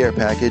Authority Care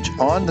Package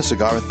on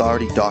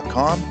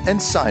thecigarauthority.com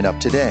and sign up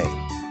today.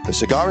 The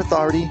Cigar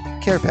Authority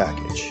Care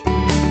Package.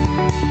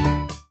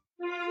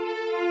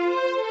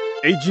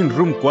 Aging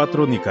Room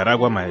 4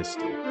 Nicaragua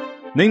Maestro.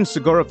 Named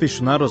Cigar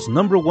Aficionado's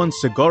 #1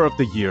 cigar of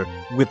the year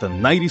with a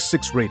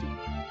 96 rating.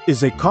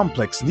 is a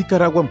complex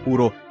Nicaraguan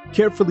puro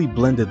carefully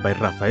blended by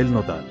Rafael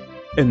Nodal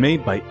and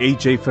made by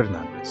A.J.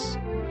 Fernandez.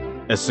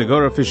 As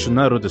Cigar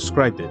Aficionado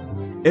described it,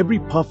 every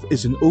puff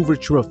is an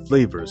overture of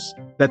flavors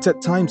that's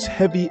at times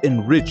heavy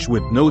and rich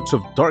with notes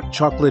of dark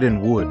chocolate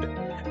and wood,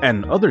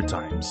 and other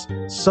times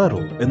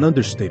subtle and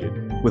understated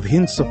with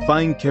hints of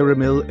fine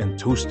caramel and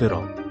toasted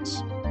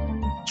almonds.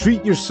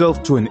 Treat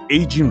yourself to an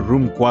aging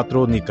Room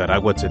 4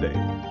 Nicaragua today.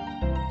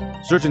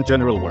 Surgeon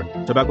General warned,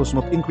 tobacco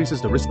smoke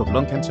increases the risk of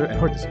lung cancer and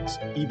heart disease,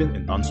 even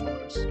in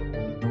non-smokers.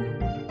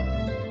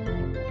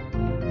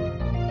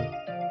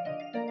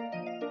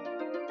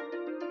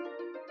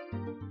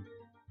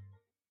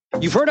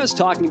 You've heard us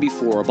talking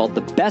before about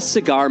the best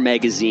cigar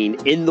magazine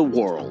in the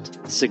world,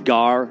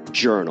 Cigar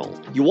Journal.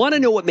 You want to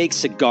know what makes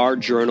Cigar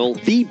Journal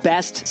the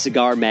best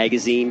cigar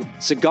magazine?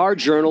 Cigar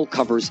Journal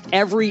covers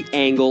every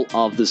angle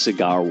of the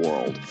cigar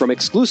world, from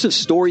exclusive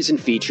stories and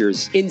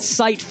features,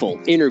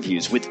 insightful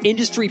interviews with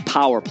industry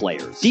power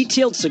players,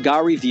 detailed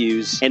cigar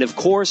reviews, and of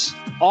course,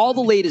 all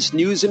the latest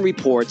news and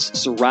reports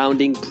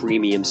surrounding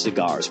premium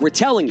cigars. We're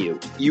telling you,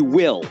 you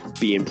will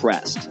be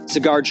impressed.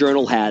 Cigar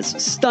Journal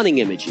has stunning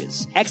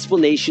images,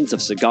 explanations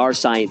of cigar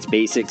science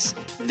basics.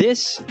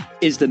 This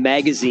is the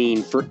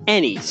magazine for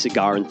any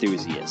cigar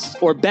enthusiast,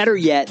 or better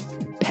yet,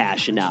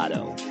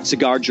 passionado.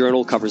 Cigar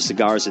Journal covers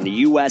cigars in the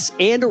U.S.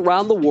 and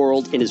around the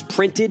world and is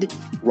printed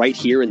right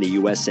here in the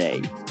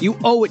USA. You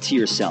owe it to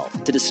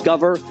yourself to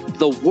discover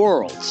the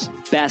world's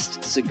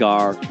best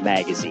cigar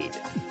magazine,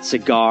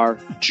 Cigar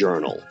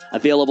Journal.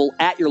 Available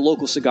at your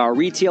local cigar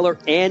retailer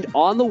and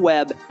on the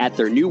web at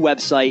their new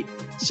website,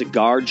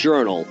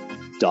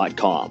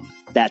 cigarjournal.com.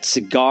 That's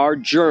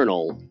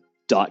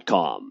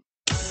cigarjournal.com.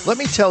 Let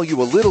me tell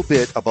you a little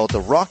bit about the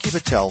Rocky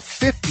Patel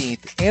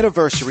 15th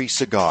anniversary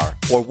cigar,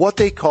 or what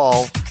they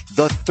call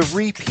the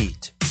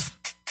three-peat.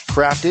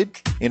 Crafted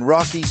in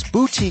Rocky's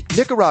boutique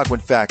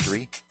Nicaraguan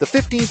factory, the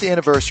 15th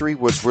anniversary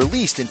was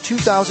released in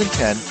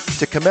 2010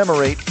 to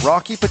commemorate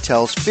Rocky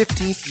Patel's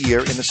 15th year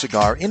in the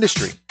cigar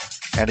industry,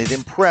 and it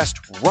impressed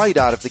right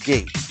out of the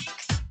gate.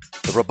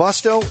 The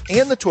Robusto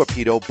and the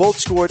Torpedo both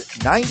scored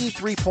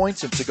 93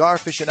 points in Cigar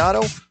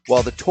Aficionado,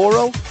 while the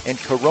Toro and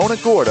Corona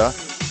Gorda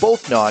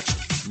both notched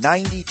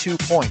 92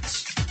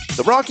 points.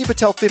 The Rocky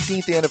Patel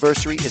 15th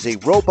anniversary is a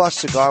robust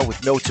cigar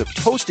with notes of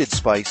toasted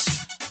spice,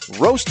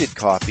 roasted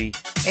coffee,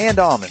 and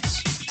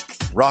almonds.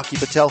 Rocky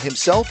Patel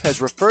himself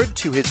has referred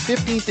to his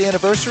 15th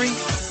anniversary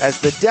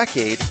as the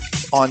decade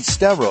on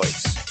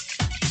steroids.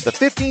 The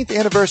 15th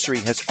anniversary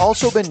has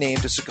also been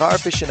named to Cigar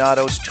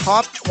Aficionado's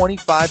top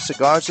 25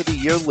 cigars of the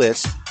year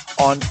list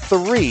on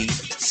 3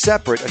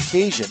 separate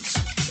occasions.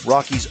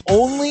 Rocky's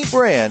only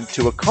brand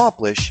to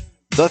accomplish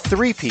the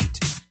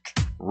three-peat.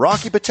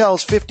 Rocky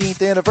Patel's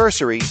 15th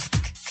anniversary,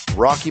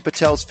 Rocky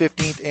Patel's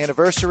 15th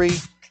anniversary,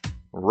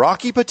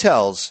 Rocky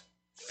Patel's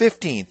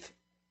 15th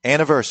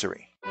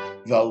anniversary.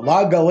 The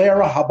La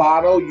Galera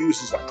Habano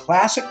uses a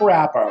classic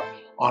wrapper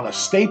on a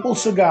staple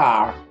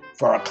cigar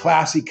for a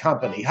classy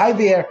company. Hi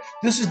there,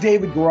 this is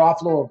David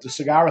Garofalo of the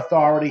Cigar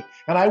Authority,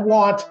 and I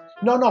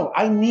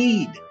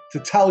need to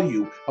tell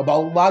you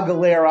about La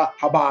Galera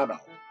Habano.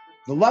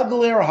 The La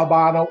Galera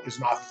Habano is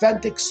an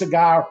authentic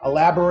cigar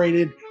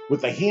elaborated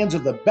with the hands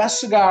of the best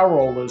cigar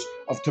rollers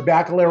of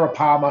Tabacalera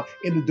Palma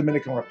in the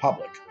Dominican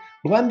Republic.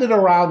 Blended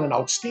around an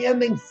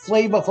outstanding,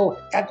 flavorful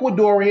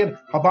Ecuadorian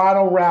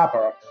Habano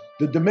wrapper,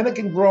 the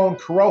Dominican-grown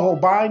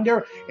Corojo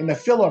binder, and the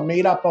filler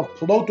made up of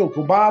Piloto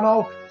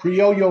Cubano,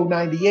 Criollo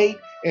 98,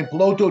 and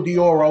Piloto de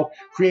Oro,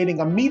 creating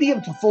a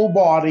medium to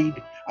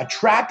full-bodied,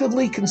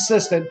 attractively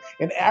consistent,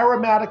 and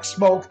aromatic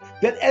smoke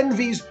that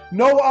envies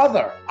no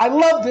other. I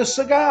love this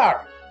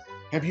cigar.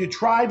 Have you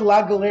tried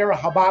La Galera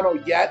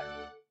Habano yet?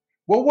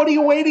 Well, what are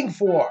you waiting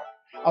for?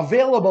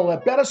 Available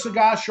at better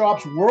cigar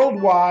shops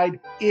worldwide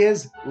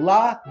is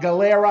La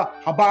Galera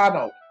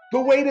Habano. The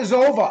wait is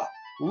over.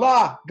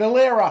 La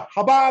Galera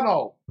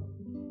Habano.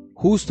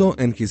 Justo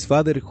and his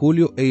father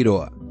Julio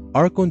Eiroa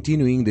are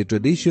continuing the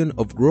tradition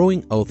of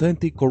growing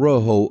authentic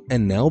Corojo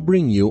and now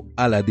bring you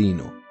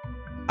Aladino.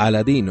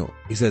 Aladino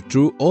is a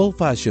true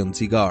old-fashioned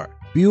cigar,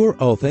 pure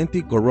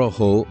authentic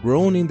Corojo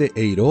grown in the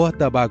Eiroa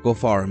tobacco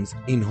farms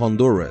in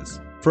Honduras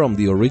from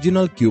the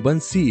original Cuban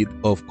seed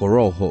of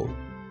Corojo.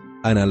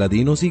 An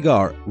Aladino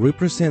cigar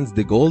represents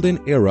the golden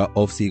era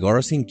of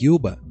cigars in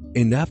Cuba,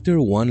 and after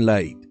one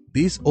light,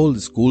 this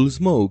old-school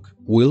smoke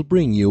will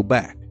bring you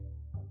back.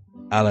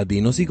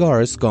 Aladino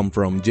cigars come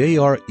from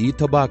JRE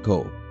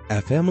Tobacco,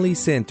 a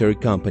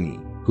family-centered company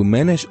who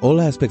manage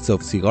all aspects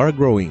of cigar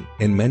growing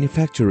and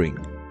manufacturing.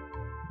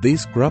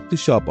 This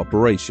crop-to-shop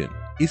operation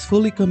is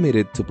fully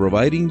committed to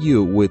providing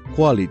you with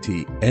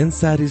quality and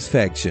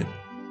satisfaction.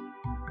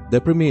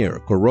 The premier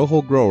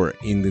Corojo grower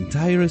in the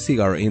entire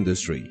cigar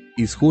industry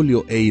is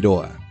Julio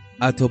Eiroa,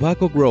 a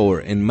tobacco grower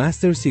and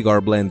master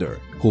cigar blender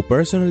who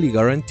personally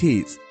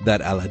guarantees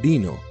that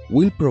Aladino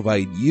will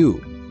provide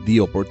you the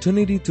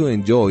opportunity to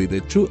enjoy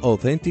the true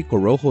authentic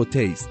Corojo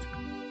taste.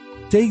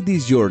 Take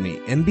this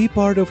journey and be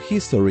part of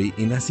history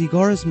in a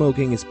cigar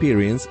smoking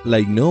experience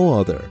like no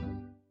other.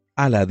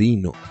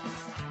 Aladino.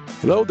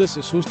 Hello, this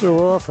is Justo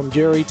Aurora from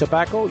Jerry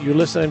Tobacco. You're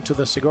listening to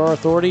the Cigar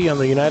Authority on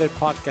the United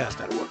Podcast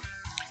Network.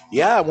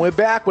 Yeah, we're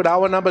back with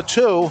hour number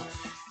 2.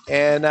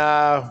 And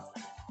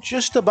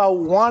just about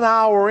 1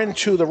 hour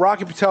into the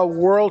Rocky Patel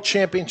World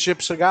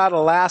Championship cigar, the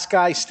last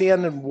guy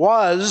standing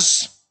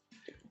was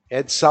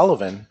Ed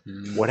Sullivan.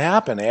 What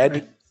happened, Ed?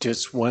 It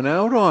just went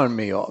out on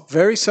me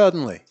very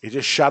suddenly. He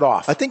just shut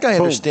off. I think I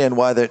understand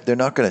why they're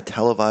not going to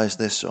televise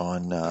this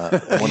on one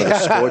of the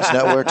sports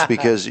networks,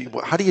 because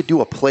how do you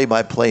do a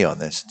play-by-play on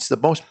this? It's the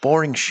most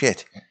boring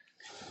shit.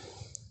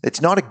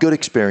 It's not a good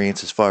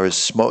experience as far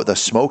as the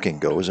smoking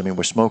goes. I mean,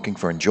 we're smoking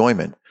for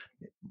enjoyment.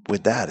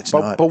 With that, it's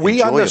not But we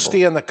enjoyable.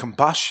 understand the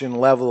combustion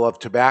level of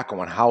tobacco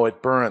and how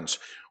it burns.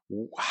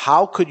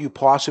 How could you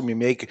possibly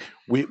make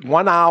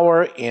 1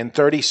 hour and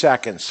 30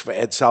 seconds for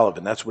Ed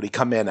Sullivan? That's what he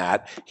come in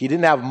at. He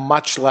didn't have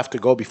much left to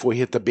go before he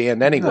hit the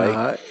band anyway.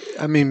 No,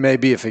 I mean,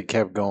 maybe if it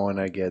kept going,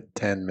 I get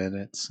 10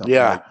 minutes, something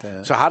like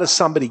that. So how does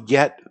somebody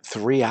get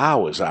 3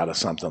 hours out of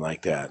something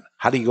like that?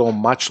 How do you go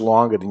much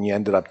longer than you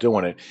ended up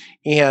doing it?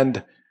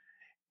 And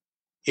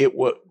it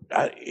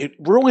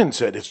ruins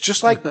it. It's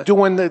just like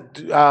doing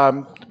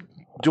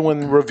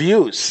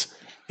reviews.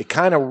 It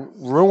kind of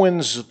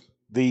ruins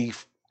the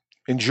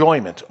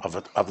enjoyment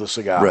of the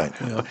cigar, Right.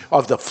 Yeah.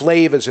 of the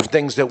flavors and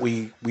things that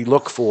we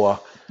look for.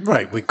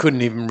 Right. We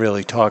couldn't even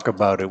really talk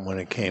about it when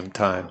it came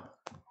time.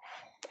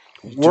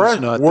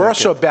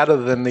 Worse or better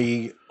than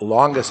the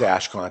longest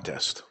ash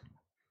contest?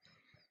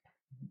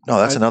 No,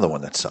 that's another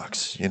one that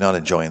sucks. You're not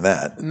enjoying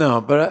that.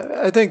 No, but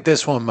I think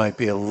this one might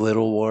be a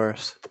little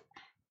worse.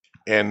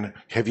 And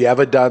have you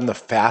ever done the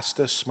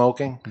fastest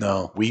smoking?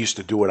 No. We used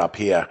to do it up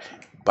here.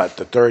 But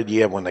the third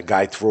year when the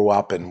guy threw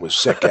up and was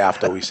sick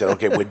after, we said,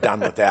 okay, we're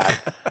done with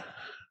that.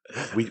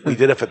 We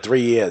did it for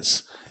 3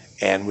 years.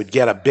 And we'd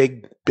get a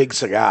big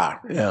cigar.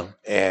 Yeah.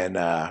 And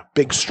a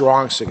big,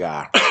 strong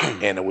cigar.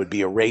 And it would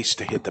be a race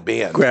to hit the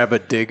band. Grab a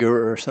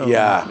digger or something.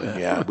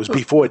 Yeah. It was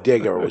before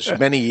digger. It was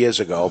many years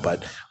ago.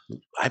 But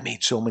I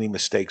made so many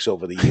mistakes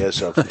over the years.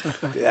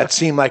 That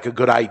seemed like a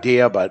good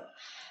idea. But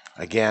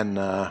again,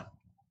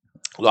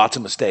 lots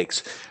of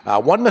mistakes.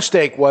 One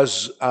mistake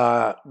wasn't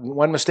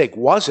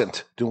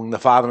doing the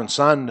father and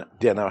son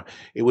dinner.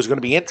 It was going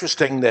to be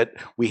interesting that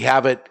we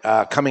have it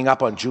coming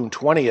up on June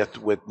 20th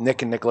with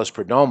Nick and Nicholas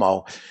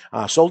Perdomo.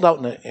 Sold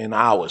out in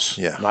hours,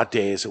 not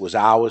days. It was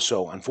hours.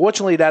 So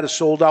unfortunately, that is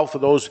sold out for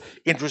those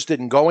interested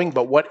in going.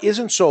 But what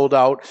isn't sold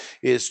out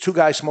is Two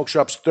Guys Smoke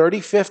Shop's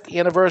 35th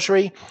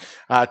anniversary.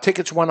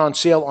 Tickets went on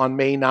sale on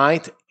May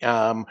 9th.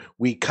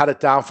 We cut it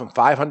down from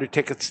 500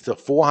 tickets to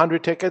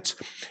 400 tickets,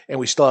 and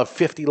we still have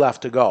 50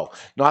 left to go.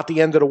 Not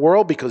the end of the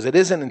world, because it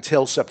isn't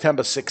until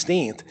September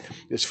 16th.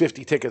 There's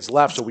 50 tickets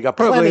left, so we got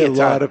Probably plenty a of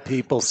time. lot of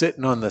people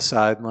sitting on the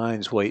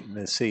sidelines waiting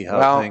to see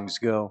how things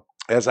go.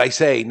 As I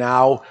say,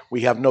 now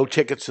we have no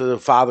tickets to the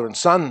father and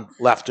son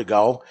left to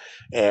go,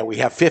 and we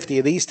have 50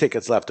 of these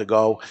tickets left to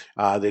go.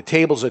 The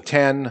tables are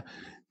 10.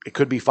 It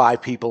could be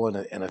 5 people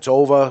and it's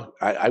over.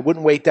 I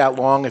wouldn't wait that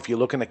long if you're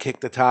looking to kick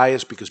the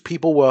tires, because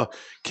people were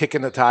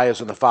kicking the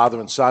tires on the father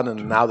and son,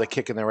 and now they're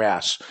kicking their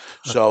ass.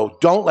 So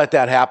don't let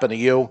that happen to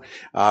you.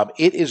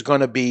 It is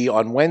going to be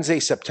on Wednesday,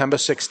 September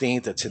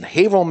 16th. It's in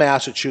Haverhill,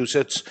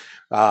 Massachusetts.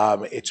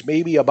 It's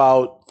maybe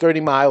about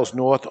 30 miles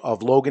north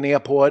of Logan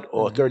Airport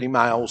or 30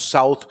 miles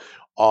south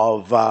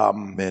of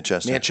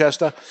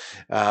Manchester.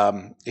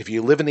 If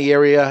you live in the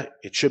area,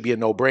 it should be a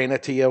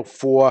no-brainer to you.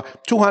 For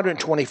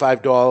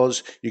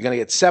 $225, you're going to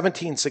get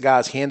 17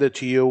 cigars handed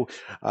to you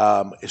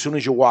as soon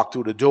as you walk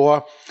through the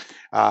door.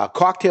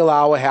 Cocktail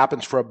hour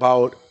happens for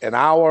about an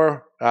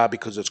hour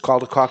because it's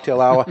called a cocktail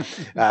hour.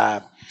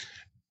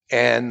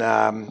 And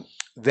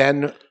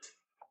then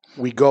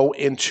we go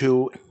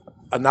into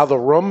another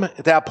room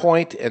at that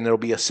point, and there'll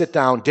be a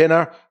sit-down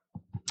dinner.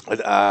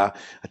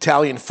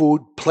 Italian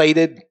food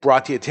plated,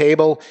 brought to your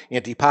table,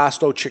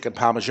 antipasto, chicken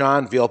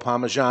parmesan, veal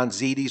parmesan,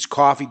 ziti's,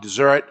 coffee,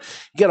 dessert.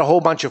 You get a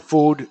whole bunch of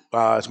food,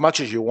 as much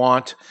as you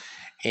want.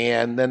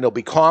 And then there'll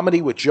be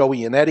comedy with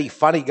Joey and Eddie,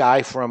 funny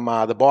guy from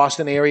the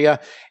Boston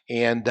area.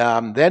 And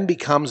then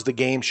becomes the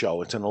game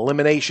show. It's an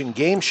elimination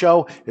game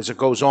show as it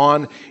goes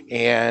on.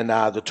 And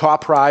the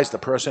top prize, the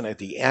person at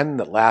the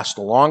end that lasts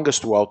the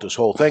longest throughout this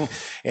whole thing.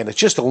 And it's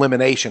just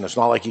elimination. It's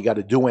not like you got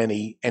to do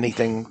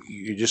anything.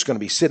 You're just going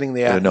to be sitting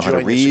there You know how to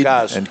enjoying read your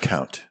cigars. and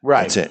count.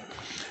 Right. That's it.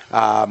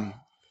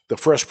 The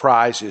first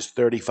prize is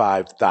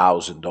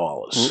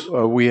 $35,000.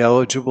 Are we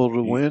eligible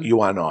to win?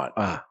 You are not.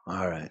 All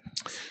right.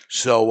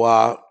 So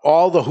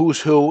all the who's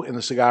who in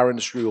the cigar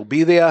industry will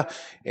be there.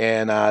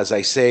 And as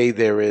I say,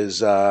 there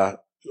is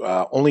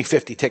only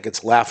 50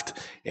 tickets left,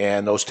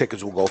 and those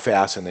tickets will go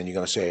fast, and then you're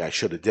going to say, I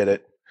should have did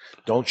it.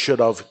 Don't should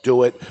have,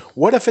 do it.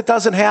 What if it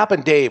doesn't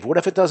happen, Dave? What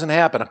if it doesn't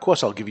happen? Of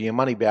course, I'll give you your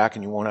money back,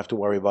 and you won't have to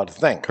worry about a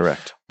thing.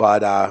 Correct.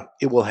 But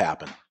it will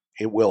happen.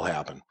 It will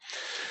happen.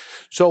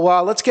 So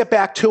let's get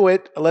back to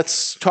it.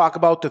 Let's talk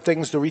about the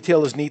things the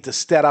retailers need to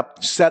step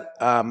up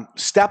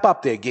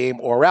their game,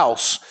 or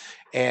else.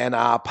 And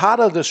part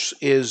of this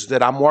is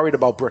that I'm worried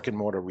about brick and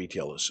mortar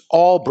retailers,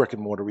 all brick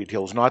and mortar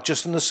retailers, not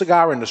just in the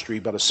cigar industry,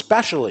 but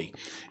especially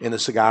in the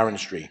cigar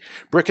industry.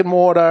 Brick and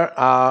mortar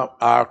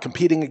are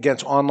competing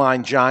against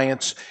online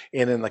giants,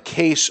 and in the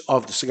case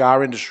of the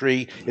cigar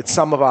industry, it's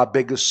some of our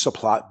biggest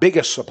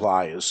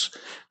suppliers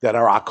that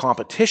are our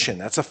competition.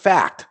 That's a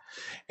fact.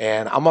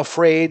 And I'm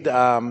afraid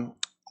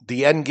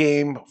the end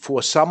game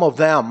for some of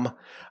them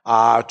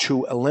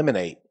to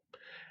eliminate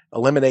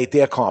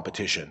their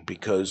competition,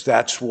 because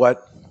that's what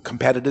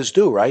competitors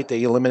do, right?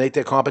 They eliminate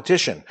their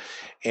competition.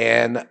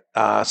 And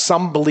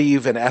some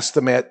believe and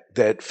estimate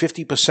that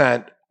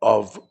 50%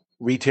 of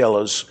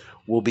retailers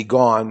will be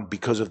gone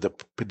because of the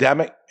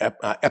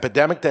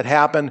epidemic that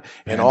happened,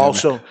 and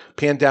also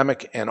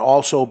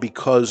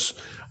because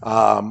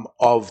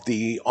of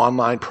the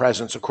online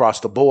presence across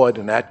the board,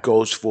 and that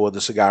goes for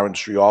the cigar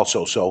industry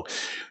also. So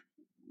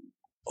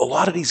a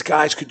lot of these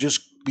guys could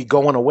just be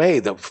going away.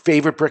 The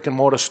favorite brick and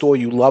mortar store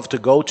you love to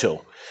go to.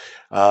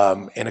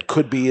 And it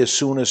could be as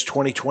soon as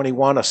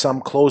 2021 or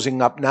some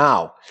closing up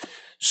now.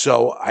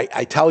 So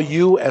I tell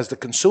you as the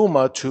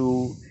consumer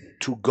to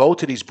go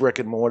to these brick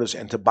and mortars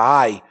and to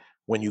buy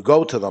when you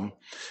go to them.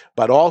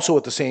 But also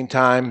at the same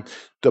time,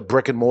 the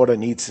brick and mortar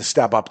needs to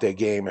step up their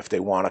game if they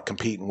want to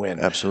compete and win.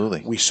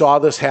 Absolutely. We saw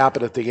this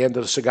happen at the end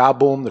of the cigar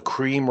boom. The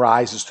cream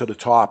rises to the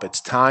top. It's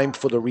time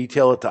for the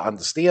retailer to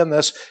understand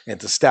this and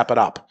to step it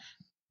up.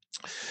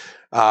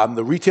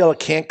 The retailer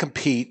can't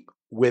compete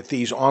with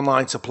these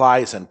online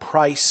suppliers in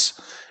price,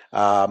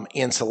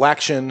 in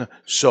selection,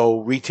 so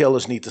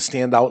retailers need to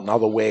stand out in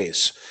other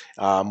ways.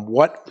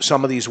 What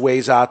some of these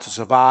ways are to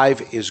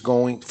survive is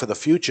going for the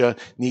future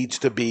needs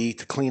to be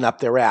to clean up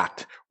their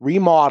act.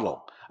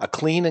 Remodel a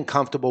clean and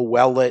comfortable,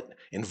 well-lit,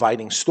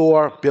 inviting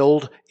store,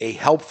 build a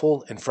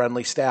helpful and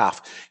friendly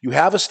staff. You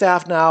have a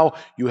staff now,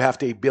 you have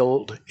to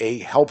build a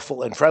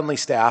helpful and friendly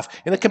staff,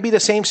 and it can be the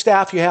same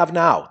staff you have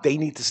now. They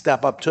need to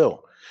step up too.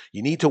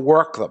 You need to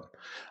work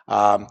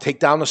them. Take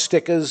down the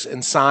stickers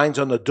and signs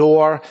on the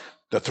door.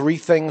 The 3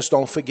 things,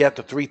 don't forget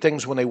the 3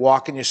 things when they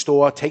walk in your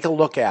store. Take a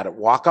look at it.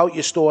 Walk out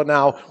your store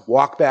now,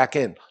 walk back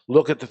in.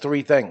 Look at the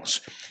 3 things.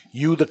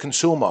 You, the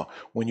consumer,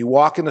 when you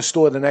walk in the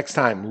store the next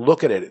time,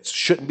 look at it. It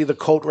shouldn't be the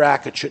coat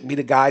rack. It shouldn't be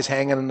the guys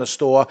hanging in the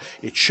store.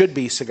 It should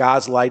be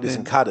cigars, lighters,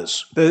 and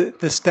cutters.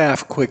 The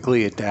staff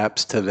quickly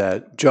adapts to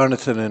that.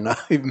 Jonathan and I,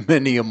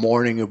 many a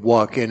morning, would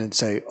walk in and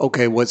say,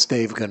 okay, what's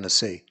Dave going to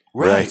see?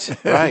 Right.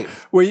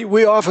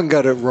 We often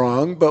got it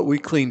wrong, but we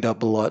cleaned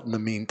up a lot in the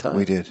meantime.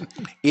 We did.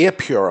 Air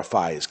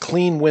purifiers,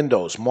 clean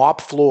windows,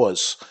 mop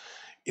floors.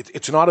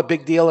 It's not a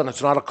big deal, and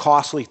it's not a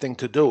costly thing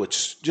to do.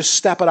 It's just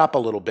step it up a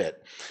little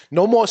bit.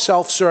 No more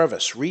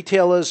self-service.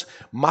 Retailers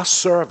must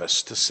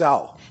service to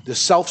sell. The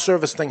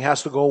self-service thing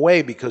has to go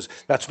away because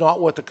that's not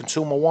what the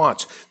consumer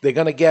wants. They're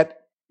going to get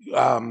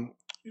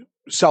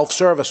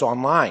self-service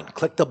online.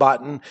 Click the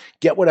button,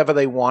 get whatever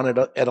they want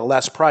at a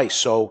less price.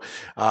 So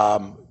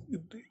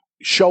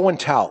show and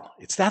tell.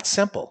 It's that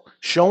simple.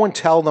 Show and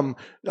tell them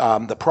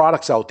the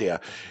products out there.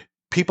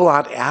 People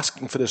aren't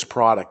asking for this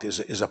product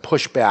is a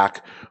pushback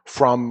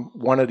from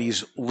one of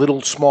these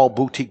little small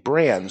boutique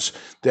brands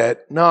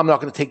that, no, I'm not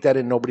going to take that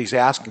in. Nobody's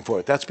asking for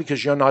it. That's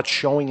because you're not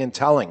showing and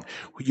telling.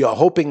 You're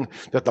hoping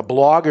that the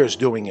blogger's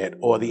doing it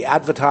or the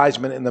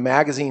advertisement in the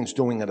magazine's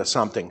doing it or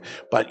something.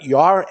 But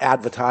your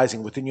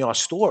advertising within your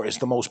store is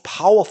the most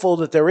powerful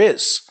that there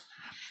is.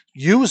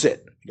 Use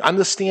it.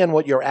 Understand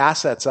what your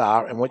assets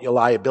are and what your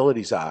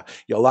liabilities are.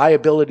 Your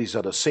liabilities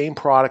are the same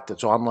product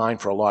that's online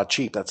for a lot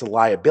cheap. That's a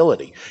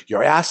liability.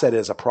 Your asset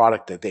is a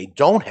product that they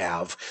don't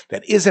have,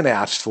 that isn't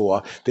asked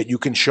for, that you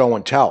can show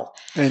and tell.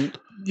 And,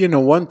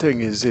 one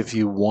thing is if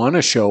you want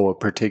to show a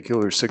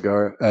particular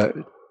cigar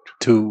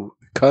to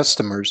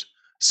customers,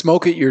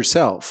 smoke it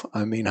yourself.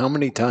 I mean, how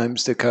many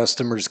times do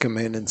customers come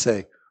in and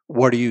say,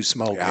 what are you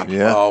smoking?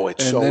 Yeah. Oh,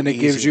 it's so easy. And then it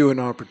gives you an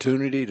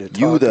opportunity to talk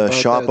You, the about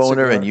shop that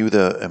owner, cigar. and you,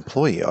 the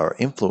employee, are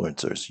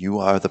influencers. You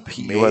are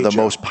the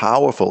most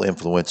powerful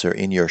influencer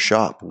in your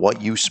shop. What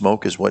you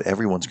smoke is what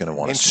everyone's going to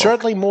want to smoke. And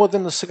certainly more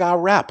than the cigar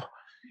rep.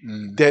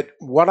 That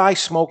what I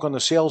smoke on the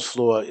sales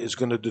floor is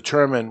going to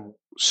determine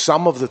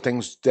some of the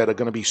things that are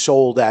going to be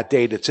sold that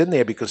day that's in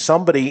there, because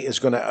somebody is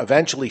going to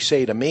eventually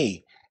say to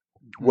me,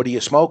 what are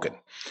you smoking?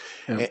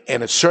 Yeah.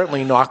 And it's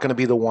certainly not going to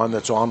be the one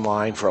that's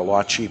online for a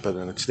lot cheaper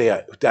than it's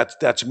there.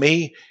 That's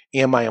me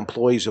and my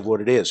employees of what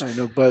it is. I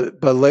know,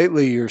 but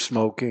lately you're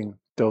smoking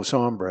Dos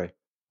Hombre.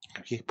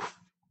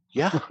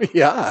 Yeah.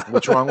 Yeah.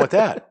 What's wrong with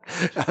that?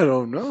 I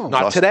don't know.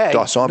 Not today.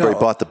 Dos Hombre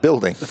bought the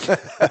building.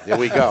 There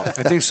we go.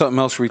 I think something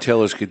else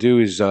retailers could do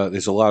is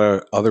there's a lot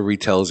of other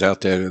retailers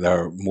out there that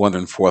are more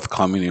than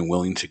forthcoming and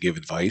willing to give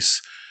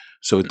advice.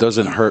 So it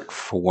doesn't hurt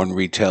for one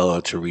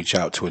retailer to reach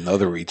out to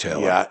another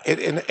retailer. Yeah,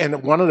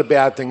 and one of the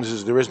bad things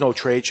is there is no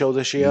trade show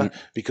this year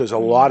because a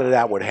lot of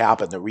that would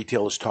happen. The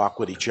retailers talk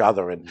with each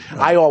other. And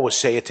I always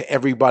say it to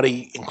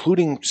everybody,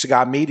 including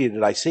cigar media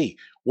that I see.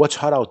 What's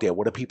hot out there?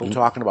 What are people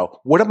talking about?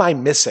 What am I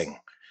missing?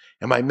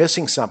 Am I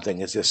missing something?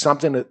 Is there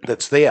something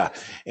that's there?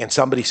 And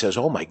somebody says,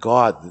 oh my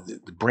God,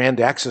 the brand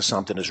X or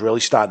something is really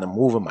starting to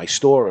move in my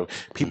store.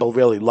 People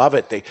really love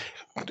it.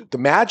 The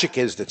magic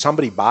is that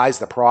somebody buys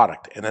the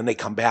product and then they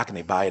come back and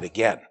they buy it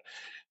again.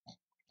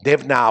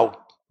 They've now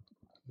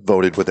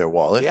voted with their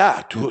wallet.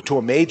 Yeah, to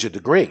a major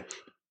degree.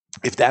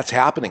 If that's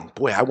happening,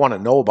 boy, I want to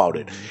know about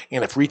it.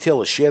 And if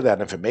retailers share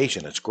that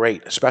information, it's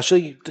great,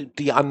 especially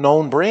the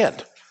unknown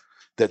brand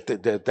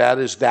that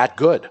is that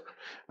good.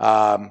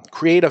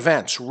 Create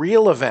events,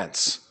 real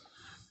events,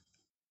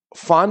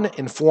 fun,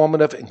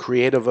 informative, and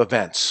creative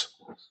events.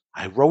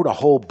 I wrote a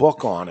whole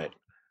book on it.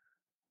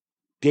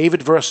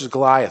 David versus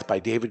Goliath by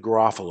David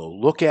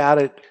Garofalo. Look at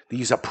it.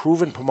 These are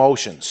proven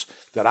promotions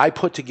that I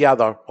put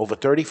together over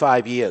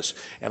 35 years.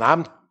 And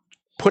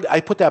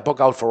I put that book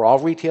out for all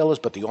retailers,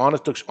 but the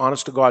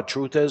honest to God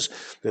truth is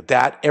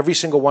that every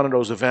single one of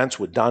those events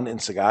were done in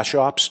cigar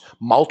shops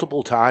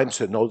multiple times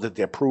to know that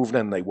they're proven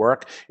and they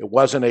work. It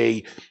wasn't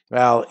it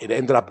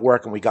ended up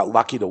working. We got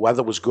lucky. The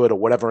weather was good or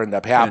whatever ended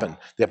up happening.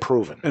 They're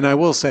proven. And I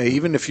will say,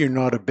 even if you're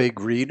not a big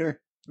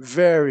reader,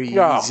 very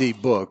easy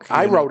book.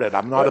 I wrote it.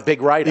 I'm not a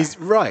big writer.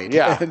 Right.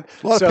 Yeah. And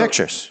a lot of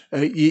pictures.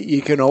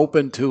 You can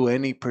open to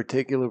any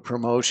particular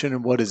promotion,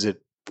 and what is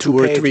it? 2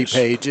 or 3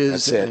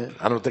 pages. That's it.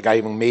 I don't think I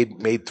even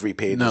made 3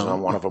 pages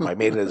on one of them. I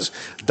made it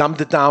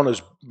dumbed it down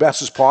as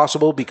best as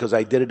possible because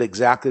I did it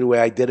exactly the way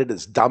I did it,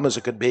 as dumb as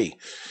it could be.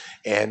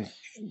 And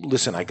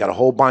listen, I got a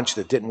whole bunch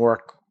that didn't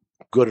work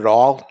good at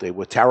all. They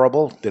were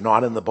terrible. They're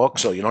not in the book,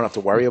 so you don't have to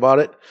worry about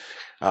it.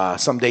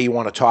 Someday you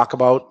want to talk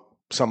about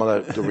some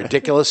of the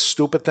ridiculous,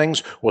 stupid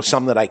things, or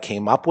some that I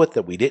came up with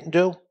that we didn't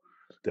do,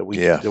 that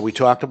we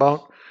talked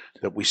about,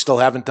 that we still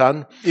haven't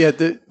done. Yeah,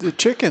 the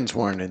chickens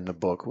weren't in the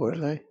book, were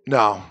they?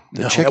 No.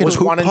 The chicken was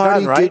one and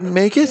done, right? Didn't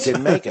make it?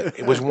 Didn't make it.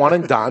 It was one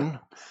and done,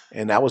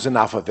 and that was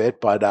enough of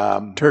it.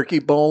 But turkey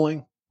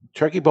bowling?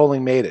 Turkey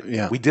bowling made it.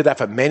 Yeah. We did that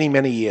for many,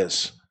 many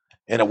years,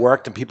 and it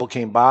worked, and people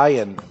came by,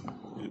 and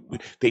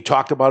they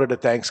talked about it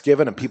at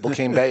Thanksgiving, and people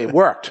came back. It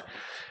worked.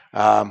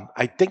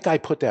 I think I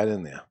put that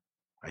in there.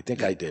 I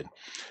think I did.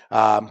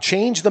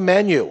 Change the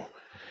menu.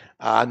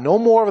 No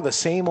more of the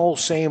same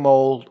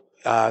old.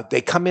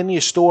 They come in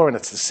your store and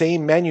it's the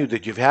same menu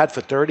that you've had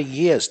for 30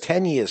 years,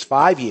 10 years,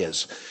 5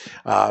 years.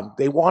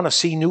 They want to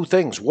see new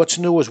things. What's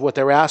new is what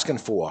they're asking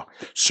for.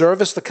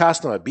 Service the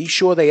customer. Be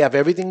sure they have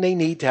everything they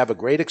need to have a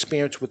great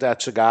experience with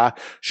that cigar.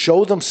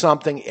 Show them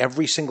something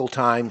every single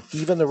time,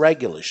 even the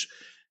regulars.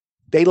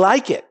 They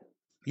like it.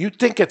 You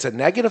think it's a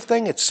negative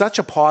thing? It's such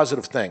a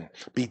positive thing.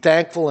 Be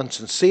thankful and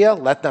sincere.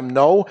 Let them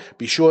know.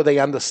 Be sure they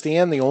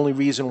understand the only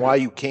reason why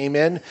you came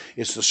in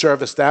is to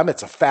service them.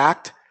 It's a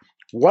fact.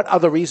 What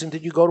other reason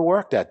did you go to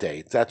work that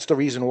day? That's the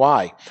reason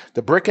why.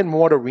 The brick and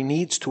mortar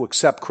needs to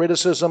accept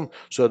criticism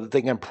so that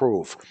they can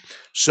improve.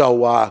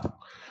 So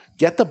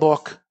get the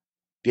book,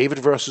 David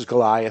versus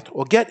Goliath,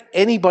 or get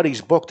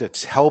anybody's book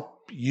that's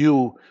helped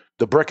you,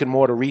 the brick and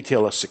mortar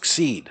retailer,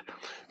 succeed,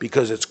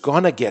 because it's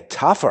going to get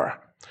tougher.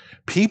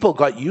 People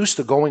got used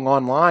to going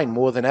online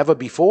more than ever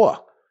before.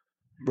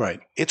 Right.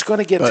 It's going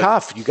to get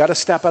tough. You got to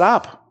step it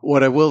up.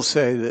 What I will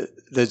say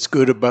that's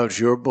good about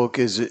your book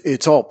is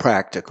it's all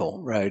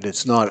practical, right?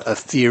 It's not a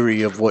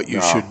theory of what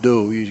you should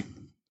do. You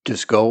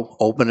just go,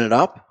 open it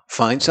up,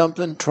 find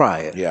something, try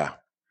it. Yeah.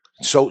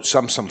 So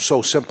some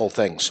so simple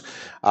things.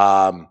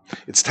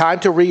 It's time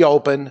to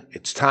reopen.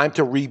 It's time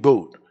to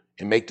reboot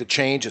and make the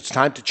change. It's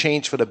time to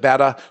change for the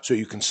better so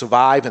you can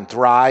survive and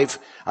thrive.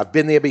 I've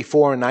been there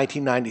before in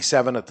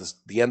 1997 at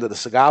the end of the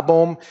cigar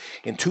boom.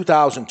 In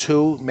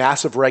 2002,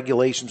 massive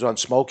regulations on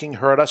smoking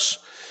hurt us.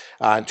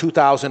 In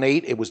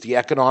 2008, it was the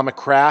economic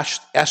crash,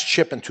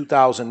 S-chip in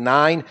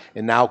 2009,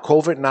 and now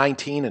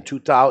COVID-19 in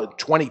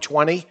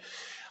 2020.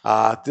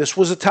 This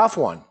was a tough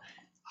one.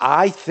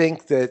 I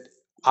think that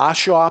our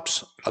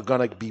shops are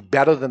going to be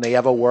better than they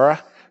ever were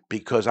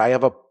because I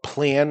have a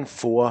plan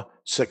for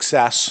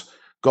success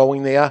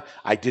going there.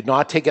 I did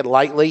not take it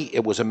lightly.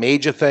 It was a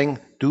major thing.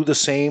 Do the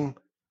same.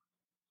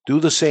 Do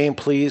the same,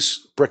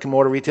 please, brick and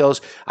mortar retailers.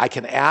 I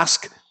can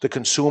ask the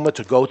consumer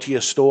to go to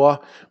your store,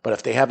 but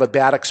if they have a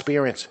bad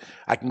experience,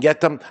 I can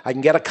get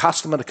a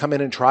customer to come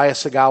in and try a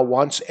cigar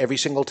once every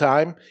single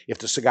time. If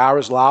the cigar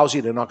is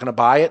lousy, they're not going to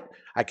buy it.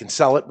 I can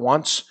sell it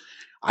once.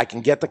 I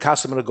can get the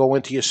customer to go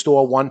into your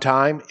store one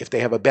time. If they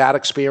have a bad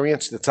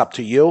experience, that's up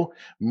to you.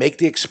 Make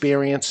the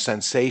experience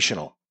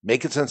sensational.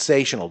 Make it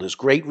sensational. There's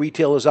great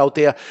retailers out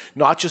there,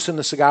 not just in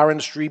the cigar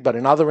industry, but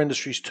in other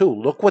industries too.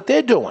 Look what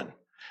they're doing.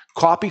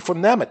 Copy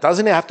from them. It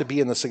doesn't have to be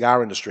in the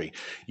cigar industry.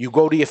 You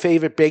go to your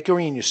favorite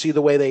bakery and you see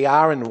the way they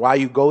are and why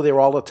you go there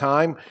all the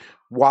time.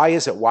 Why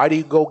is it? Why do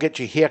you go get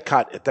your hair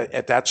cut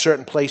at that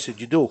certain place that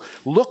you do?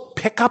 Look,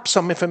 pick up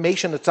some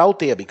information that's out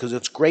there because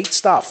it's great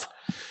stuff.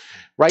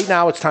 Right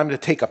now, it's time to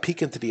take a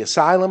peek into the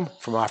asylum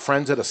from our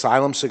friends at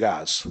Asylum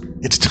Cigars.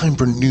 It's time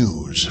for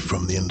news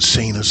from the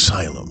insane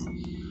asylum.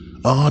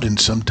 Odd and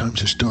sometimes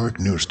historic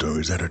news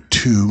stories that are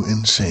too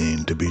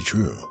insane to be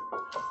true.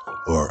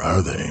 Or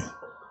are they?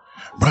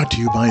 Brought to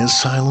you by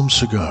Asylum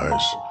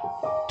Cigars.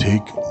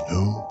 Take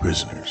no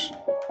prisoners.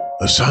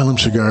 Asylum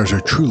cigars are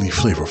truly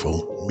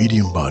flavorful,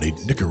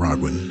 medium-bodied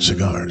Nicaraguan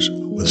cigars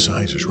with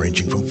sizes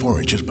ranging from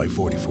 4 inches by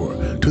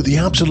 44 to the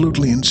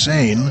absolutely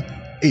insane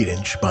 8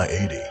 inch by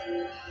 80.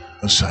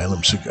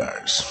 Asylum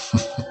cigars.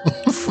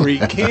 Free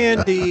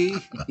candy.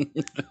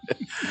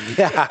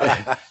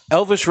 Yeah.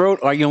 Elvis wrote,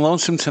 "Are you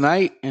lonesome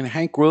tonight?" And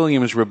Hank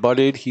Williams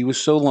rebutted, he was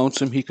so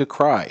lonesome he could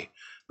cry.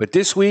 But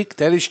this week,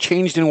 that has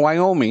changed in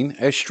Wyoming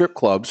as strip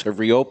clubs have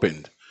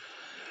reopened.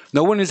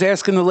 No one is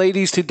asking the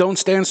ladies to don't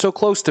stand so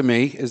close to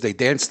me as they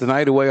dance the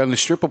night away on the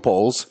stripper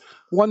poles,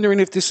 wondering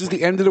if this is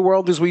the end of the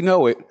world as we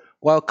know it,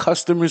 while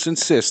customers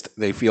insist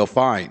they feel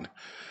fine.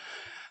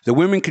 The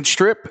women can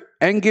strip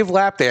and give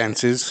lap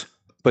dances,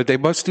 but they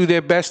must do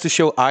their best to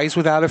show eyes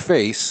without a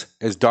face,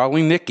 as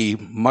darling Nikki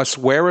must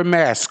wear a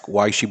mask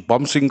while she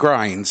bumps and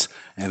grinds,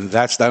 and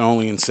that's not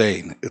only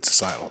insane, it's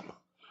asylum.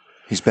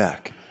 He's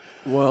back.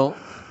 Well,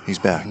 he's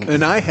back.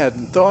 And I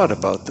hadn't thought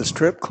about the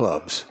strip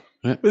clubs.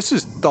 This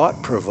is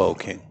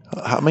thought-provoking.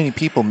 How many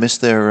people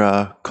missed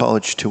their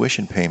college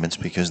tuition payments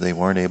because they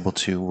weren't able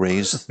to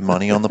raise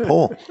money on the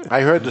pole?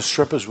 I heard the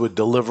strippers were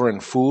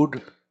delivering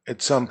food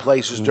at some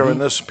places during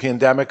this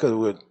pandemic.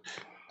 With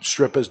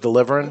strippers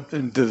delivering.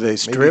 And do they Maybe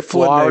strip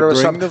Florida when they or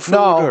bring something? the food?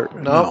 No, or-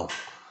 no.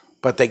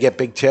 But they get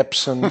big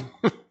tips, and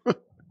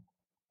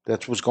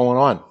that's what's going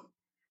on.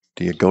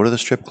 Do you go to the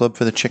strip club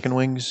for the chicken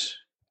wings?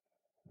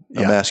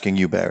 I'm asking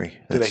you, Barry.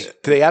 Do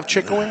they have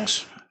chicken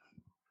wings?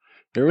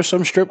 There are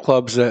some strip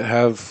clubs that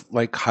have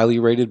like highly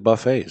rated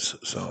buffets,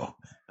 so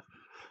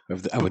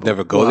I would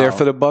never go there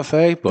for the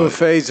buffet. But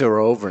buffets are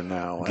over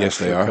now. Yes,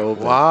 they after are. COVID.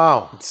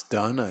 Wow. It's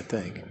done, I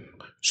think.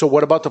 So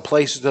what about the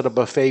places that are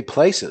buffet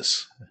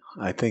places?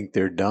 I think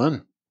they're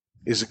done.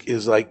 Is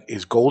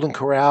Golden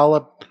Corral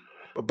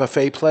a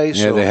buffet place?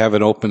 yeah, or- they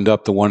haven't opened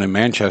up the one in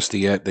Manchester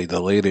yet. They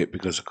delayed it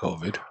because of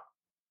COVID.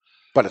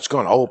 But it's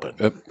going to open.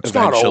 It's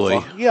Eventually.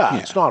 not over. Yeah,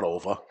 it's not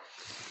over.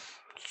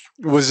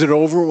 Was it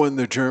over when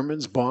the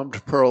Germans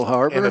bombed Pearl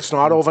Harbor? And it's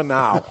not over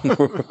now.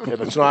 And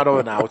it's not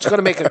over now. It's going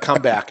to make a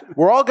comeback.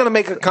 We're all going to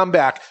make a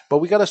comeback, but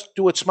we got to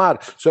do it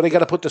smart. So they got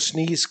to put the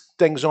sneeze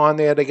things on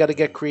there. They got to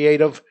get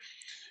creative.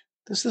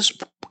 Does this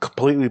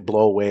completely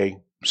blow away?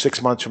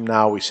 6 months from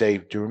now, we say,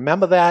 "Do you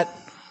remember that?"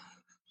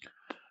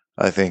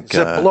 I think.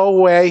 Does it blow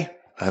away?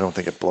 I don't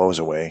think it blows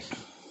away.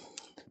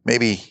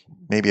 Maybe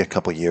a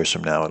couple years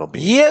from now it'll be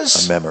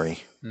Years? a memory.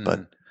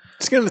 But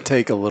it's going to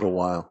take a little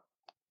while.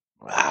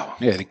 Wow.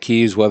 Yeah, the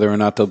key is whether or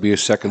not there'll be a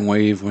second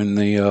wave in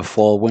the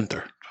fall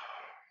winter.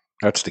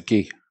 That's the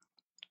key.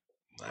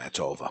 It's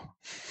over.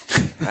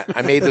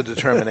 I made the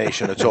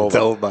determination. It's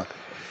over.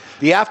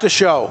 The after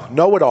show,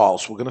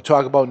 know-it-alls. We're going to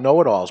talk about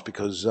know-it-alls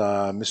because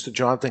Mr.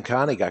 Jonathan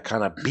Carney got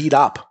kind of beat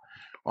up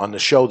on the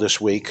show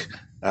this week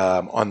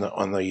on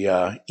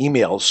the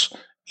emails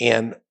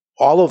and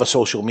all over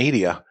social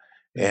media.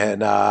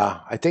 And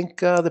I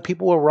think the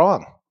people were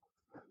wrong.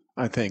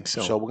 I think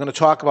so. So we're going to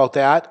talk about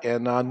that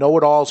and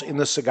know-it-alls in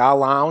the cigar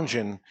lounge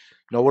and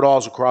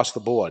know-it-alls across the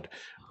board.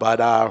 But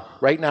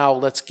right now,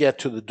 let's get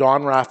to the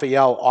Don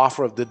Raphael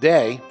offer of the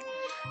day.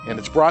 And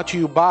it's brought to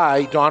you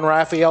by Don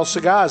Raphael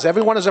Cigars.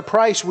 Everyone has a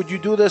price. Would you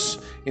do this?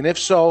 And if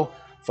so,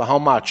 for how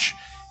much?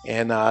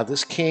 And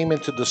this came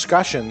into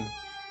discussion.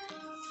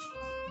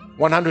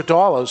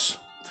 $100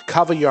 to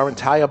cover your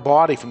entire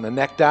body from the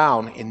neck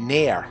down in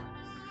Nair.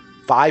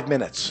 5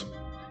 minutes.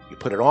 You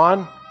put it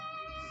on.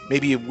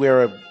 Maybe you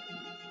wear a...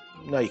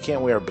 No, you can't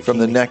wear a bikini. from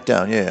the neck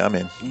down, yeah, I'm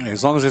in.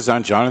 As long as it's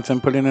not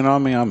Jonathan putting it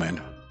on me, I'm in.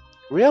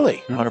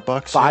 Really?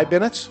 $100. 5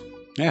 minutes?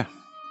 Yeah.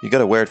 You got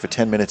to wear it for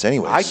 10 minutes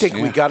anyway. I think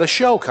we got a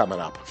show coming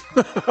up.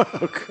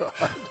 Oh,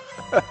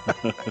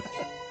 God.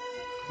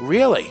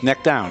 Really?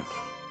 Neck down.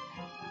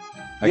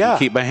 I Yeah. can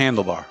keep my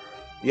handlebar.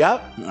 Yeah?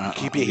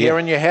 Keep your hair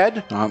in your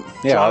head? Yeah,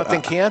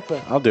 Jonathan can't,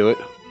 but... I'll do it.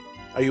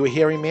 Are you a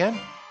hairy man?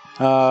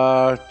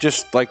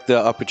 Just like the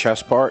upper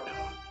chest part.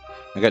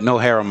 I got no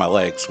hair on my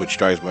legs, which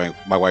drives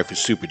my wife is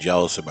super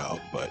jealous about.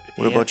 But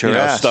What about your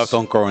ass? Stuff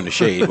don't grow in the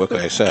shade. What can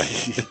I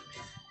say?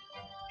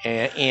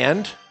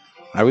 And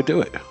I would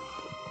do it.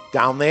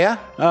 down there?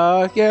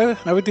 Yeah,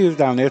 I would do it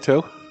down there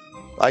too.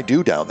 I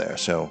do down there,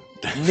 so.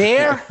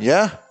 Nair?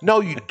 Yeah.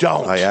 No, you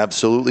don't. I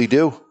absolutely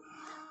do.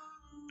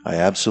 I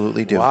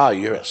absolutely do. Wow,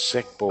 you're a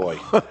sick boy.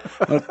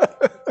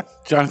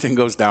 Jonathan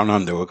goes down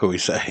under. What can we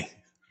say?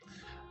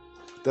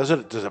 Does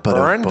it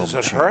burn? Does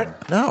it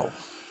hurt? No.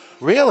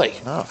 Really?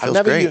 No, it I've feels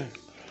never great.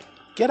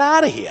 Get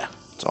out of here.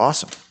 It's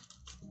awesome.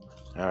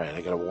 All right,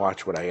 I got to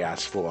watch what I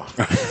asked for.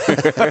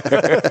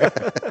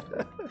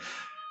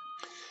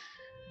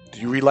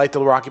 Did you relight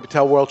the Rocky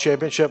Patel World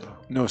Championship?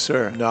 No,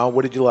 sir. No?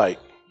 What did you light?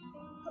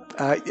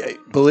 I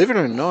believe it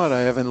or not,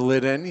 I haven't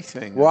lit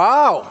anything.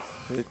 Wow.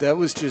 That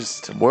was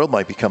just... The world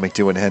might be coming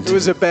to an end. It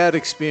was a bad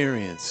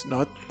experience.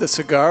 Not the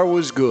cigar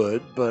was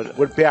good, but...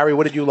 Barry,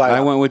 what did you light? I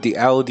went with the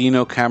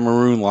Aladino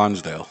Cameroon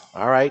Lonsdale.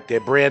 All right,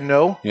 they're brand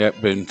new.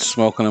 Yep, been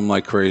smoking them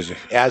like crazy.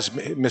 As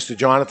Mr.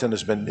 Jonathan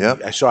has been,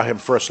 Yep. I saw him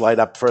first light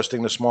up first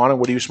thing this morning.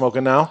 What are you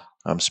smoking now?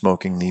 I'm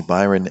smoking the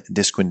Byron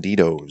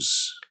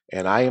Disquinditos.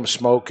 And I am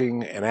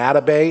smoking an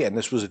Atabey, and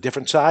this was a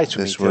different size for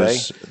This me today.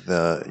 was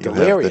the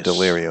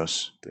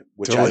Delirios.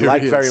 Which I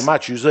like very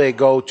much. Usually I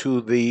go to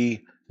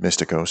the...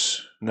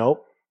 Mysticos.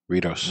 Nope.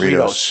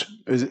 Ritos.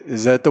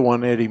 Is that the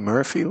one Eddie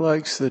Murphy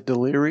likes, the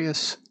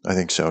Delirious? I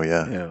think so,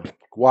 yeah.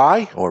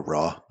 Why? Or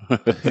Raw.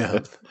 Yeah.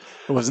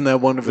 Wasn't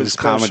that one of his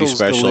comedy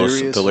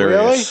specials?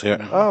 Delirious. Really?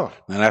 Yeah. Oh.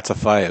 And that's a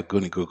fire,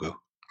 Goonie Goo Goo.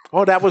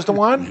 Oh, that was the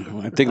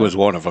one? I think it was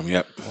one of them,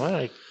 yep. All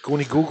right.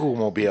 Goonie Goo Goo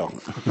Mobile.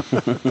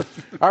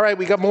 All right,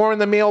 we got more in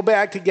the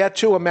mailbag to get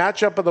to, a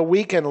matchup of the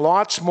week, and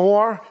lots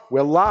more.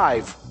 We're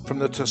live from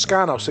the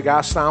Toscano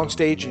Cigar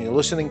Soundstage, and you're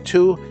listening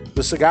to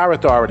The Cigar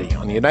Authority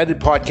on the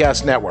United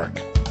Podcast Network.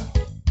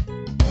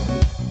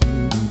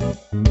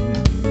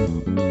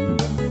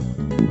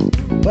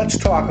 Let's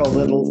talk a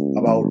little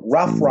about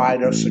Rough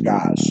Rider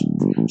cigars.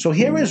 So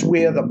here is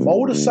where the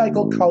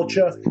motorcycle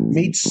culture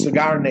meets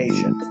Cigar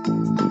Nation.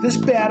 This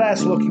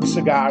badass-looking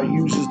cigar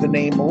uses the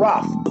name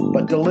Rough,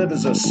 but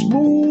delivers a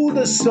smooth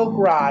as silk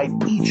ride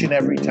each and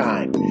every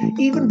time.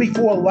 Even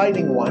before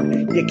lighting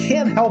one, you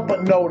can't help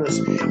but notice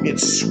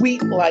its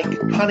sweet like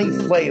honey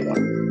flavor.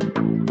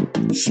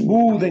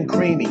 Smooth and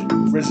creamy,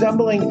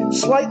 resembling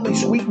slightly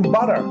sweetened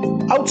butter.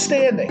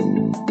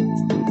 Outstanding!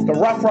 The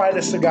Rough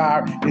Rider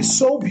cigar is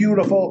so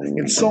beautiful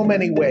in so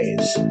many ways.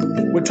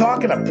 We're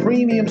talking a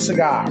premium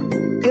cigar,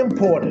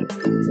 imported,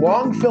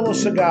 long filler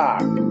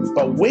cigar,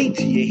 but wait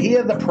till you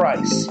hear the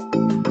price.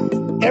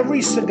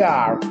 Every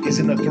cigar is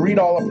in the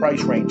 $3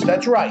 price range.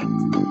 That's right.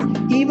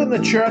 Even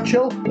the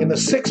Churchill in the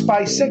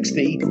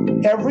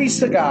 6x60, every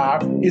cigar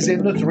is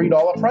in the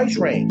 $3 price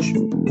range.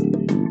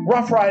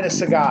 Rough Rider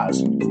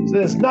cigars.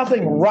 There's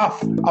nothing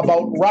rough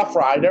about Rough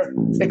Rider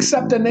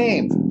except the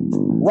name.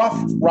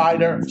 Rough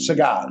Rider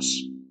Cigars.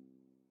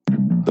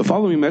 The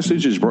following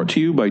message is brought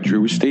to you by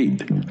Drew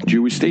Estate.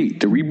 Drew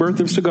Estate, the rebirth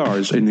of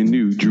cigars in the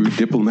new Drew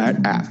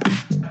Diplomat app.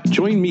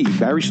 Join me,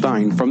 Barry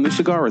Stein, from the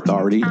Cigar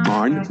Authority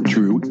on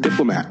Drew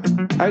Diplomat.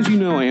 As you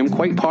know, I am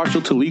quite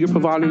partial to Liga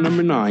Privada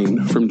number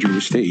 9 from Drew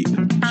Estate.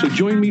 So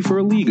join me for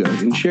a Liga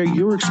and share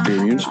your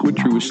experience with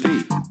Drew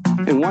Estate.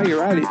 And while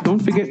you're at it, don't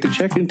forget to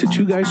check into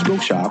Two Guys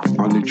Smoke Shop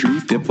on the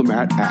Drew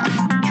Diplomat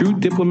app. Drew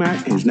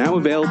Diplomat is now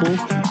available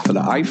for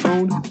the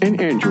iPhone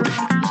and Android.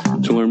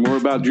 To learn more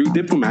about Drew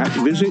Diplomat,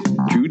 visit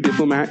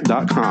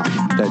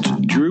drewdiplomat.com. That's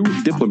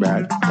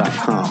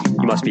drewdiplomat.com.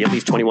 You must be at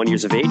least 21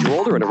 years of age or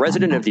older and a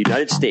resident of the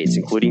United States,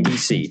 including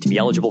D.C. To be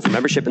eligible for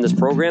membership in this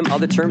program,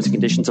 other terms and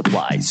conditions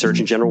apply.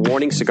 Surgeon General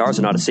warning, cigars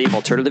are not a safe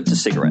alternative to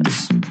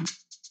cigarettes.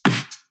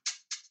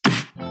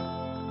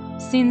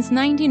 Since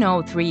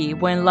 1903,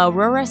 when La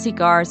Aurora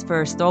Cigars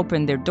first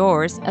opened their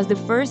doors as the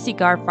first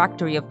cigar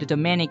factory of the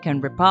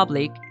Dominican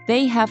Republic,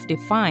 they have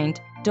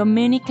defined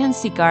Dominican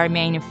cigar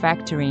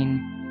manufacturing.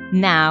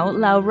 Now,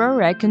 La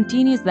Aurora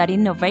continues that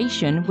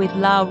innovation with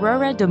La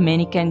Aurora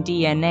Dominican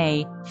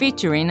DNA,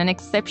 featuring an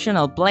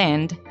exceptional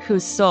blend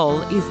whose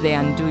soul is the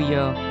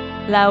Andullo.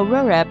 La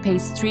Aurora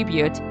pays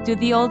tribute to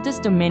the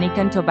oldest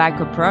Dominican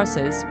tobacco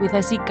process with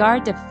a cigar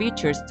that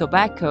features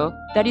tobacco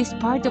that is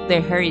part of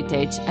their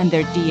heritage and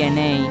their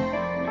DNA.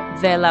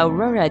 The La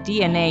Aurora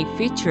DNA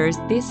features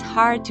this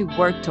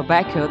hard-to-work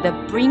tobacco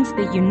that brings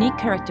the unique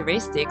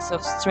characteristics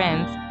of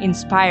strength,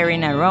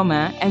 inspiring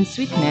aroma, and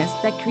sweetness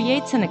that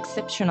creates an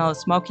exceptional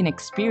smoking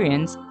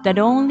experience that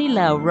only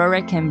La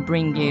Aurora can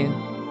bring you.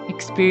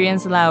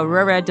 Experience La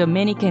Aurora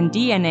Dominican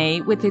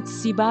DNA with its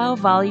Cibao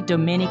Valley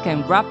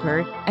Dominican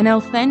wrapper, an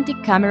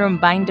authentic Cameron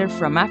binder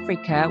from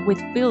Africa with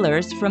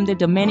fillers from the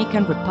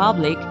Dominican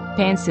Republic,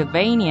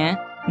 Pennsylvania,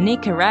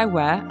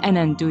 Nicaragua, and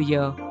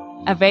Andullo.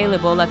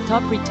 Available at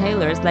top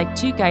retailers like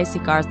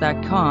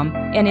twoguyscigars.com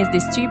and is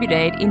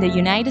distributed in the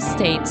United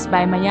States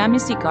by Miami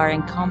Cigar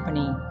and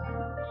Company.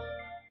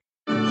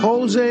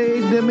 Jose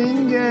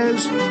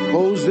Dominguez,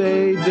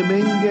 Jose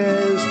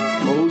Dominguez,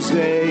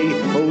 Jose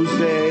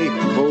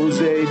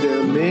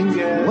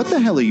Dominguez. What the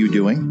hell are you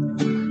doing?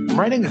 I'm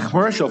writing a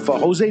commercial for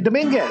Jose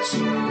Dominguez.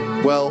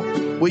 Well,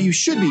 what you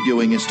should be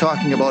doing is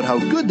talking about how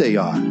good they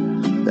are.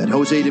 That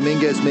Jose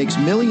Dominguez makes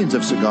millions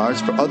of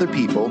cigars for other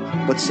people,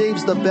 but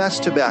saves the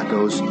best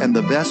tobaccos and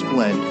the best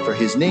blend for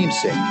his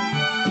namesake,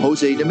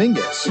 Jose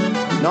Dominguez.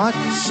 Not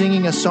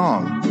singing a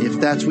song, if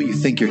that's what you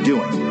think you're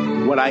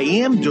doing. What I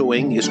am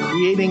doing is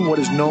creating what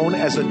is known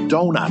as a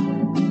donut.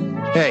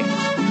 Hey,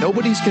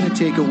 nobody's going to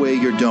take away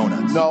your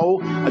donuts. No,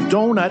 a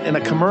donut in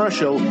a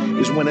commercial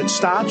is when it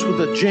starts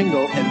with a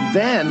jingle and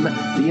then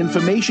the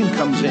information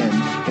comes in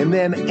and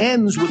then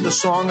ends with the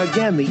song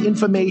again. The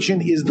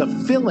information is the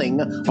filling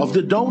of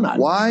the donut.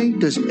 Why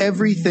does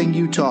everything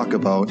you talk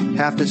about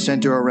have to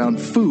center around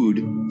food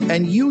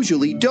and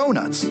usually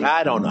donuts?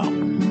 I don't know.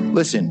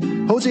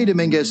 Listen, Jose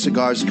Dominguez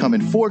cigars come in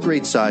 4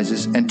 great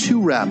sizes and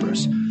 2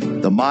 wrappers.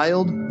 The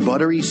mild,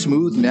 buttery,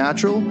 smooth,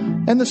 natural,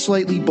 and the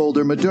slightly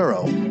bolder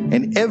Maduro.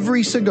 And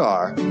every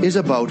cigar is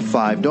about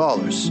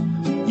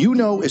 $5. You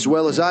know as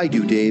well as I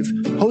do, Dave,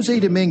 Jose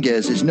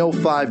Dominguez is no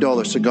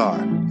 $5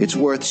 cigar. It's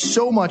worth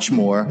so much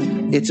more.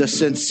 It's a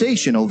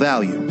sensational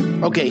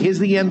value. Okay, here's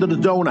the end of the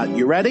donut.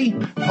 You ready?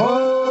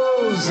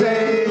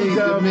 Jose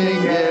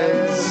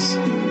Dominguez.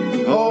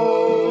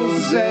 Jose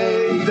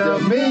Jose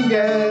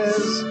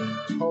Dominguez.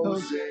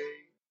 Jose.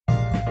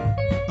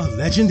 A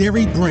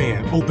legendary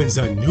brand opens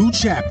a new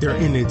chapter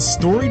in its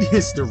storied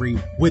history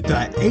with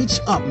the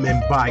H.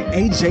 Upman by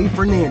AJ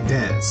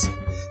Fernandez.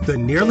 The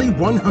nearly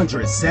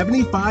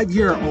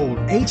 175-year-old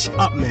H.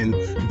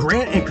 Upman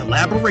brand, in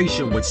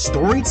collaboration with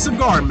storied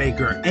cigar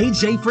maker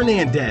AJ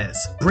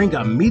Fernandez, bring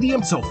a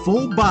medium to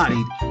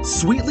full-bodied,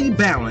 sweetly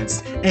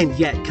balanced, and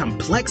yet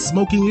complex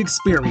smoking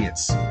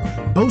experience.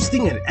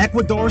 Boasting an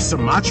Ecuador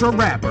Sumatra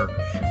wrapper,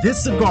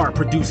 this cigar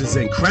produces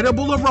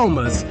incredible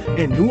aromas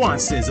and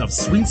nuances of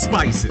sweet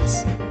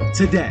spices.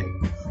 Today,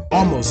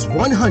 almost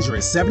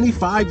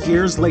 175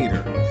 years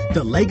later,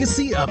 the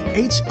legacy of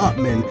H.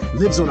 Upman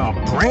lives on a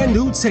brand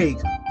new take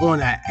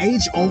on an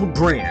age-old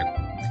brand.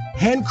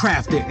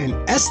 Handcrafted in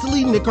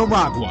Esteli,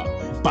 Nicaragua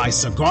by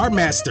cigar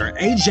master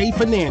AJ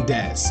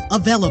Fernandez.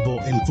 Available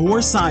in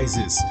 4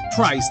 sizes,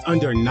 priced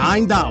under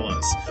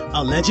 $9.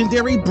 A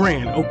legendary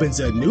brand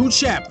opens a new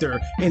chapter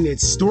in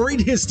its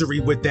storied history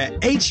with the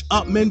H.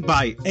 Upman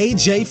by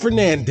AJ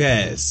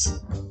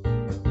Fernandez.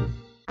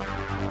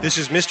 This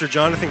is Mr.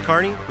 Jonathan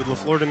Carney with La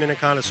Flor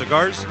Dominicana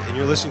Cigars, and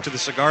you're listening to the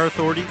Cigar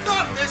Authority.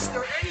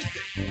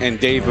 And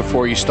Dave,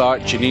 before you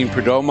start, Janine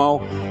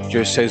Perdomo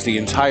just says the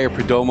entire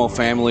Perdomo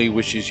family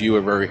wishes you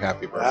a very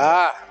happy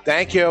birthday.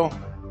 Thank you.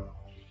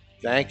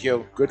 Thank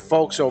you. Good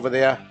folks over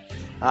there.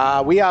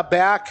 We are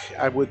back.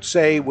 I would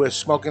say we're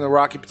smoking the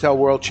Rocky Patel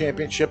World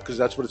Championship because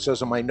that's what it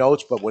says on my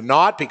notes, but we're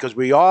not because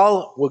we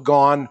all were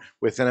gone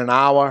within an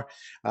hour.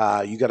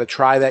 You got to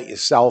try that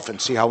yourself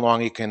and see how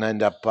long you can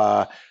end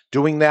up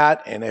doing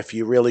that. And if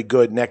you're really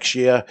good next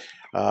year,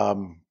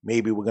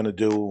 maybe we're going to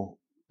do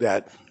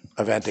that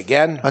event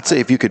again. I'd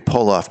say if you could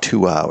pull off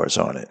 2 hours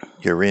on it,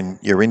 you're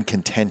in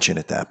contention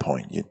at that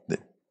point.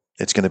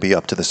 It's going to be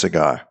up to the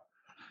cigar.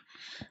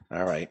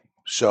 All right.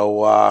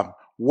 So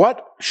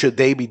what should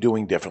they be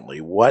doing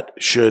differently? What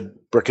should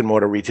brick and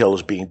mortar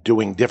retailers be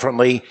doing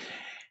differently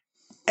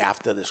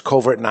after this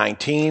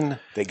COVID-19?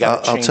 They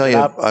got to change I'll tell it you,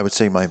 up. I would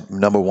say my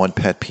number one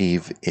pet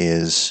peeve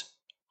is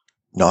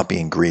not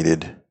being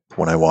greeted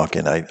when I walk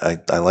in. I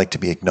like to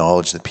be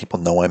acknowledged, that people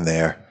know I'm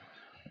there.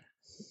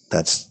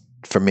 That's,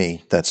 for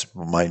me, that's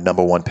my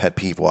number one pet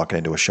peeve walking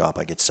into a shop.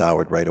 I get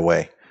soured right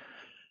away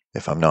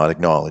if I'm not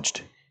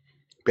acknowledged.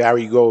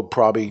 Barry, you go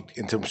probably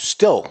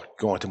still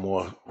going to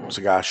more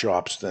cigar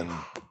shops than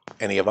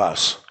any of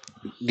us.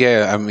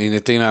 Yeah, I mean, the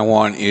thing I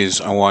want is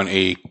I want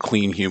a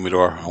clean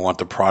humidor. I want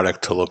the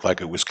product to look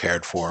like it was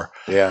cared for.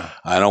 Yeah.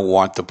 I don't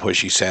want the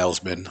pushy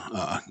salesman.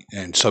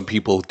 And some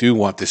people do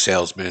want the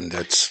salesman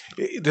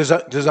There's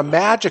a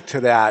magic to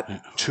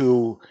that,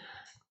 to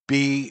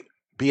be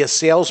a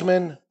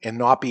salesman and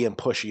not being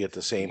pushy at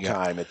the same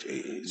time. It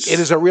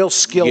is a real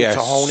skill to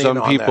hone in on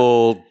some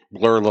people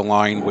blur the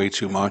line way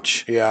too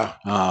much. Yeah.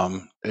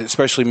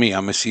 Especially me.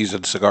 I'm a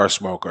seasoned cigar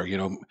smoker. You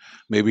know,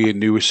 maybe a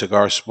newer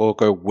cigar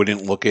smoker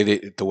wouldn't look at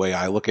it the way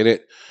I look at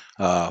it.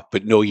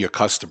 But know your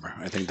customer.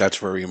 I think that's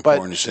very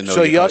important. Is to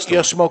know your customer.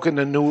 You're smoking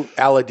the new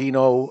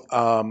Aladino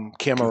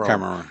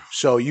Cameroon.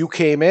 So you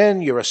came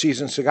in, you're a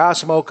seasoned cigar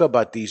smoker,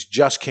 but these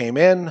just came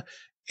in.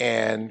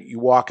 And you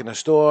walk in the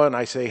store and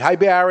I say, "Hi,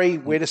 Barry,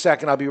 wait a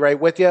second, I'll be right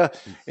with you."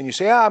 And you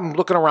say, "I'm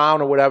looking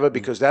around," or whatever,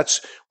 because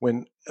that's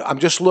when I'm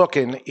just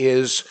looking,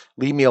 is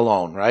leave me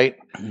alone, right?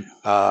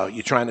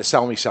 You're trying to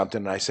sell me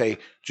something. And I say,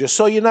 "Just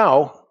so you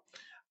know,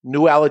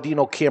 new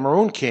Aladino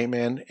Cameroon came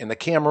in, and the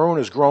Cameroon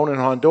is grown in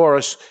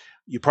Honduras.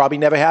 You probably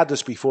never had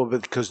this before,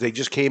 but because they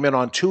just came in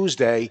on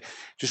Tuesday,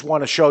 just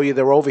want to show you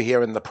they're over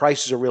here and the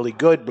prices are really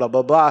good, blah,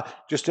 blah, blah."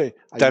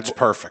 That's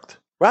perfect.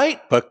 Right?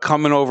 But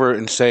coming over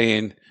and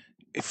saying,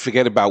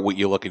 forget about what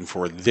you're looking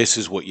for. This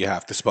is what you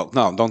have to smoke.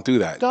 No, don't do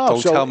that. No,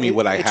 don't tell me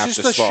what I have to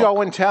smoke. It's just a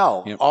show and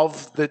tell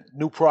of the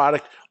new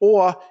product.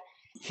 Or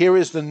here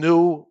is the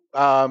new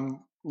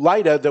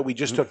lighter that we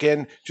just took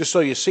in, just so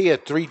you see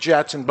it, 3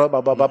 jets and blah,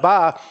 blah, blah, blah,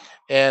 blah.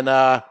 And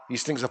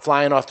these things are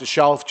flying off the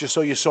shelf just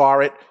so you saw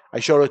it. I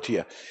showed it to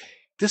you.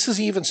 This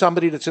is even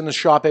somebody that's in the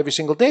shop every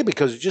single day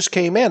because it just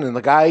came in and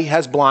the guy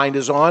has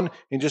blinders on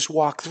and just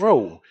walked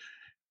through.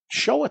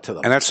 Show it to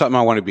them. And that's something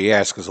I want to be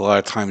asked, because a lot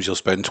of times you'll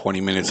spend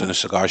 20 minutes in a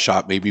cigar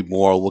shop, maybe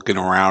more, looking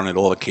around at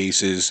all the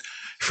cases,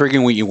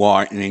 figuring what you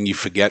want, and then you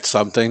forget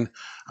something.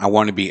 I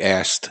want to be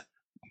asked,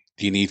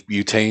 do you need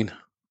butane?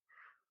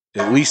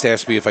 At least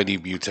ask me if I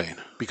need butane.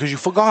 Because you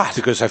forgot.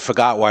 Because I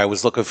forgot why I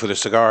was looking for the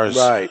cigars,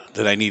 right,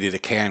 that I needed a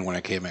can when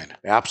I came in.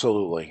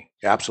 Absolutely.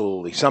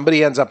 Absolutely.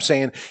 Somebody ends up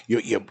saying,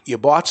 you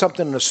bought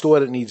something in the store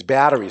that needs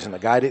batteries, and the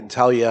guy didn't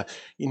tell you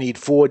need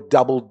 4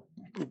 double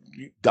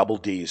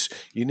Ds.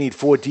 You need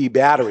 4D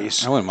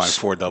batteries. I wouldn't mind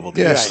 4 double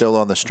Ds. Yeah, still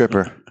on the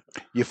stripper.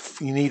 You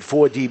need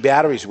 4D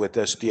batteries with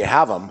this. Do you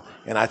have them?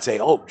 And I'd say,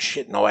 "Oh,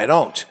 shit, no, I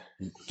don't."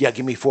 "Yeah,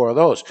 give me 4 of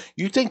those."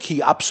 You think he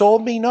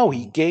upsold me? No,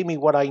 he gave me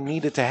what I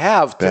needed to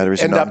have.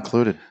 Batteries are not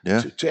included.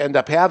 Yeah. To end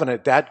up having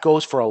it. That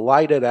goes for a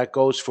lighter. That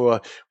goes for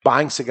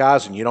buying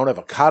cigars and you don't have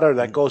a cutter.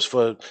 That goes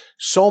for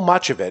so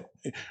much of it.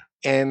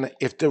 And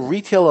if the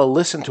retailer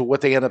listened to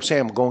what they end up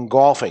saying, I'm going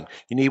golfing.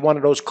 You need one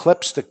of those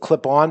clips to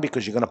clip on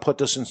because you're going to put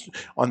this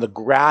on the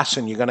grass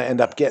and you're going to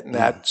end up getting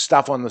that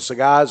stuff on the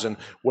cigars and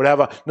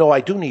whatever. No,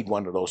 I do need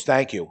one of those.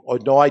 Thank you. Or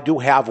no, I do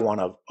have one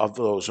of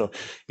those. Or,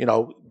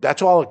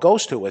 that's all it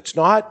goes to. It's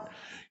not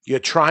you're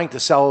trying to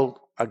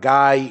sell a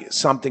guy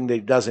something that he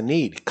doesn't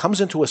need. He comes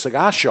into a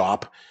cigar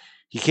shop.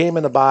 He came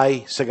in to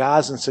buy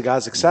cigars and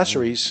cigars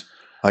accessories.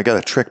 I got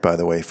a trick, by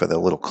the way, for the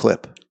little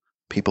clip.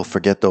 People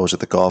forget those at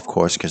the golf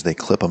course because they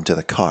clip them to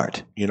the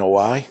cart. You know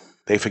why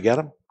they forget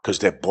them? Because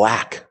they're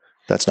black.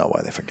 That's not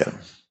why they forget them.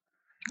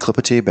 Clip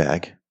it to your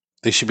bag.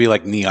 They should be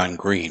like neon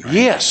green, right?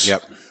 Yes.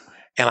 Yep.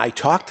 And I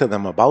talked to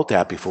them about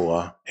that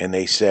before, and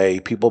they say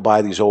people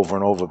buy these over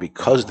and over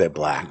because they're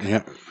black.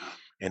 Yep.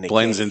 And it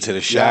blends into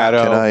the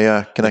shadow.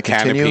 Can I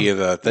continue? Canopy of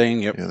the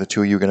thing. Yep. The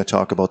two of you are going to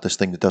talk about this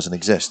thing that doesn't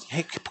exist.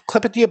 Hey,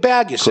 clip it to your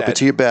bag, you said. Clip it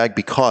to your bag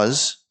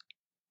because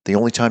the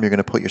only time you're going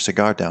to put your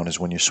cigar down is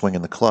when you're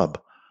swinging the club.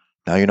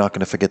 Now you're not going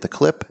to forget the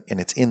clip, and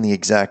it's in the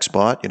exact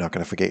spot. You're not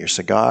going to forget your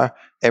cigar.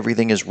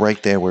 Everything is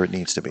right there where it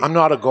needs to be. I'm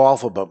not a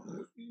golfer, but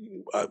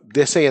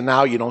they're saying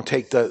now you don't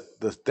take the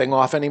thing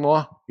off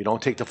anymore. You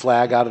don't take the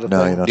flag out of the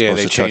thing. You're not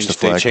supposed to touch the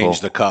flagpole. They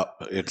changed the cup.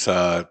 It's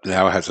now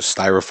it has a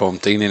styrofoam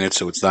thing in it,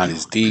 so it's not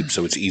as deep,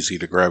 so it's easy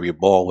to grab your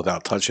ball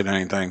without touching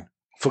anything.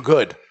 For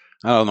good.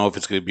 I don't know if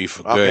it's going to be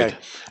for good.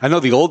 I know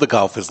the older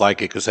golfers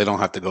like it because they don't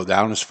have to go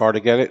down as far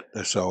to get it.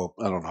 So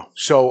I don't know.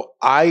 So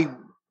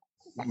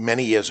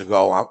many years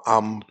ago,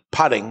 I'm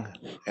putting,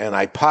 and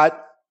I putt,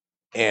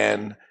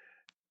 and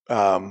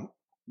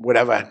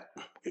whatever,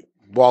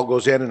 ball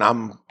goes in, and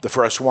I'm the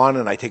first one,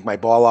 and I take my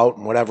ball out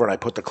and whatever, and I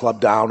put the club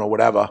down or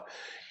whatever,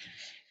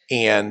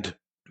 and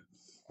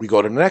we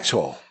go to the next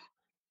hole,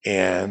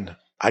 and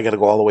I got to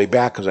go all the way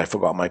back because I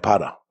forgot my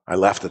putter. I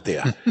left it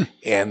there.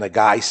 And the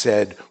guy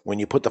said, when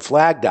you put the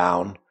flag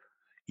down,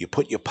 you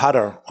put your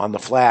putter on the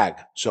flag.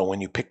 So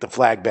when you pick the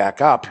flag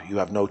back up, you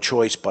have no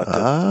choice but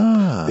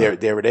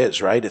there it is,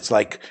 right? It's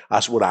like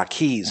us with our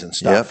keys and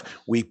stuff.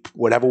 Yep.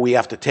 Whatever we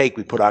have to take,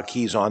 we put our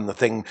keys on the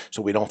thing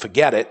so we don't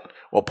forget it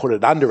or put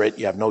it under it.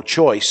 You have no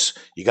choice.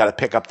 You got to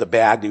pick up the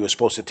bag that you were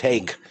supposed to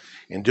take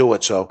and do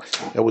it. So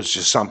it was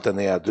just something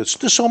there.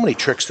 There's so many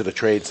tricks to the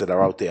trades that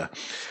are out there.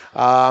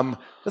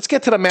 Let's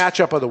get to the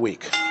matchup of the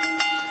week.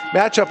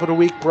 Matchup of the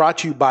week brought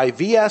to you by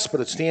VS, but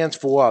it stands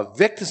for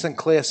Victor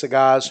Sinclair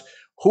Cigars.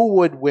 Who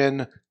would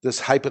win this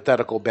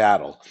hypothetical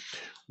battle?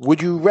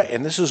 Would you?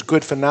 And this is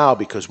good for now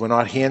because we're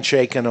not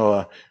handshaking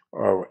or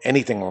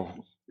anything.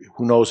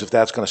 Who knows if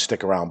that's going to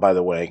stick around? By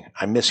the way,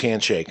 I miss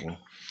handshaking.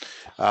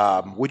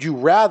 Would you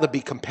rather be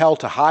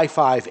compelled to high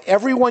five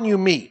everyone you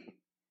meet,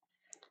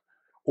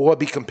 or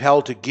be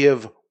compelled to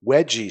give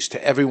wedgies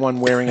to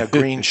everyone wearing a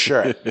green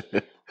shirt?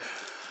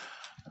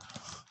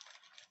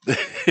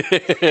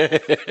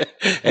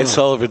 Ed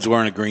Sullivan's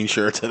wearing a green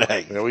shirt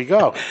today. There we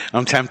go.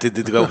 I'm tempted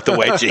to go with the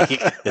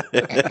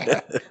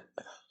wedgie.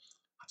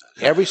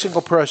 Every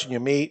single person you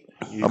meet,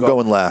 I'm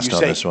going last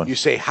on this one. You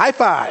say high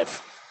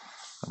five.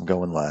 I'm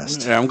going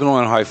last. Yeah, I'm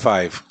going high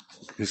five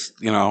because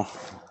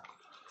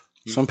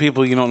some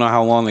people you don't know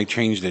how long they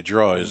change their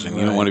drawers, and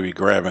you don't want to be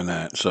grabbing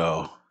that.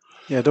 So.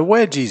 Yeah, the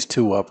wedgie's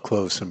too up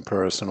close and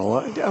personal.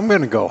 I'm going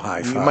to go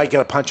high five. You might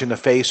get a punch in the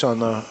face on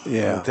the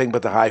thing,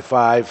 but the high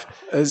five.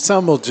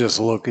 Some will just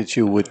look at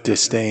you with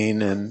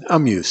disdain, and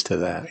I'm used to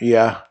that.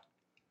 Yeah.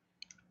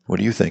 What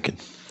are you thinking?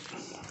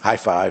 High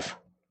five.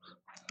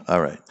 All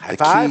right. High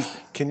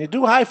five? Can you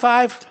do high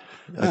five?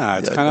 Nah,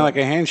 it's kind of like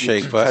a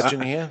handshake, but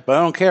touching hand. But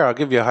I don't care. I'll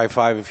give you a high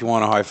five if you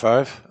want a high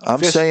five.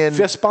 I'm saying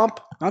fist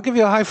bump. I'll give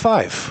you a high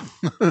five.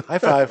 High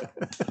five.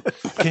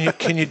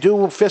 Can you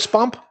do a fist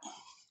bump?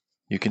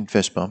 You can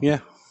fist bump. Yeah.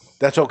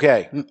 That's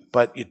okay.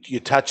 But you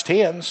touched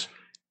hands.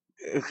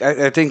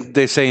 I think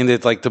they're saying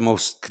that like the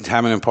most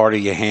contaminant part of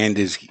your hand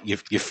is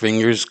your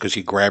fingers because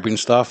you're grabbing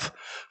stuff.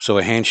 So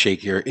a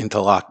handshake, you're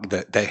interlock.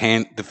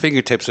 The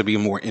fingertips will be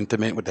more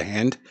intimate with the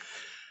hand,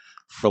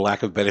 for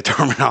lack of better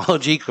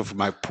terminology, for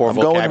my poor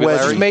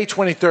vocabulary. It's May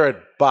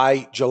 23rd.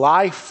 By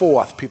July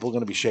 4th, people are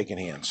going to be shaking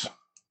hands.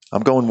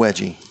 I'm going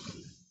wedgie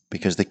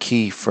because the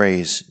key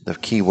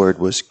word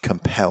was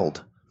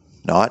compelled,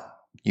 not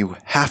you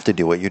have to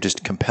do it. You're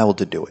just compelled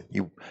to do it.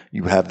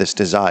 You have this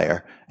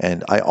desire,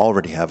 and I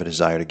already have a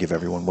desire to give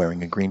everyone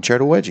wearing a green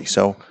shirt a wedgie.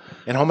 So,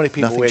 and how many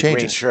people wear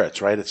changes. green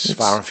shirts? Right, it's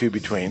far and few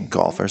between.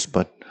 Golfers,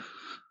 but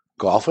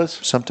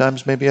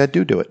sometimes maybe I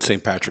do it.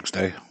 St. Patrick's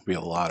Day be a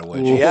lot of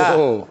wedgies.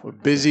 Yeah,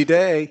 busy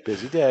day.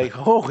 Busy day.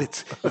 Oh,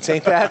 it's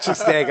St.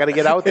 Patrick's Day. I got to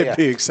get out there.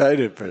 Be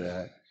excited for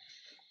that.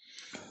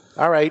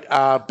 All right.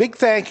 Big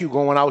thank you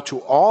going out to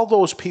all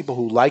those people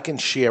who like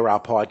and share our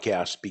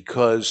podcast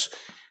because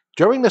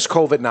during this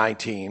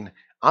COVID-19,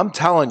 I'm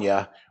telling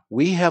you,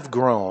 we have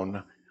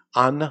grown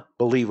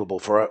unbelievable.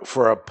 For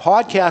a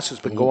podcast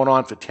that's been going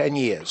on for 10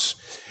 years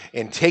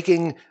and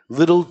taking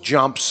little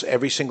jumps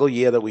every single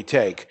year that we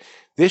take.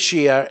 This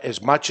year,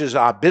 as much as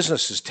our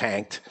business has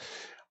tanked,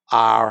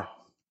 our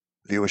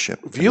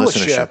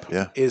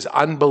viewership is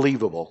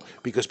unbelievable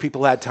because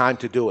people had time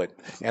to do it.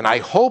 And I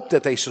hope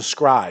that they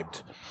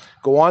subscribed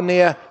Go on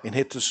there and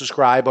hit the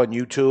subscribe on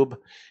YouTube.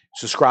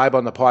 Subscribe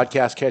on the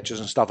podcast catches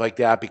and stuff like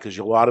that because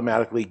you'll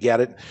automatically get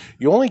it.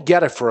 You only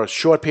get it for a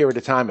short period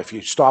of time. If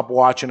you stop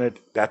watching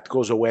it, that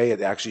goes away. It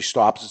actually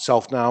stops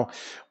itself now.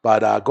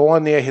 But go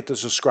on there, hit the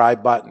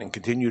subscribe button, and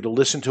continue to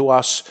listen to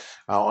us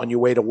on your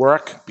way to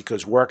work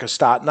because work is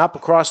starting up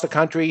across the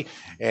country,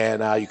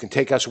 and you can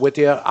take us with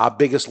you. Our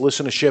biggest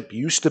listenership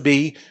used to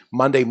be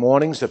Monday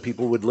mornings that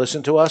people would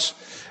listen to us.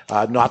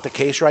 Not the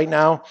case right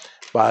now,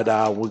 but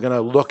we're going to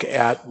look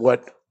at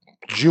what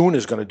June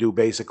is going to do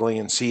basically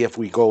and see if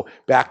we go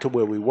back to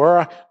where we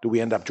were. Do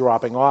we end up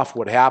dropping off?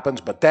 What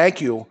happens? But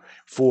thank you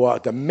for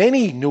the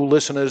many new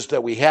listeners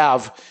that we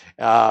have.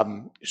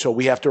 So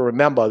we have to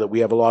remember that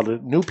we have a lot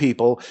of new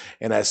people.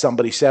 And as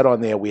somebody said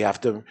on there, we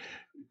have to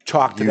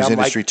talk to Use them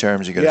industry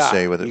terms. You got to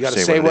say what it is. You got to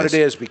say what it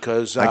is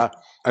because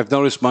I've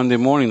noticed Monday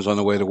mornings on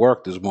the way to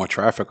work, there's more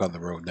traffic on the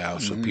road now.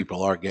 So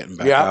people are getting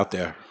back out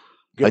there.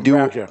 I do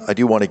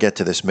want to get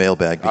to this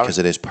mailbag because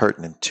it is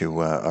pertinent to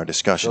our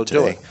discussion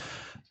today.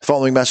 The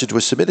following message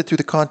was submitted through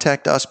the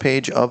Contact Us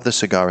page of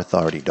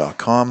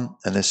thecigarauthority.com,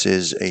 and this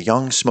is a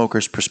young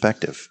smoker's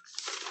perspective.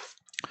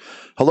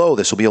 Hello,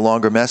 this will be a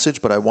longer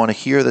message, but I want to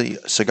hear the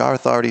Cigar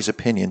Authority's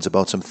opinions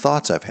about some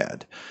thoughts I've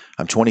had.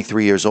 I'm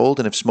 23 years old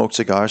and have smoked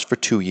cigars for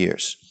 2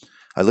 years.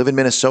 I live in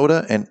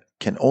Minnesota and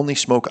can only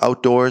smoke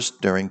outdoors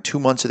during 2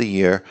 months of the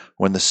year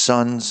when the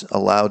sun's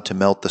allowed to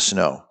melt the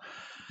snow.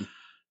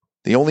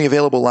 The only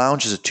available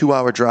lounge is a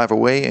 2-hour drive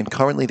away, and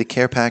currently the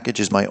care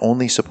package is my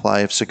only supply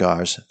of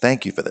cigars.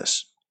 Thank you for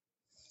this.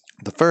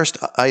 The first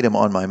item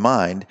on my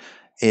mind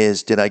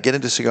is, did I get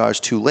into cigars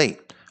too late?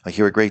 I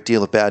hear a great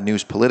deal of bad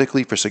news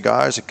politically for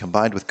cigars, and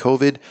combined with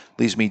COVID,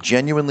 leaves me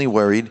genuinely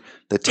worried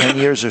that 10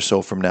 years or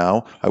so from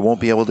now, I won't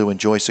be able to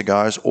enjoy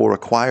cigars or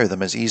acquire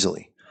them as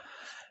easily.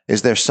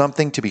 Is there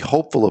something to be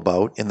hopeful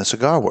about in the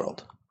cigar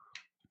world?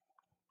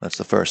 That's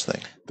the first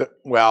thing.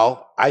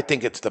 Well, I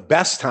think it's the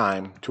best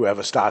time to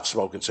ever start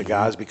smoking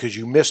cigars because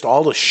you missed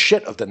all the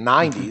shit of the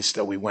 90s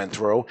that we went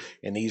through.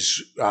 And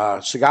these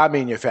cigar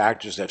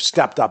manufacturers have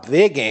stepped up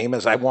their game,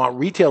 as I want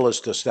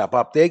retailers to step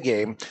up their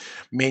game.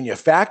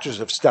 Manufacturers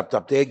have stepped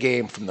up their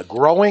game from the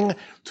growing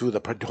to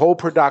the whole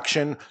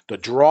production. The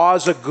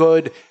draws are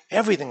good.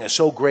 Everything is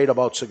so great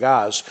about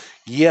cigars.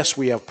 Yes,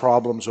 we have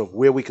problems of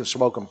where we can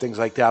smoke them, things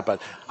like that.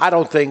 But I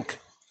don't think...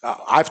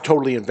 I've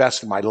totally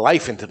invested my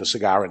life into the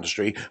cigar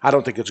industry. I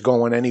don't think it's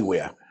going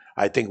anywhere.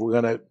 I think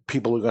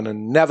people are gonna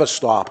never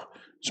stop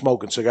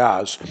smoking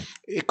cigars.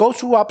 It goes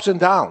through ups and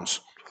downs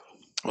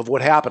of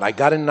what happened. I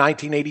got in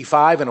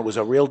 1985, and it was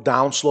a real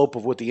downslope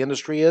of what the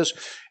industry is.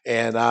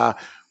 And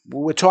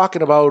we're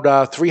talking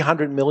about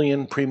 300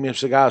 million premium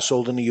cigars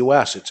sold in the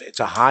U.S.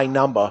 It's a high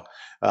number.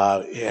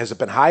 Has it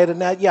been higher than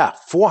that? Yeah,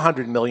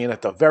 400 million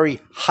at the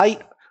very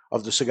height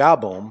of the cigar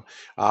boom,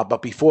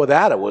 but before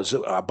that it was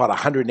about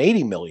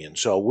 180 million.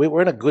 So we're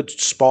in a good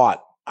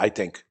spot, I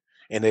think,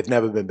 and they've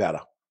never been better.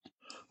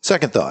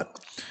 Second thought.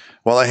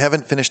 While I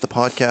haven't finished the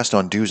podcast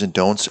on do's and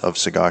don'ts of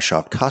cigar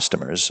shop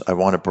customers, I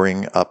want to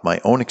bring up my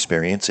own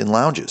experience in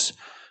lounges.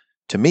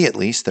 To me, at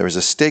least, there is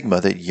a stigma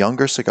that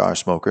younger cigar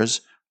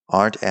smokers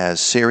aren't as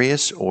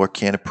serious or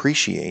can't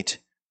appreciate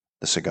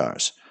the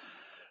cigars.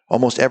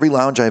 Almost every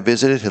lounge I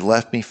visited had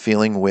left me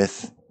feeling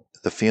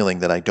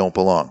that I don't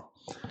belong.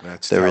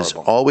 There is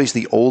always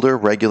the older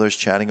regulars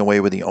chatting away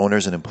with the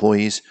owners and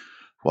employees,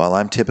 while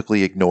I'm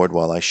typically ignored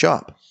while I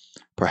shop.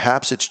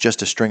 Perhaps it's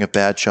just a string of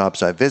bad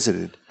shops I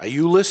visited. Are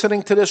you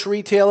listening to this,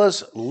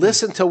 retailers?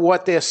 Listen to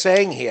what they're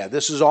saying here.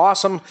 This is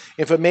awesome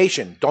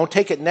information. Don't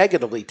take it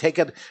negatively. Take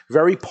it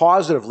very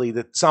positively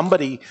that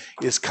somebody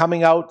is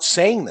coming out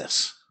saying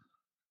this.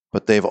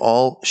 But they've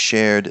all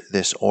shared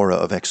this aura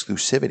of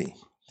exclusivity.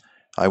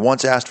 I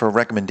once asked for a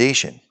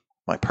recommendation.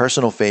 My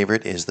personal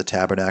favorite is the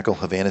Tabernacle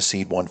Havana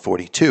Seed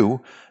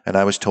 142, and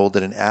I was told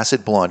that an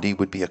Acid Blondie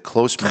would be a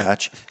close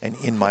match and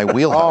in my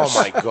wheelhouse.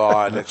 Oh, my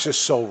God. It's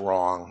just so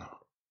wrong.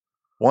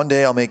 One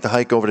day I'll make the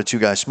hike over to Two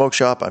Guys Smoke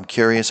Shop. I'm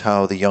curious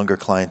how the younger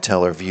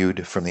clientele are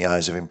viewed from the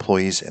eyes of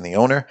employees and the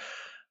owner.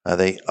 Are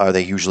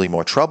they usually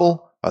more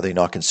trouble? Are they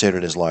not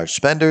considered as large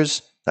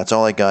spenders? That's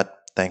all I got.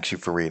 Thanks you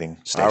for reading.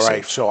 Stay safe. All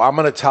right, so I'm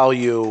going to tell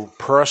you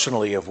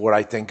personally of what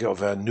I think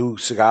of a new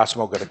cigar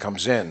smoker that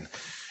comes in.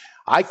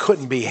 I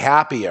couldn't be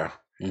happier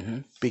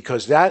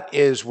because that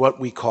is what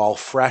we call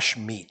fresh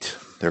meat.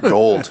 They're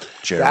gold,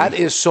 Jerry. That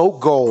is so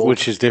gold.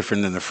 Which is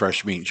different than the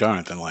fresh meat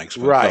Jonathan likes.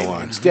 Right,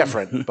 it's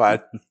different,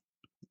 but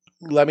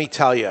let me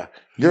tell you.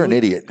 You're an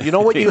idiot. You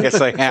know what you... Yes,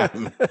 I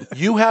am.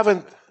 You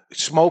haven't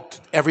smoked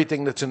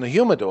everything that's in the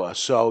humidor,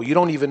 so you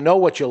don't even know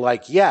what you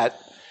like yet.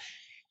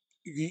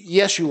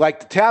 Yes, you like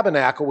the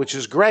Tabernacle, which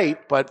is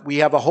great, but we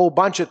have a whole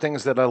bunch of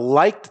things that are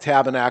like the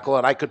Tabernacle,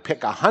 and I could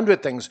pick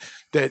 100 things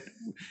that...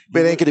 But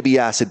it ain't going to be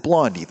Acid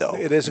Blondie, though.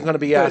 It isn't going to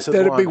be Acid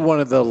Blondie. That'd be one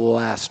of the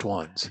last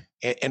ones.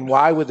 And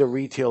why would the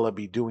retailer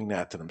be doing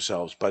that to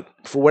themselves? But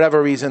for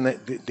whatever reason,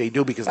 they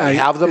do because they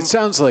have them. It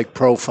sounds like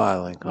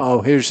profiling.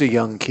 Oh, here's a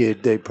young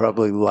kid. They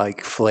probably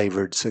like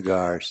flavored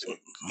cigars.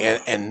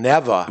 and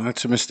never.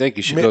 That's a mistake.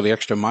 You should go the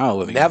extra mile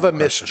with it. Never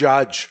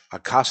misjudge a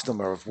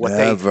customer of what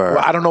Never.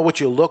 I don't know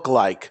what you look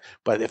like,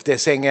 but if they're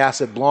saying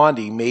acid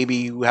blondie, maybe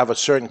you have a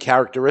certain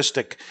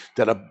characteristic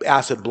that a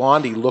acid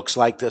blondie looks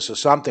like this or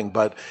something.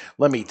 But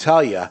let me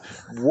tell you,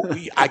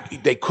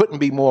 they couldn't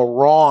be more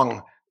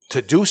wrong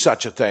to do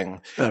such a thing.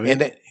 I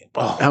mean,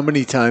 how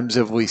many times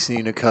have we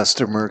seen a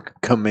customer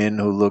come in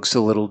who looks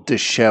a little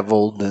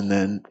disheveled, and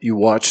then you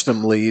watch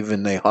them leave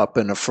and they hop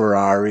in a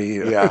Ferrari?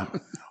 Yeah.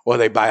 Or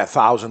they buy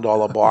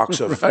 $1,000 box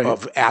of, Right.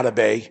 of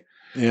Atabay.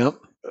 Yep.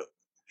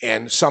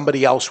 And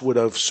somebody else would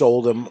have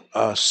sold them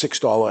a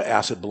 $6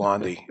 acid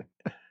blondie.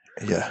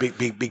 Yeah.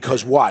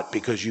 Because what?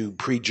 Because you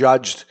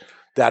prejudged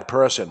that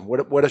person.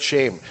 What a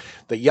shame.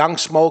 The young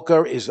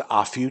smoker is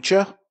our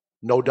future,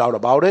 no doubt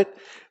about it.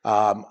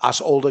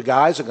 Us older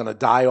guys are going to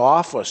die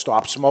off or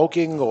stop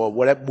smoking or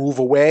whatever, move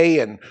away,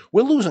 and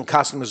we're losing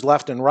customers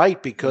left and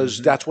right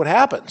because that's what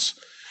happens.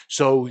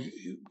 So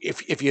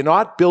if you're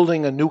not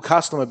building a new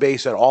customer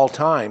base at all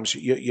times,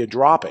 you're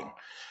dropping.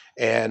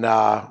 And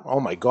oh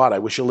my God, I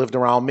wish you lived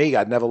around me.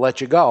 I'd never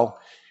let you go.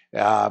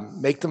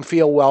 Make them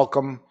feel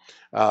welcome.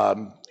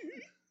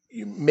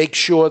 You make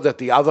sure that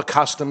the other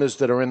customers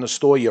that are in the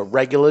store, your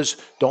regulars,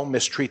 don't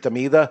mistreat them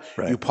either.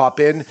 Right. You pop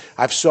in.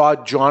 I've saw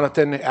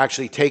Jonathan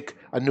actually take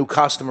a new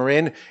customer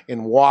in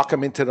and walk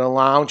him into the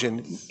lounge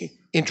and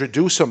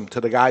introduce him to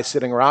the guy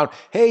sitting around.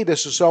 Hey,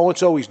 this is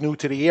so-and-so. He's new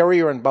to the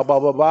area and blah, blah,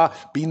 blah, blah.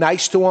 Be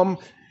nice to him.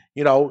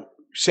 You know,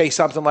 say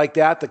something like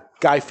that. The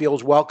guy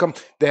feels welcome.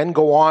 Then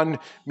go on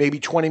maybe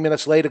 20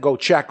 minutes later, go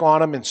check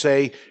on him and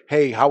say,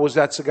 hey, how was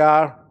that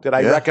cigar? Did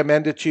I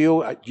recommend it to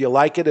you? Do you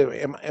like it?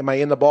 Am I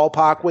in the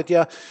ballpark with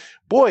you?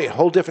 Boy, a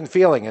whole different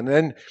feeling. And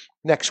then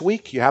next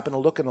week, you happen to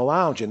look in the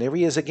lounge and there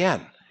he is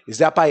again. Is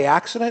that by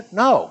accident?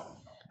 No.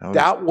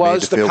 That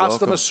was the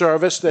customer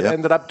service that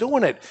ended up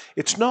doing it.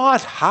 It's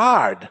not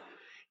hard.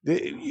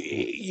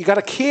 You got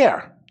to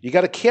care. You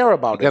got to care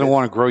about it. You got to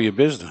want to grow your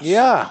business.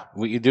 Yeah.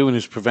 What you're doing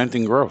is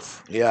preventing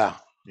growth. Yeah.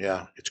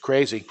 Yeah. It's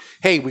crazy.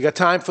 Hey, we got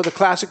time for the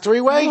Classic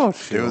Three-Way?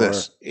 Do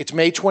this. It's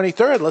May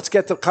 23rd. Let's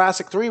get the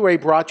Classic Three-Way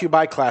brought to you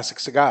by Classic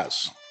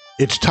Cigars.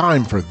 It's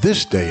time for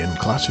This Day in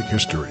Classic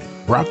History,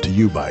 brought to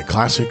you by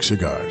Classic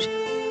Cigars.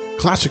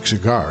 Classic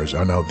Cigars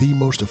are now the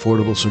most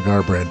affordable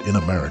cigar brand in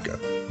America.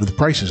 With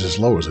prices as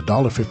low as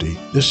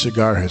 $1.50, this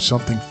cigar has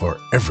something for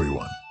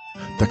everyone.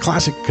 The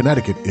Classic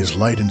Connecticut is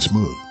light and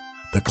smooth.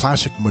 The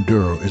Classic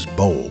Maduro is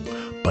bold,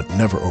 but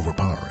never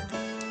overpowering.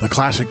 The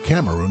Classic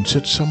Cameroon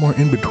sits somewhere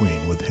in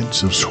between with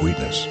hints of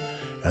sweetness.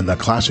 And the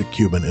Classic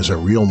Cuban is a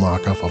real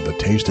knockoff of the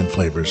taste and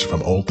flavors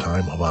from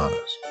old-time Havanas.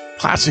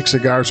 Classic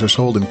cigars are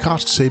sold in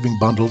cost-saving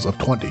bundles of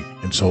 20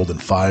 and sold in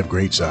 5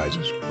 great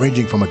sizes,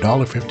 ranging from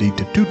 $1.50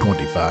 to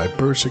 $2.25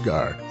 per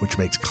cigar, which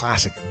makes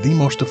Classic the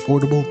most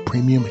affordable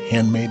premium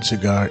handmade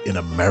cigar in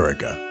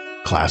America.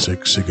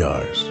 Classic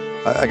Cigars.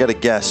 I got to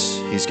guess.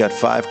 He's got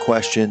 5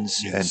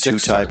 questions and 2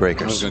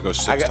 tiebreakers. I was going to go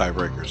 6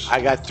 tiebreakers.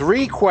 I got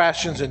 3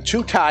 questions and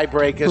 2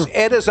 tiebreakers.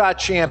 Ed is our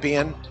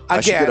champion.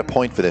 I should Again, get a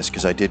point for this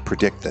because I did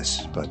predict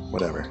this, but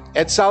whatever.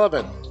 Ed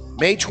Sullivan,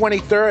 May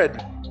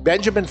 23rd,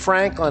 Benjamin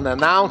Franklin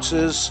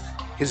announces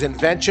his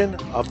invention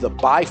of the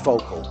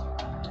bifocal.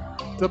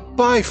 The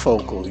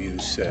bifocal, you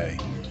say?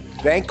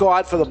 Thank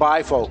God for the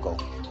bifocal,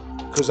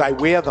 because I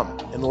wear them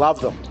and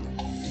love them.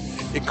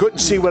 You couldn't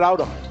see without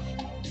them.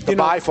 The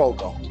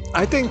bifocal.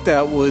 I think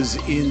that was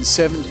in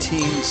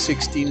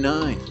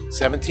 1769.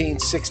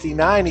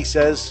 1769, he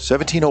says.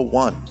 1701.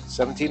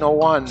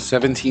 1701.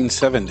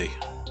 1770.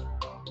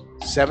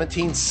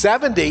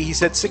 1770. He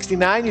said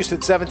 69. You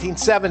said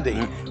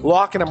 1770.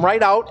 Locking him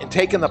right out and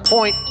taking the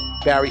point,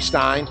 Barry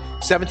Stein.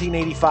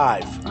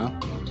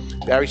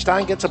 1785. Barry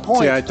Stein gets a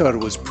point. See, I thought it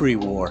was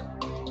pre-war.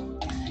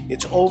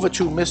 It's over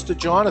to Mr.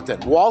 Jonathan.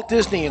 Walt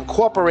Disney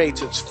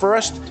incorporates its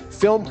first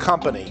film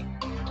company,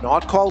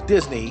 not called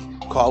Disney,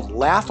 called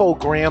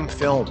Laugh-O-Gram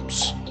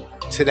Films.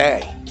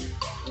 Today.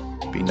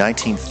 Be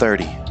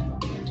 1930.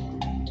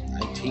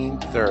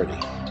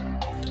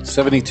 1930.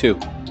 72.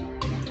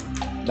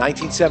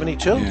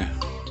 1972? Yeah.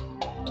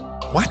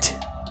 What?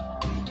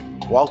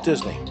 Walt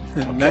Disney.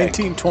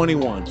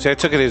 1921. See, I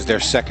took it as their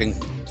second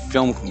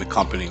film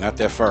company, not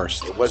their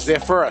first. It was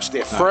their first.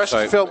 Their first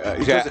sorry. film.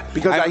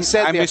 Because I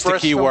said I their missed the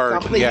first key film word.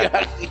 company.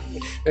 Yeah.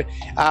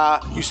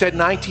 You said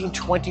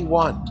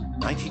 1921.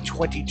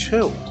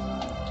 1922.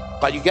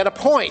 But you get a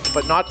point,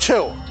 but not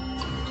 2.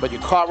 But you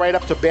caught right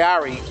up to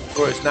Barry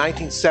for his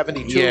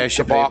 1972. Yeah, I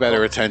should pay debacle.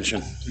 better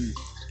attention.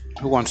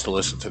 Who wants to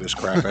listen to this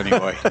crap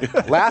anyway?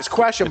 Last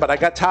question, but I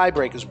got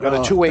tiebreakers. We've got a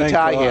 2-way thank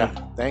tie God. here.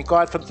 Thank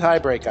God for the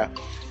tiebreaker.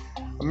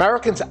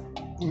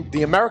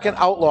 The American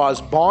outlaws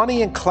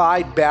Bonnie and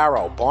Clyde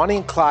Barrow. Bonnie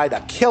and Clyde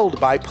are killed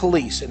by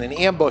police in an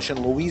ambush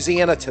in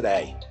Louisiana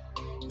today.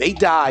 They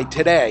died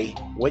today.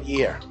 What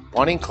year?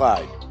 Bonnie and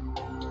Clyde.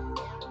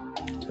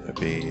 That'd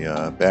be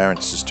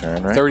Barron's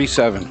turn, right?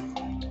 37.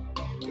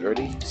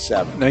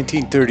 37.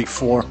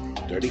 1934.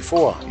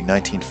 34. Be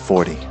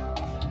 1940.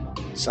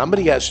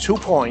 Somebody has 2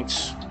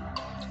 points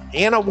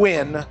and a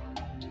win.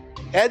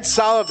 Ed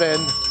Sullivan,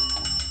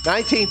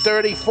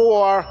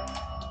 1934.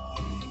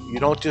 You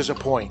don't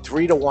disappoint.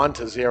 3-1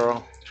 to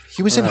 0.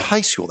 He was in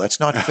high school. That's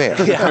not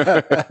fair.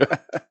 Yeah.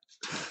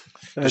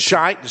 The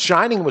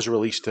Shining was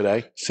released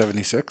today.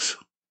 76?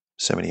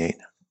 78.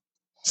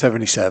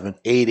 77.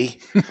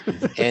 80.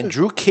 And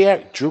Drew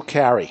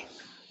Carey,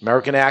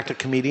 American actor,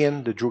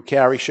 comedian, the Drew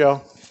Carey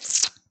show.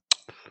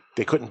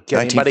 They couldn't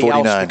get anybody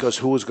else 1949. because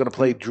who was going to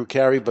play Drew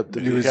Carey but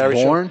the He Drew was Carey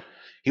born? show?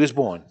 He was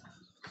born.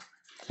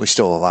 We're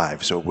still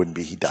alive, so it wouldn't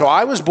be he died. So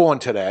I was born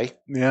today.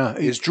 Yeah.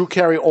 Is Drew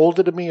Carey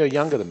older than me or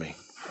younger than me?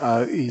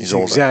 He's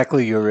older.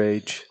 exactly your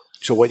age.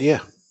 So what year?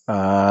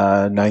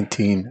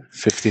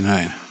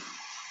 1959.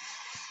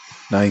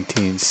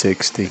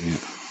 1960.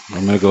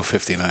 I'm going to go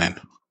 59.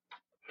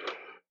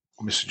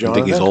 Mr. I Jonathan?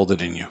 think he's older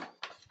than you.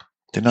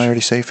 Didn't I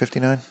already say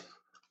 59?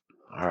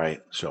 All right.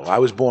 So I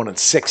was born in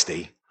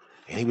 60,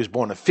 and he was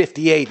born in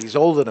 58. He's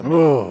older than me.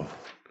 Oh.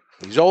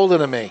 He's older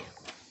than me.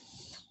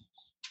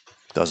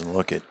 Doesn't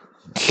look it.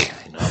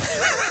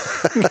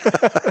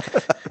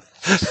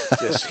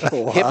 Just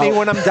hit me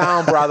when I'm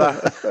down,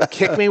 brother.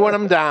 Kick me when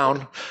I'm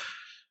down.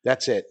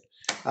 That's it.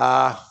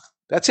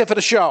 That's it for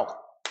the show.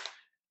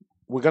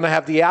 We're going to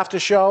have the after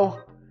show,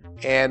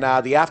 and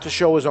the after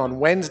show is on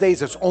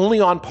Wednesdays. It's only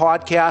on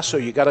podcast, so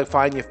you got to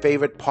find your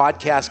favorite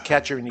podcast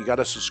catcher, and you got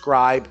to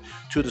subscribe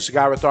to the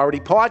Cigar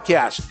Authority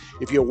podcast.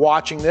 If you're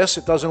watching this,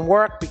 it doesn't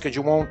work because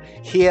you won't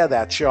hear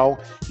that show.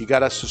 You got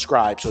to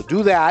subscribe. So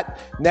do that.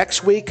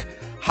 Next week,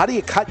 how do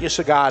you cut your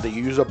cigar? Do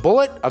you use a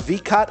bullet, a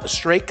V-cut, a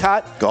straight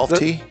cut? Golf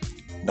tee?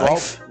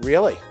 Knife?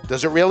 Really?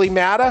 Does it really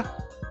matter?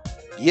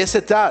 Yes,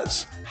 it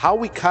does. How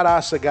we cut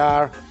our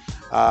cigar,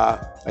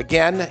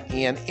 again,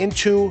 and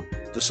into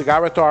the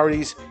Cigar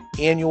Authority's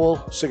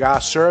annual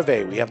cigar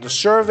survey. We have the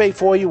survey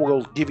for you.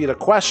 We'll give you the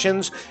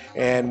questions,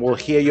 and we'll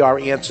hear your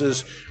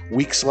answers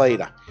weeks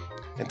later.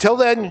 Until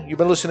then, you've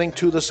been listening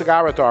to the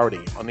Cigar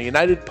Authority on the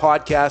United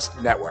Podcast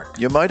Network.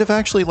 You might have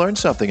actually learned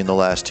something in the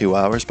last 2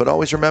 hours, but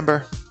always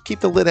remember,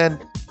 keep the lit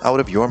end out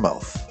of your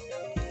mouth.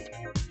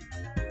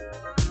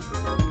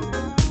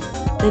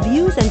 The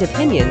views and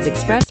opinions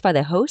expressed by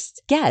the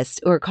hosts, guests,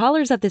 or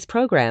callers of this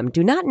program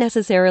do not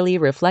necessarily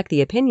reflect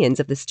the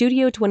opinions of the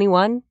Studio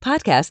 21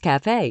 Podcast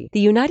Cafe, the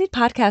United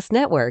Podcast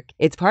Network,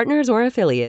 its partners, or affiliates.